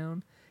hangs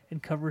down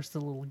and covers the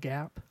little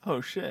gap.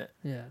 Oh, shit.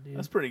 Yeah, dude.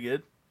 That's pretty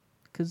good.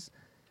 Because,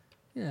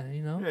 yeah,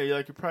 you know, Yeah, you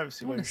like your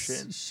privacy I while want you're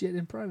to shitting. shit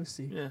in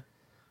privacy. Yeah.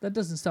 That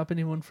doesn't stop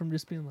anyone from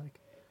just being like,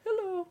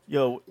 hello.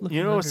 Yo, Looking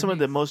you know what some of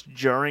the underneath. most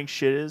jarring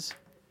shit is?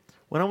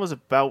 When I was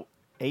about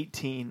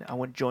 18, I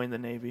went join the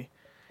Navy.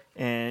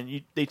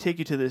 And they take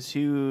you to this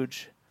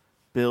huge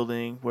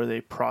building where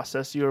they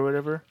process you or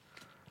whatever.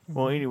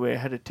 Well, anyway, I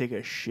had to take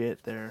a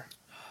shit there.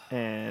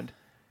 And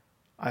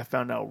I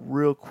found out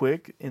real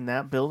quick in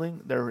that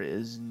building, there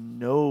is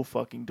no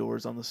fucking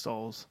doors on the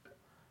stalls.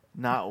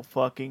 Not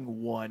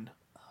fucking one.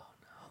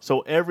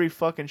 So every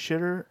fucking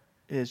shitter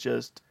is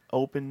just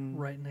open.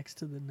 Right next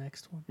to the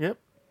next one. Yep.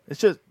 It's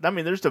just, I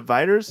mean, there's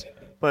dividers,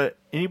 but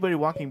anybody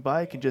walking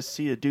by can just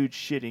see a dude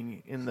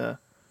shitting in the.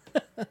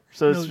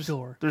 So No it's just,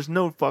 door. There's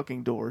no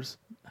fucking doors.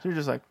 So you're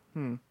just like,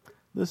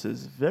 this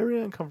is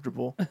very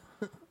uncomfortable.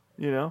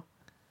 You know,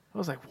 I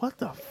was like, what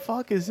the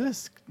fuck is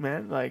this,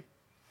 man? Like,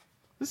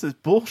 this is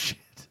bullshit.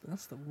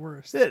 That's the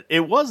worst.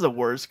 It was the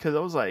worst because I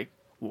was like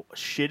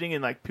shitting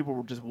and like people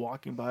were just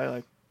walking by,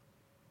 like,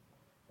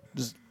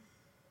 just,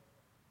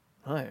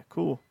 oh yeah,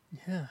 cool.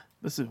 Yeah.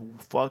 This is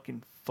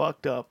fucking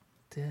fucked up.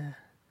 Yeah.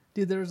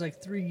 Dude, there was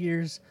like 3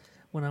 years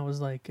when I was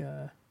like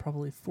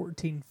probably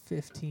 14,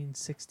 15,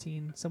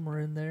 16, somewhere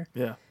in there,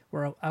 Yeah.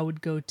 where I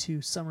would go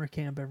to summer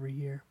camp every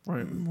year.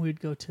 Right. We'd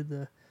go to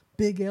the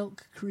Big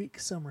Elk Creek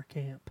summer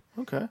camp,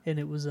 Okay. and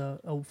it was a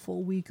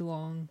full week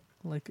long,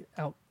 like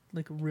out,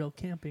 like a real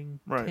camping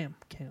Right.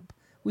 camp.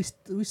 We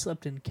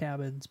slept in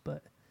cabins,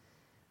 but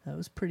it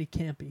was pretty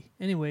campy.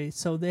 Anyway,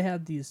 so they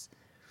had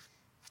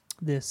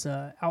this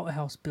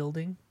outhouse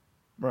building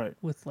Right.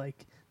 with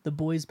like the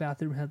boys'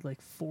 bathroom had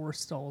like 4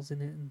 stalls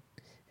in it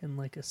and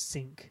like a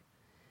sink.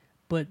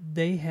 But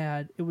they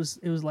had it was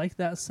like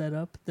that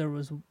setup. There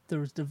was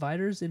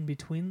dividers in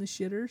between the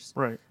shitters,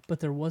 Right.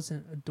 but there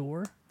wasn't a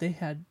door. They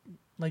had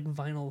like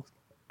vinyl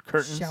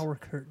Curtains. shower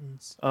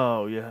curtains.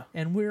 Oh yeah.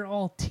 And we're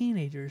all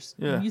teenagers.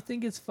 Yeah. And you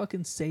think it's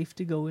fucking safe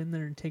to go in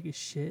there and take a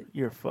shit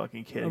You're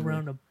fucking kidding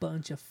around me. a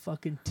bunch of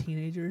fucking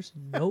teenagers?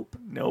 Nope.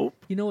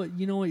 Nope. You know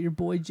what your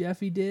boy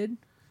Jeffy did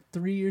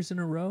 3 years in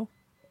a row?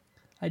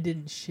 I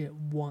didn't shit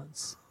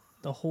once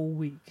the whole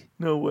week.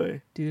 No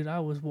way. Dude, I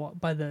was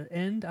by the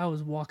end I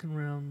was walking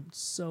around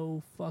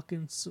so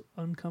fucking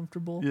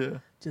uncomfortable. Yeah.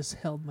 Just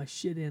held my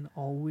shit in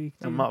all week,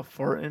 dude. I'm not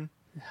farting.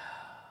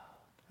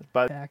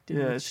 But Packed in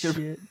yeah, with it's gonna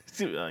shit. it's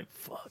gonna be like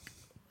fuck.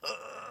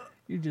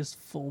 You're just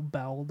full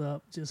boweled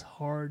up, just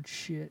hard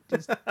shit,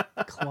 just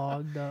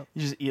clogged up.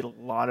 You just eat a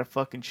lot of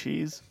fucking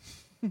cheese.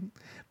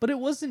 But it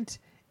wasn't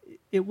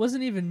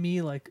even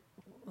me like,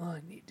 oh,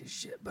 I need to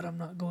shit, but I'm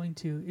not going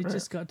to. It Right.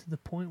 just got to the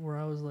point where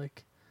I was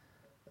like,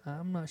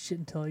 I'm not shitting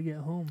until I get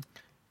home.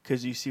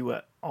 Because you see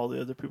what all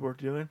the other people are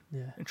doing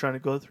Yeah. and trying to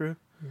go through.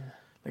 Yeah.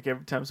 Like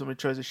every time somebody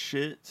tries to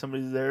shit,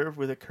 somebody's there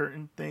with a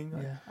curtain thing.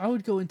 Like, Yeah. I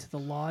would go into the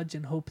lodge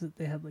and hope that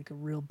they had like a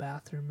real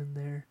bathroom in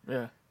there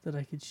yeah. that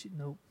I could shit.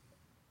 Nope.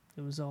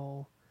 It was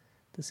all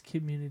this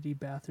community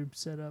bathroom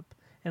setup.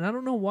 And I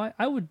don't know why.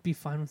 I would be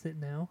fine with it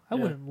now. I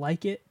Yeah. wouldn't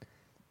like it,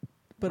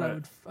 but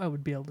Right. I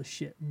would be able to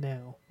shit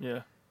now.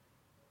 Yeah.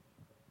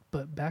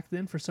 But back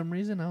then, for some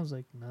reason, I was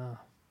like, nah,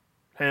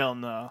 Hell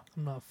no.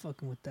 I'm not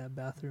fucking with that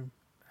bathroom.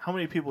 How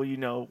many people you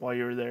know while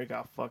you were there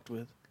got fucked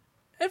with?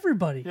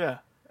 Everybody. Yeah.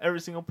 Every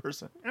single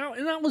person.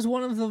 And I was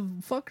one of the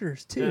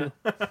fuckers, too.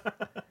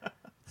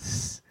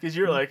 Because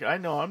you're like, I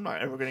know I'm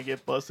not ever going to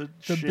get busted.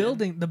 The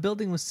shitting.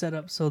 building was set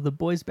up so the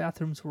boys'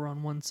 bathrooms were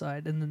on one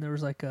side, and then there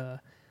was like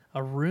a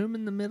room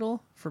in the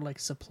middle for like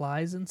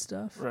supplies and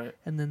stuff. Right.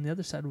 And then the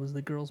other side was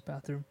the girls'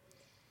 bathroom.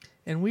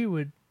 And we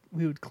would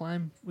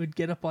climb, we'd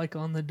get up like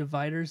on the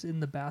dividers in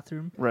the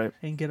bathroom, Right.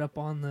 and get up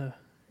on the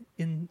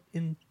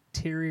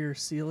interior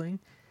ceiling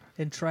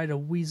and try to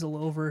weasel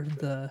over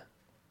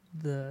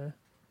the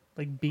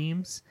like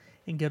beams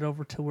and get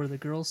over to where the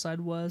girls' side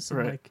was and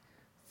Right. like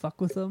fuck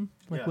with them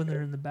like Yeah. when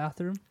they're in the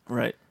bathroom.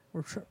 Right.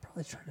 We're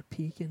probably trying to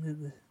peek into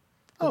the.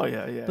 Oh,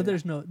 yeah, yeah. But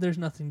yeah. there's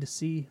nothing to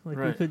see. Like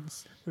we Right.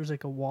 couldn't. There's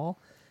like a wall,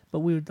 but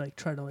we would like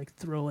try to like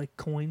throw like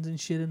coins and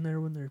shit in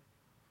there when they're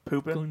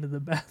Pooping? going to the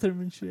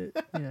bathroom and shit.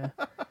 Yeah,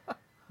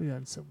 we got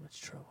in so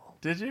much trouble.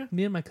 Did you?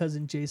 Me and my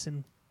cousin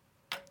Jason.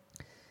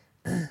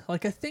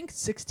 Like I think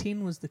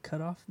 16 was the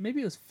cutoff. Maybe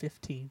it was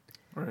 15.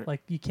 Right.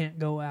 Like you can't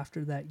go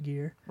after that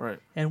year. Right.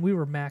 And we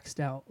were maxed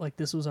out. Like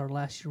this was our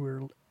last year we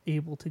were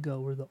able to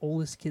go. We're the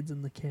oldest kids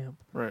in the camp.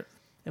 Right.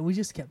 And we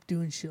just kept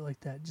doing shit like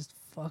that, just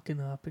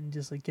fucking up and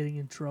just like getting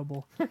in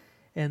trouble.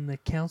 And the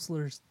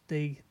counselors,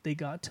 they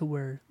got to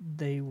where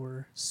they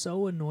were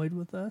so annoyed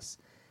with us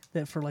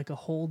that for like a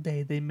whole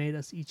day they made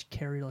us each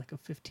carry like a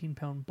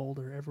 15-pound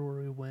boulder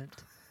everywhere we went.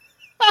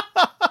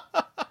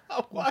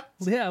 What?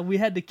 Yeah, we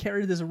had to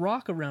carry this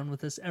rock around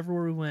with us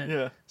everywhere we went.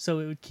 Yeah. So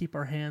it would keep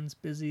our hands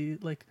busy.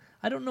 Like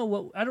I don't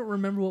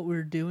remember what we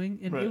were doing,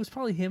 and Right. it was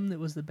probably him that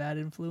was the bad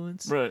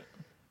influence. Right.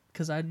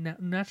 Because I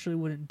naturally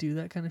wouldn't do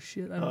that kind of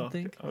shit. I don't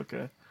think.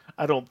 Okay.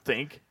 I don't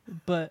think.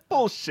 But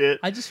Bullshit.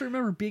 I just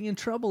remember being in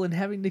trouble and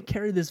having to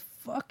carry this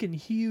fucking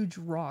huge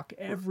rock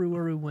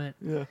everywhere we went.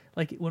 Yeah.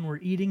 Like when we're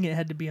eating, it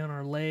had to be on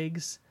our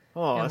legs.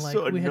 Oh, and that's like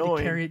so we annoying. had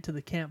to carry it to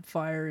the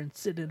campfire and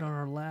sit it on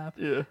our lap.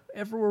 Yeah.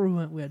 Everywhere we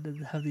went, we had to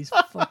have these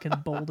fucking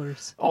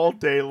boulders All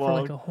day for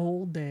long. like a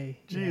whole day.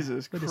 Yeah.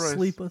 Jesus we had Christ. to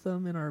sleep with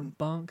them in our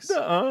bunks.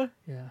 Nuh-uh.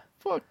 Yeah,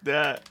 Fuck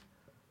that.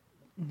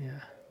 yeah.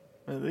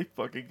 Man, they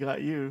fucking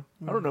got you.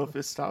 I don't know if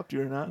it stopped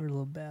you or not. We were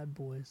little bad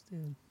boys,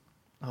 dude.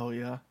 Oh,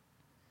 yeah.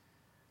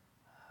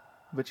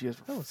 But you guys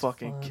That were was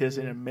fucking fun,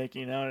 kissing dude. and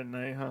making out at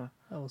night, huh?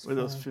 That was With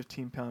fun. those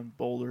 15-pound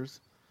boulders.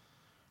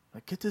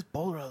 Like, get this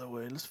boulder out of the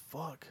way. Let's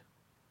fuck.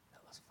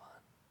 That was fun.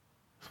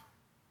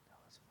 That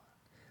was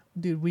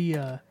fun. Dude, we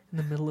in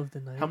the middle of the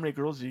night. How many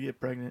girls did you get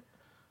pregnant?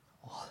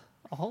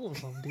 All of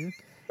them, dude.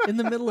 in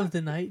the middle of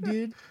the night,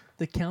 dude,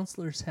 the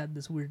counselors had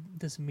this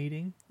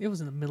meeting. It was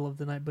in the middle of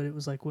the night, but it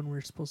was like when we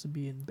were supposed to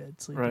be in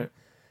bed sleeping. Right.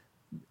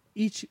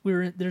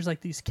 There's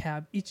like these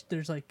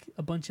there's like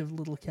a bunch of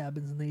little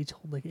cabins, and they each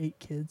hold like 8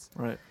 kids.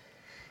 Right.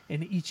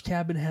 And each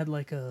cabin had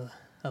like a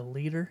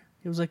leader.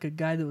 It was like a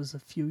guy that was a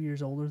few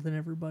years older than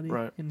everybody.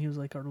 Right. And he was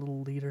like our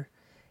little leader.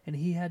 And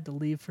he had to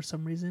leave for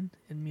some reason.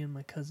 And me and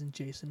my cousin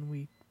Jason,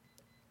 we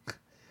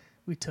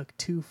took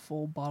 2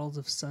 full bottles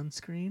of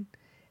sunscreen,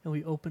 and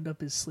we opened up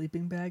his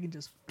sleeping bag and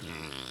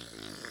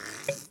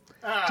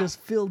just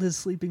filled his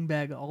sleeping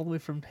bag all the way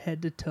from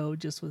head to toe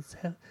just with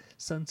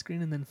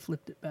sunscreen, and then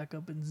flipped it back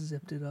up and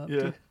zipped it up. Yeah.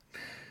 Dude.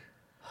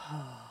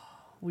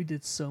 We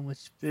did so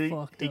much Did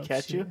fucked he up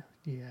catch shit.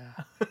 you?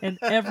 Yeah. And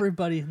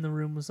everybody in the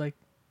room was like,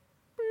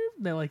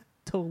 they like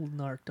total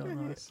narked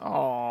on us.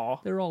 Aw.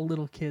 They're all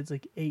little kids,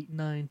 like 8,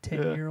 9,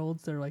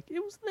 10-year-olds. They're like, it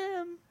was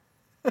them.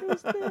 It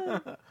was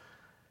them.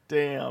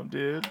 Damn,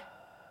 dude.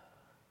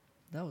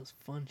 That was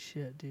fun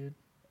shit, dude.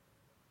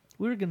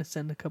 We were going to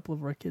send a couple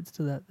of our kids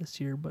to that this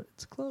year, but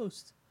it's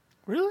closed.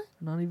 Really?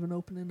 Not even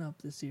opening up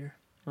this year.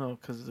 Oh,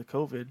 because of the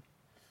COVID.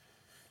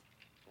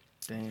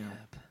 Damn.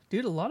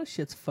 Dude, a lot of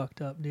shit's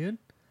fucked up, dude.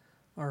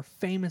 Our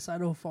famous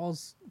Idaho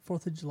Falls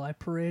 4th of July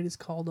parade is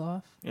called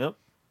off. Yep.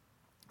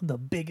 The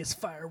biggest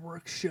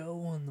fireworks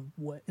show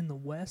in the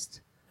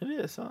West. It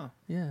is, huh?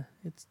 Yeah,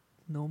 it's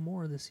no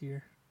more this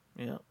year.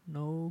 Yeah.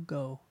 No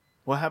go.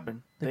 What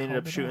happened? They They ended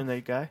called up it shooting off.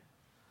 that guy?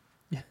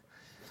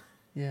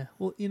 Yeah.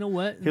 Well, you know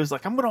what? He was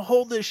like, I'm going to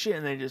hold this shit.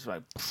 And they just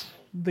like,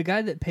 The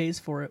guy that pays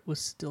for it was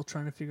still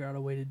trying to figure out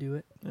a way to do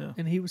it. yeah.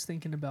 And he was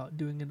thinking about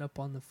doing it up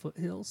on the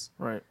foothills,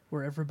 Right.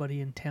 where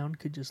everybody in town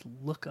could just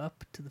look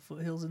up to the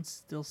foothills and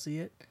still see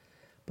it.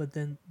 But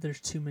then there's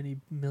too many $1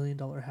 million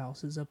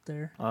houses up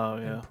there Oh,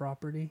 yeah. and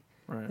property.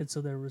 Right. And so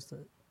there was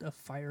a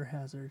fire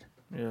hazard.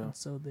 Yeah. And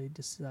so they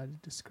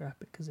decided to scrap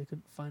it because they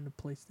couldn't find a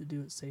place to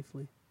do it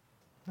safely.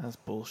 That's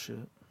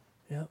bullshit.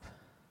 Yep.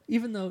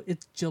 Even though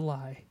it's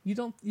July, you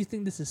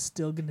think this is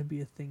still going to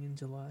be a thing in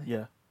July?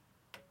 Yeah.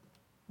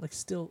 Like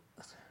still,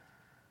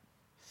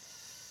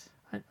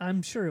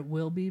 I'm sure it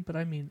will be, but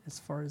I mean, as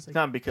far as like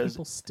Not because-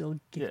 people still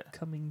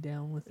coming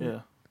down with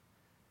Yeah.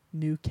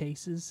 new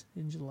cases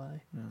in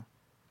July.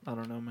 I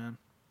don't know, man.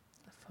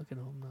 I fucking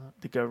hope not.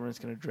 The government's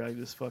going to drag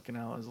this fucking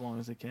out as long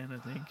as they can, I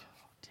think.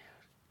 Dude.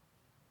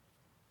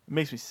 It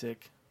makes me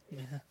sick.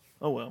 Yeah.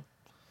 Oh, well.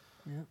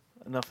 Yeah.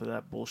 Enough of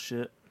that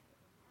bullshit.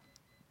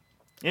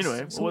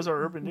 Anyway, So what was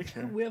our urban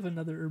dictionary? We have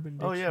another urban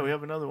Oh, dictionary. yeah, we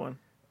have another one.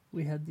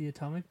 We had the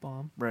atomic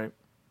bomb, Right.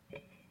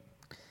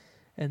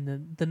 and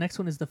then the next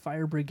one is the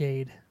fire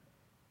brigade.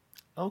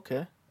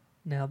 Okay.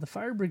 Now, the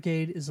fire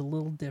brigade is a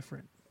little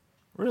different.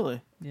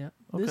 Really? Yeah.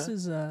 This Okay.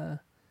 is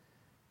a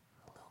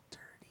little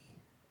dirty.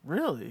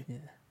 Really?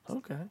 Yeah.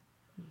 Okay. A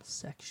little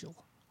sexual.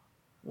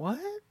 What?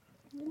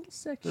 A little There's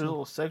sexual. a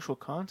little sexual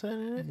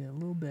content in it? Yeah, a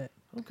little bit.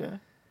 Okay.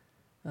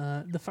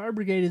 The fire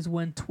brigade is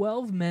when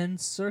 12 men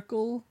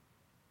circle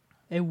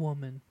a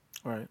woman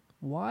All right.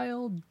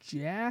 while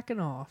jacking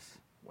off.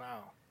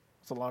 Wow.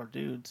 That's a lot of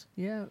dudes.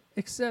 Yeah,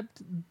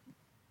 except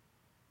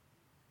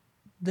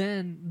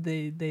then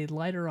they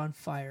light her on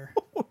fire.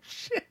 Oh,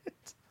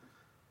 shit.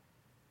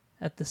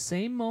 At the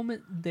same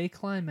moment they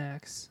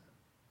climax,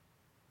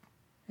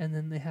 and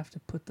then they have to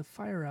put the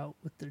fire out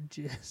with their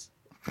jizz.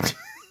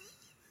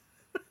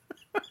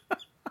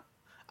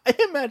 I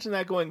imagine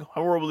that going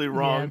horribly Yeah,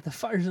 wrong. the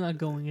fire's not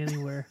going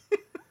anywhere.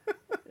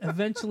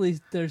 Eventually,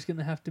 there's going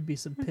to have to be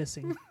some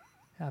pissing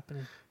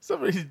happening.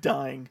 Somebody's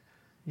dying.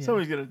 Yeah.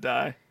 Somebody's going to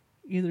die.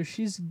 Either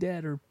she's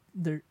dead or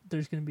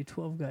there's going to be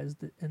 12 guys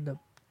that end up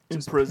In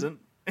just prison.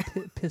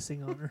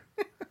 pissing on her.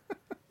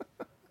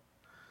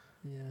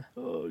 Yeah.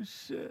 Oh,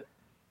 shit.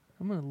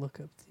 I'm going to look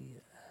up the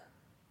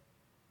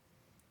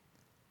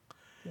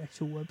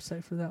actual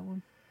website for that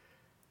one.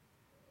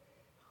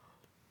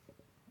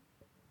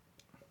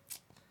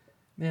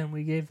 Man,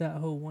 we gave that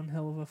hoe one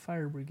hell of a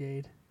fire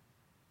brigade.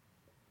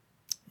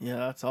 Yeah,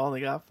 that's all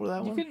they got for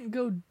that You one? couldn't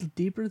go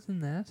deeper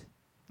than that.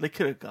 They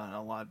could have gone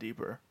a lot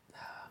deeper.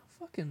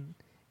 Fucking,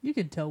 you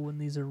can tell when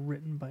these are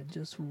written by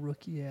just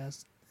rookie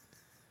ass,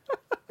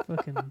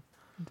 fucking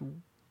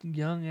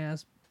young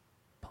ass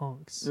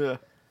punks. Yeah.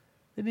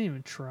 They didn't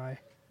even try.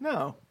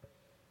 No.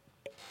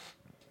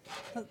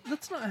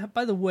 That's not.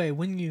 By the way,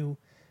 when you're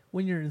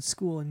in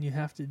school and you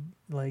have to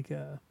like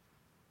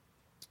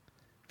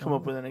Come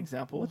up with an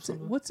example. of what's it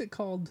something. what's it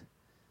called?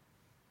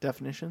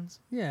 Definitions?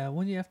 Yeah,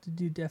 when you have to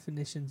do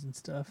definitions and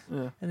stuff,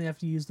 Yeah. and they have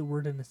to use the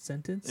word in a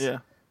sentence. Yeah.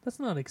 That's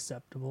not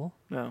acceptable.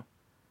 No.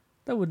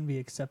 That wouldn't be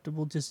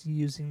acceptable. Just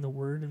using the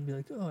word and be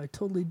like, "Oh, I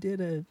totally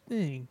did a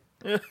thing."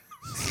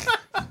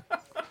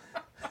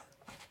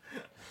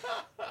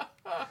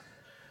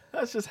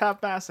 That's just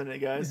half-assing it,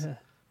 guys. Yeah.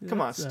 Come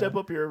on, That's, step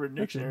up your urban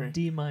That's a dictionary.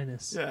 D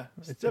minus. Yeah,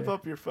 right step there.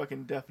 up your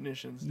fucking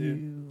definitions, dude.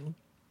 You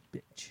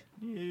bitch.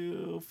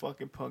 You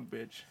fucking punk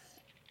bitch.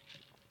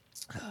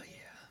 Oh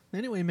yeah.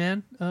 Anyway,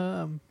 man,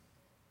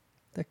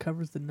 that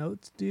covers the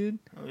notes, dude.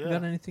 Oh, You yeah.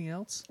 got anything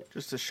else?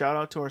 Just a shout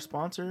out to our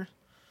sponsor.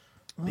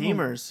 Oh,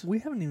 Beamers. We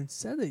haven't even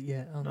said it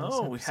yet on this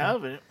No, we episode.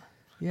 haven't.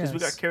 Because we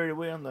got Yes. carried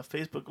away on the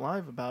Facebook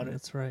Live about it.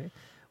 That's right.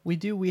 We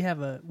do. We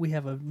have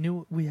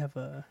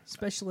a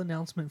special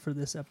announcement for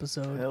this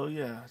episode. Hell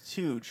yeah, it's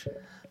huge.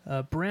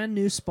 A brand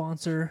new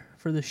sponsor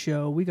for the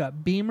show. We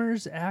got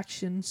Beamer's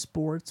Action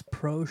Sports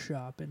Pro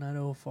Shop in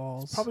Idaho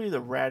Falls. Probably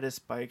the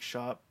raddest bike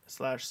shop /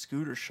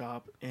 scooter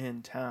shop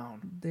in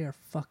town. They are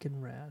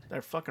fucking rad.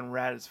 They're fucking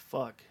rad as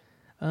fuck.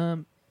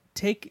 You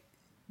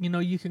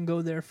can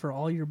go there for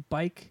all your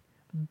bike,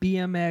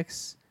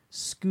 BMX,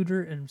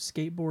 scooter, and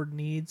skateboard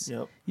needs.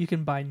 Yep. You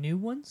can buy new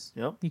ones.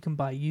 Yep. You can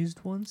buy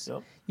used ones.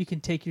 Yep. You can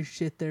take your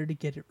shit there to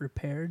get it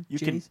repaired. You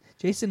can-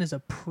 Jason is a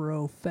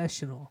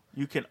professional.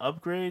 You can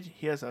upgrade.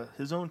 He has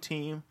his own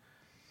team,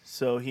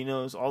 so he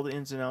knows all the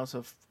ins and outs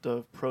of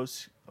the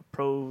pros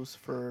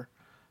for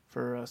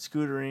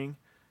scootering.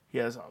 He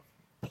has a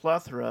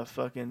plethora of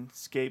fucking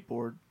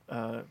skateboard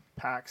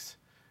packs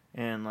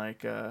and I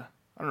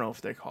don't know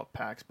if they call it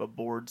packs, but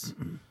boards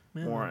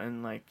Yeah. more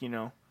and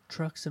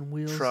Trucks and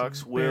wheels.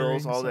 trucks, and wheels,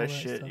 bearings, all that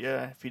shit. stuff.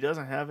 Yeah, if he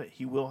doesn't have it,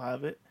 he will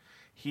have it.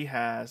 He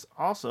has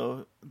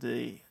also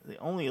the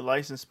only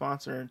licensed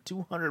sponsor in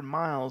 200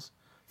 miles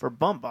for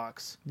Bump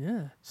Box.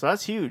 Yeah. So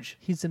that's huge.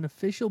 He's an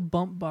official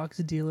Bump Box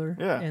dealer.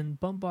 Yeah. And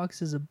Bump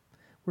Box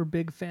we're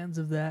big fans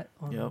of that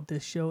on Yep.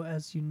 this show.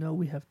 As you know,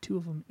 we have two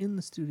of them in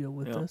the studio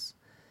with Yep. us.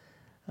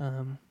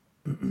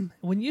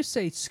 When you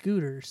say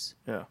scooters,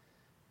 Yeah.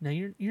 now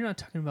you're not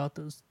talking about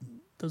those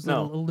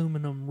No. little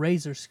aluminum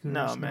razor scooters,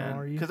 No, now, man.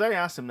 are you? Because I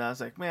asked him that. I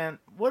was like, man,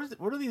 what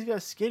are these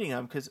guys skating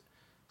on? Because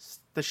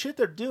the shit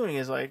they're doing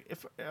is I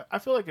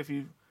feel like if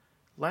you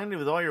landed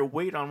with all your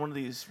weight on one of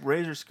these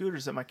razor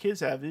scooters that my kids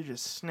have, they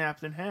just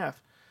snapped in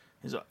half.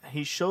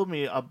 He showed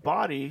me a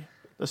body,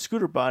 the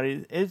scooter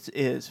body.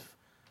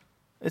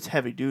 It's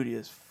heavy duty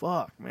as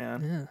fuck,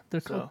 man. Yeah,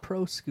 they're So- called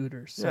pro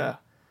scooters. So Yeah.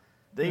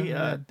 They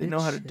None of that know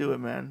how bitch to do shit. it,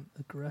 man.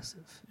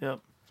 aggressive. Yep.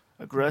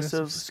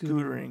 Aggressive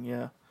scootering.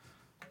 scootering,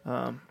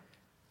 yeah.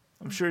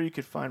 I'm sure you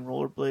could find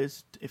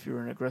rollerblades if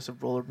you're an aggressive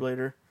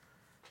rollerblader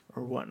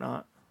or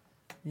whatnot.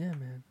 Yeah,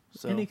 man.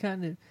 So Any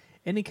kind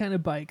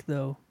of bike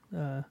though.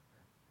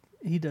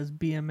 He does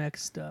BMX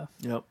stuff.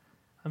 Yep.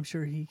 I'm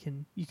sure you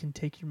can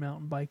take your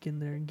mountain bike in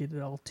there and get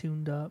it all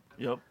tuned up.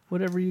 Yep.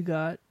 Whatever you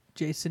got,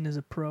 Jason is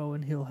a pro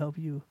and he'll help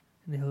you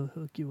and he'll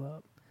hook you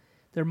up.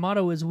 Their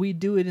motto is "We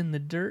do it in the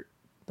dirt,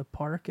 the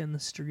park, and the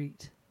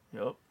street."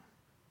 Yep.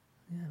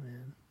 Yeah,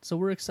 man. So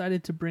we're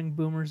excited to bring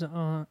Beamer's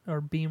on.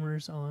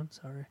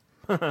 Sorry,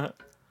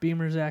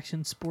 Beamer's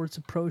Action Sports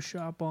Pro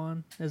Shop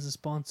on as a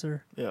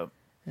sponsor, Yep.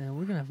 and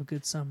we're gonna have a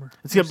good summer.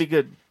 It's gonna be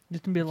good.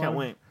 There's gonna be a Can't lot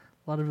wait.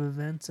 of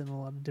events and a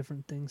lot of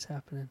different things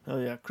happening. Oh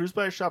yeah, Cruise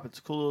by Shop. It's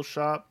a cool little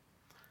shop.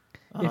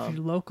 If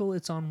you're local,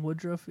 it's on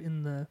Woodruff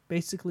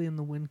basically in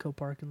the Winco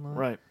parking lot.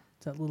 Right.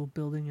 It's that little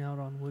building out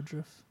on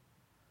Woodruff.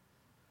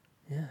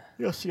 Yeah.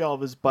 You'll see all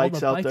of his bikes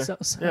the out bikes there.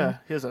 outside. Yeah,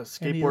 he has a And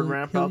skateboard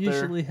ramp he'll out there.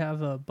 usually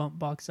have a bump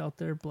box out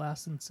there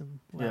blasting some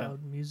Yeah.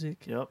 loud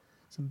music. Yep.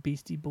 Some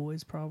Beastie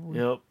Boys probably.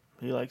 Yep.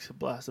 He likes to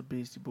blast the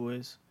Beastie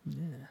Boys.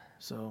 Yeah,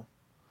 So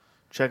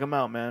check him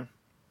out, man.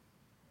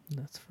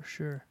 that's for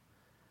sure.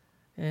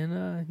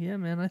 And yeah,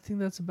 man, I think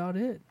that's about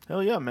it.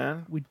 Hell yeah,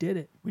 man. We did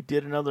it. We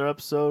did another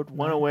episode.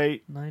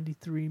 108.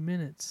 93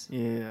 minutes.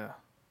 Yeah.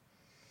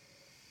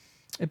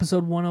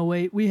 Episode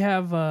 108. We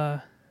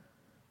have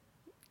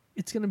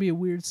it's going to be a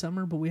weird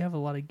summer, but we have a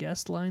lot of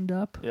guests lined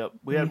up. Yep.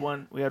 We had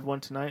one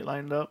tonight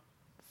lined up.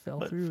 Fell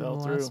But through fell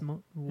in the through.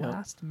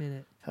 last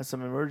minute. Had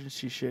some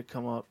emergency shit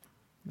come up.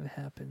 It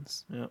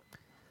happens. Yep.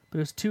 But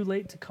it was too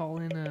late to call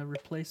in a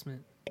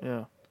replacement.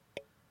 Yeah.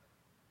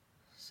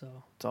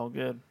 So It's all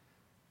good.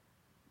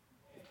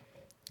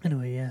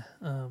 anyway, yeah.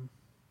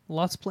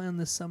 Lots planned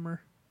this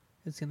summer.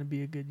 It's going to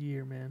be a good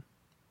year, man.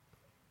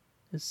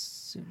 As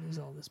soon as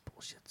all this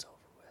bullshit's over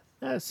with.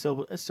 Yeah,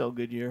 it's still a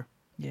good year.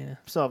 Yeah.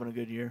 Still having a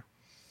good year.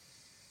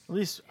 At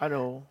least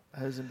Idaho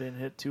hasn't been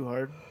hit too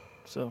hard.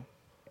 So,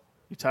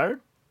 you tired?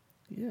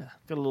 Yeah.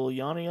 Got a little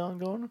yawny on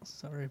going?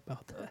 Sorry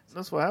about that.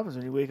 That's what happens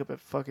when you wake up at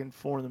fucking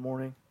 4 in the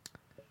morning.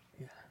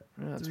 Yeah.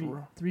 Yeah, that's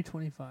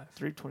 3:25.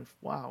 3:20.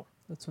 Wow.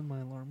 That's when my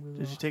alarm goes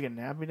Did off. you take a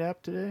nappy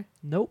nap today?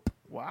 Nope.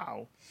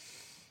 Wow.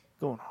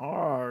 Going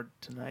hard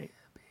tonight.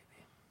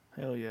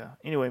 Hell yeah.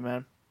 Anyway,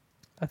 man.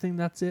 I think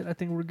that's it. I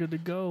think we're good to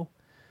go.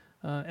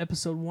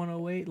 Episode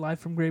 108, live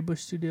from Greybush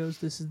Studios.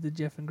 This is the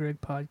Jeff and Greg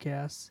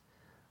podcast.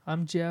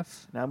 I'm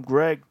Jeff, And I'm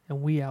Greg.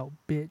 and we out,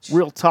 bitch.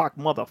 Real talk,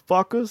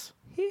 motherfuckers.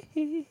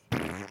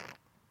 Fuck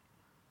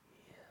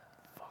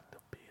Fuck the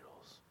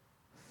Beatles.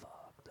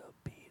 the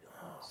Beatles.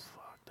 Oh,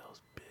 fuck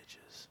those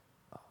bitches.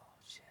 Oh,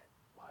 shit.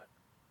 What?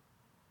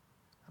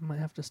 I might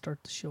have to start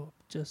the show up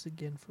just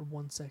again for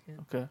 1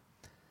 second. Okay.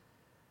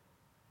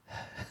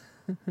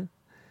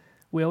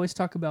 We always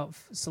talk about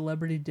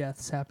celebrity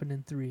deaths happen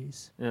in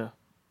threes. Yeah.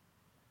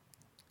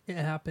 It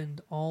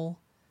happened all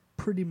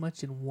pretty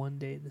much in one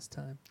day this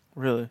time.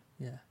 Really?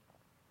 Yeah.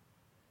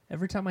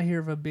 Every time I hear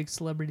of a big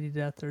celebrity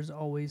death, there's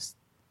always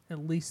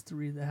at least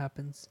 3 that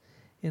happens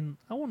in,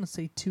 I want to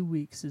say 2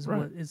 weeks is Right.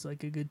 what is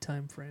like a good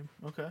time frame.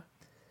 Okay.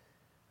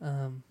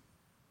 And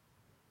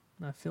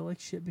I feel like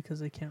shit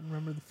because I can't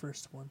remember the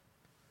first one.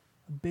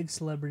 a big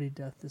celebrity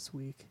death this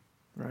week.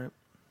 Right.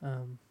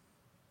 Um,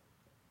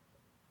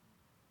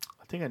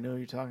 I think I know who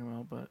you're talking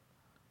about, but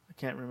I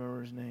can't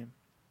remember his name.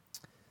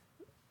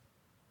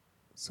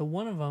 so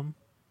one of them,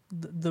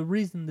 the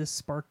reason this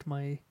sparked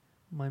my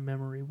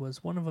memory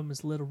was one of them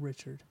is Little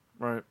Richard.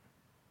 Right.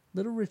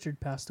 Little Richard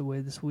passed away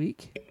this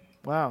week.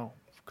 Wow.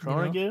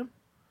 Corona know? get him?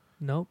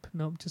 Nope,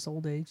 just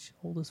old age,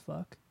 old as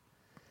fuck.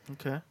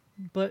 Okay.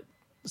 But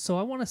so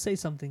I want to say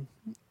something.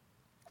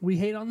 We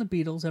hate on the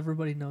Beatles.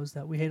 Everybody knows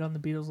that. We hate on the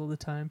Beatles all the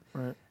time.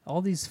 Right.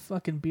 All these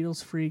fucking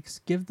Beatles freaks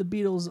give the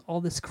Beatles all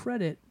this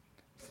credit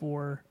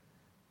for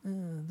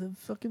the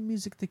fucking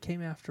music that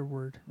came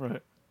afterward.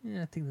 Right.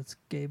 Yeah, I think that's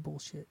gay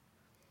bullshit.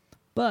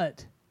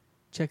 But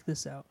check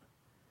this out.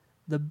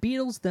 The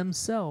Beatles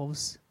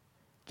themselves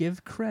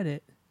give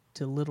credit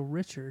to Little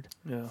Richard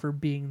Yeah. for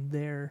being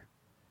there,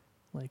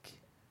 like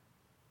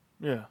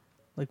Yeah.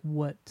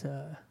 what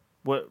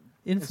What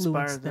influenced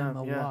inspired them them,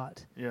 a yeah.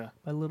 lot Yeah.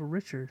 by Little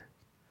Richard.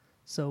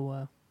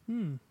 So,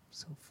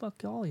 so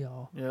fuck all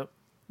y'all. Yep.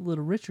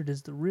 Little Richard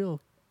is the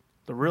real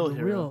The real the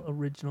hero. real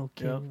original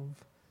king Yep.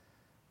 of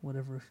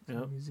whatever kind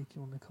of Yep. music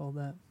you want to call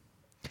that.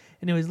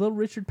 Anyways, Little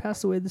Richard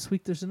passed away this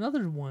week. There's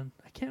another one.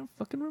 I can't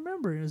fucking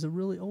remember. It was a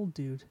really old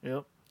dude.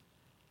 Yep.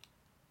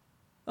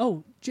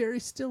 Oh, Jerry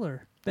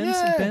Stiller.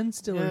 Ben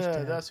Stiller's Yeah,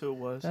 dad. that's who it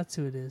was. That's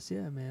who it is.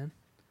 Yeah, man.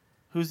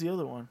 Who's the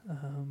other one?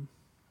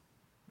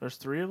 There's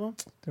 3 of them?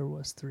 There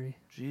was 3.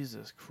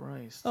 Jesus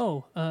Christ.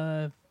 Oh,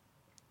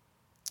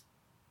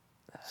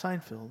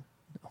 Seinfeld.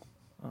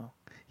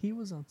 he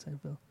was on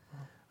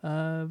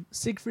Seinfeld.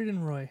 Siegfried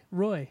and Roy.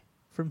 Roy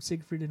from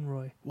Siegfried and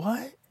Roy.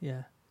 What?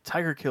 Yeah.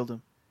 Tiger killed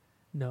him.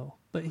 No,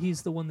 but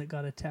he's the one that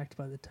got attacked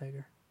by the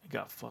tiger. He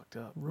got fucked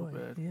up Roy,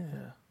 real bad.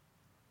 yeah.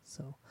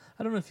 So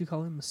I don't know if you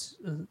call him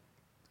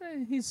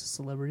he's a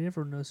celebrity.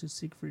 Everyone knows who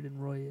Siegfried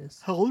and Roy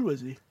is. How old was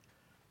he?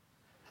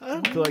 I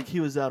don't feel like he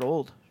was that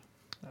old.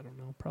 I don't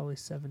know, probably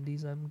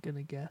 70s. I'm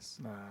gonna guess.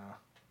 Nah.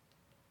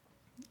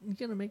 You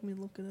gonna make me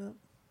look it up?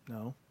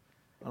 No.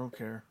 I don't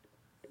care.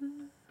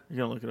 You're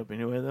gonna look it up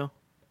anyway, though?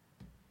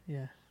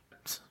 Yeah,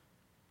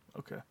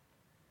 Okay.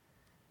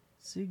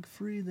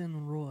 Siegfried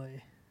and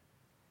Roy.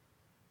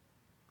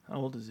 How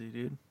old is he,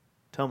 dude?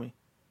 Tell me.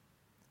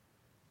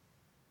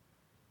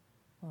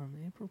 On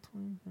April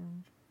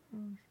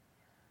 23rd,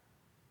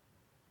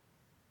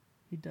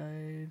 he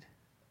died.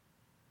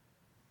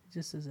 It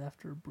just says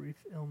after a brief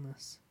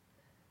illness.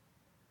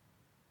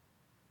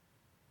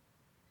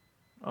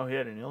 Oh, he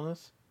had an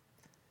illness?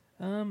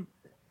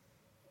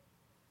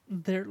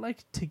 They're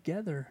like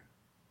together.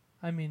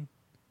 I mean,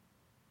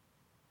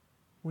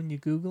 when you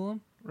Google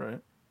them,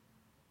 Right.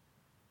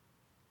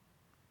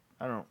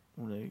 I don't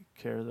really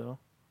care, though.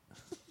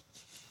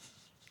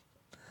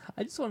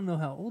 I just want to know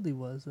how old he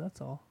was.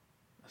 That's all.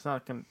 It's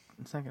not gonna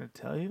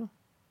tell you?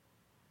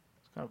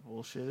 It's kind of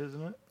bullshit,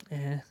 isn't it?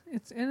 Yeah,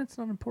 it's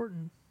not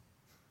important.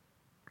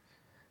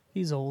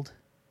 He's old.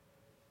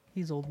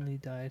 He's old and he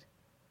died.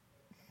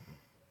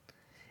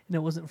 And it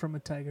wasn't from a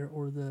tiger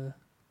or the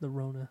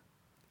Rona.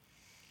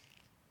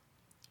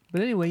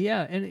 But anyway,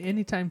 yeah,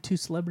 anytime 2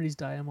 celebrities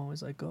die, I'm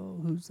always like, oh,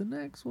 who's the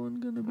next one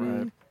going to be?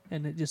 Right.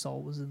 And it just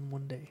all was in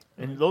one day.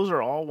 And those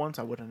are all ones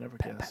I would have never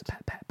Pow, guessed. pow,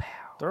 pow, pow,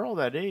 pow. They're all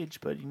that age,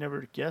 but you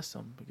never guess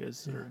them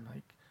because they're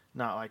like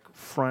not like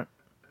front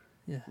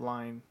Yeah,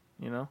 line,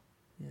 you know?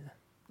 yeah.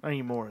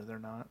 Anymore, they're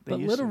not. They But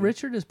used Little to be.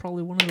 Richard is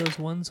probably one of those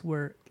ones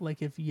where,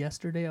 like, if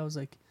yesterday I was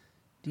like,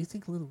 do you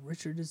think Little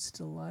Richard is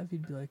still alive?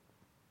 He'd be like,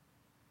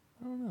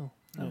 I don't know.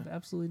 I have Yeah.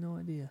 absolutely no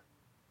idea.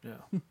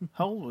 Yeah.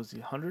 How old was he?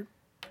 100?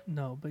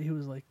 No, but he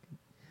was like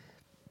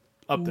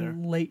Up there.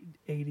 late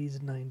 80s,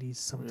 90s,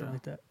 something Yeah.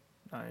 like that.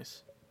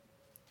 Nice.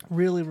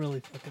 Really, really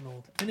fucking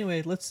old.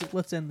 Anyway, let's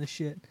end this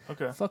shit.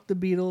 Okay. Fuck the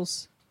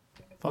Beatles.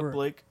 Fuck Or-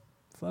 Blake.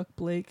 Fuck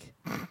Blake.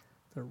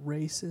 They're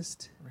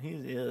racist. He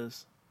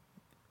is.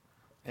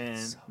 And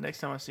So- next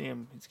time I see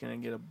him, he's going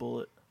to get a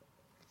bullet.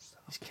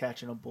 He's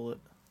catching a bullet.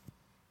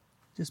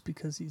 Just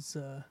because he's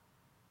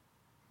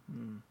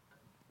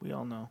We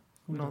all know.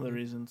 We We know don't the need-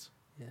 reasons.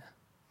 yeah.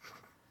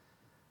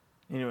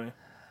 Anyway.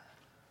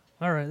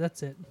 All right,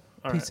 that's it.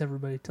 All Peace, right.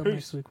 everybody. Till Peace.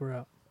 next week, we're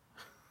out.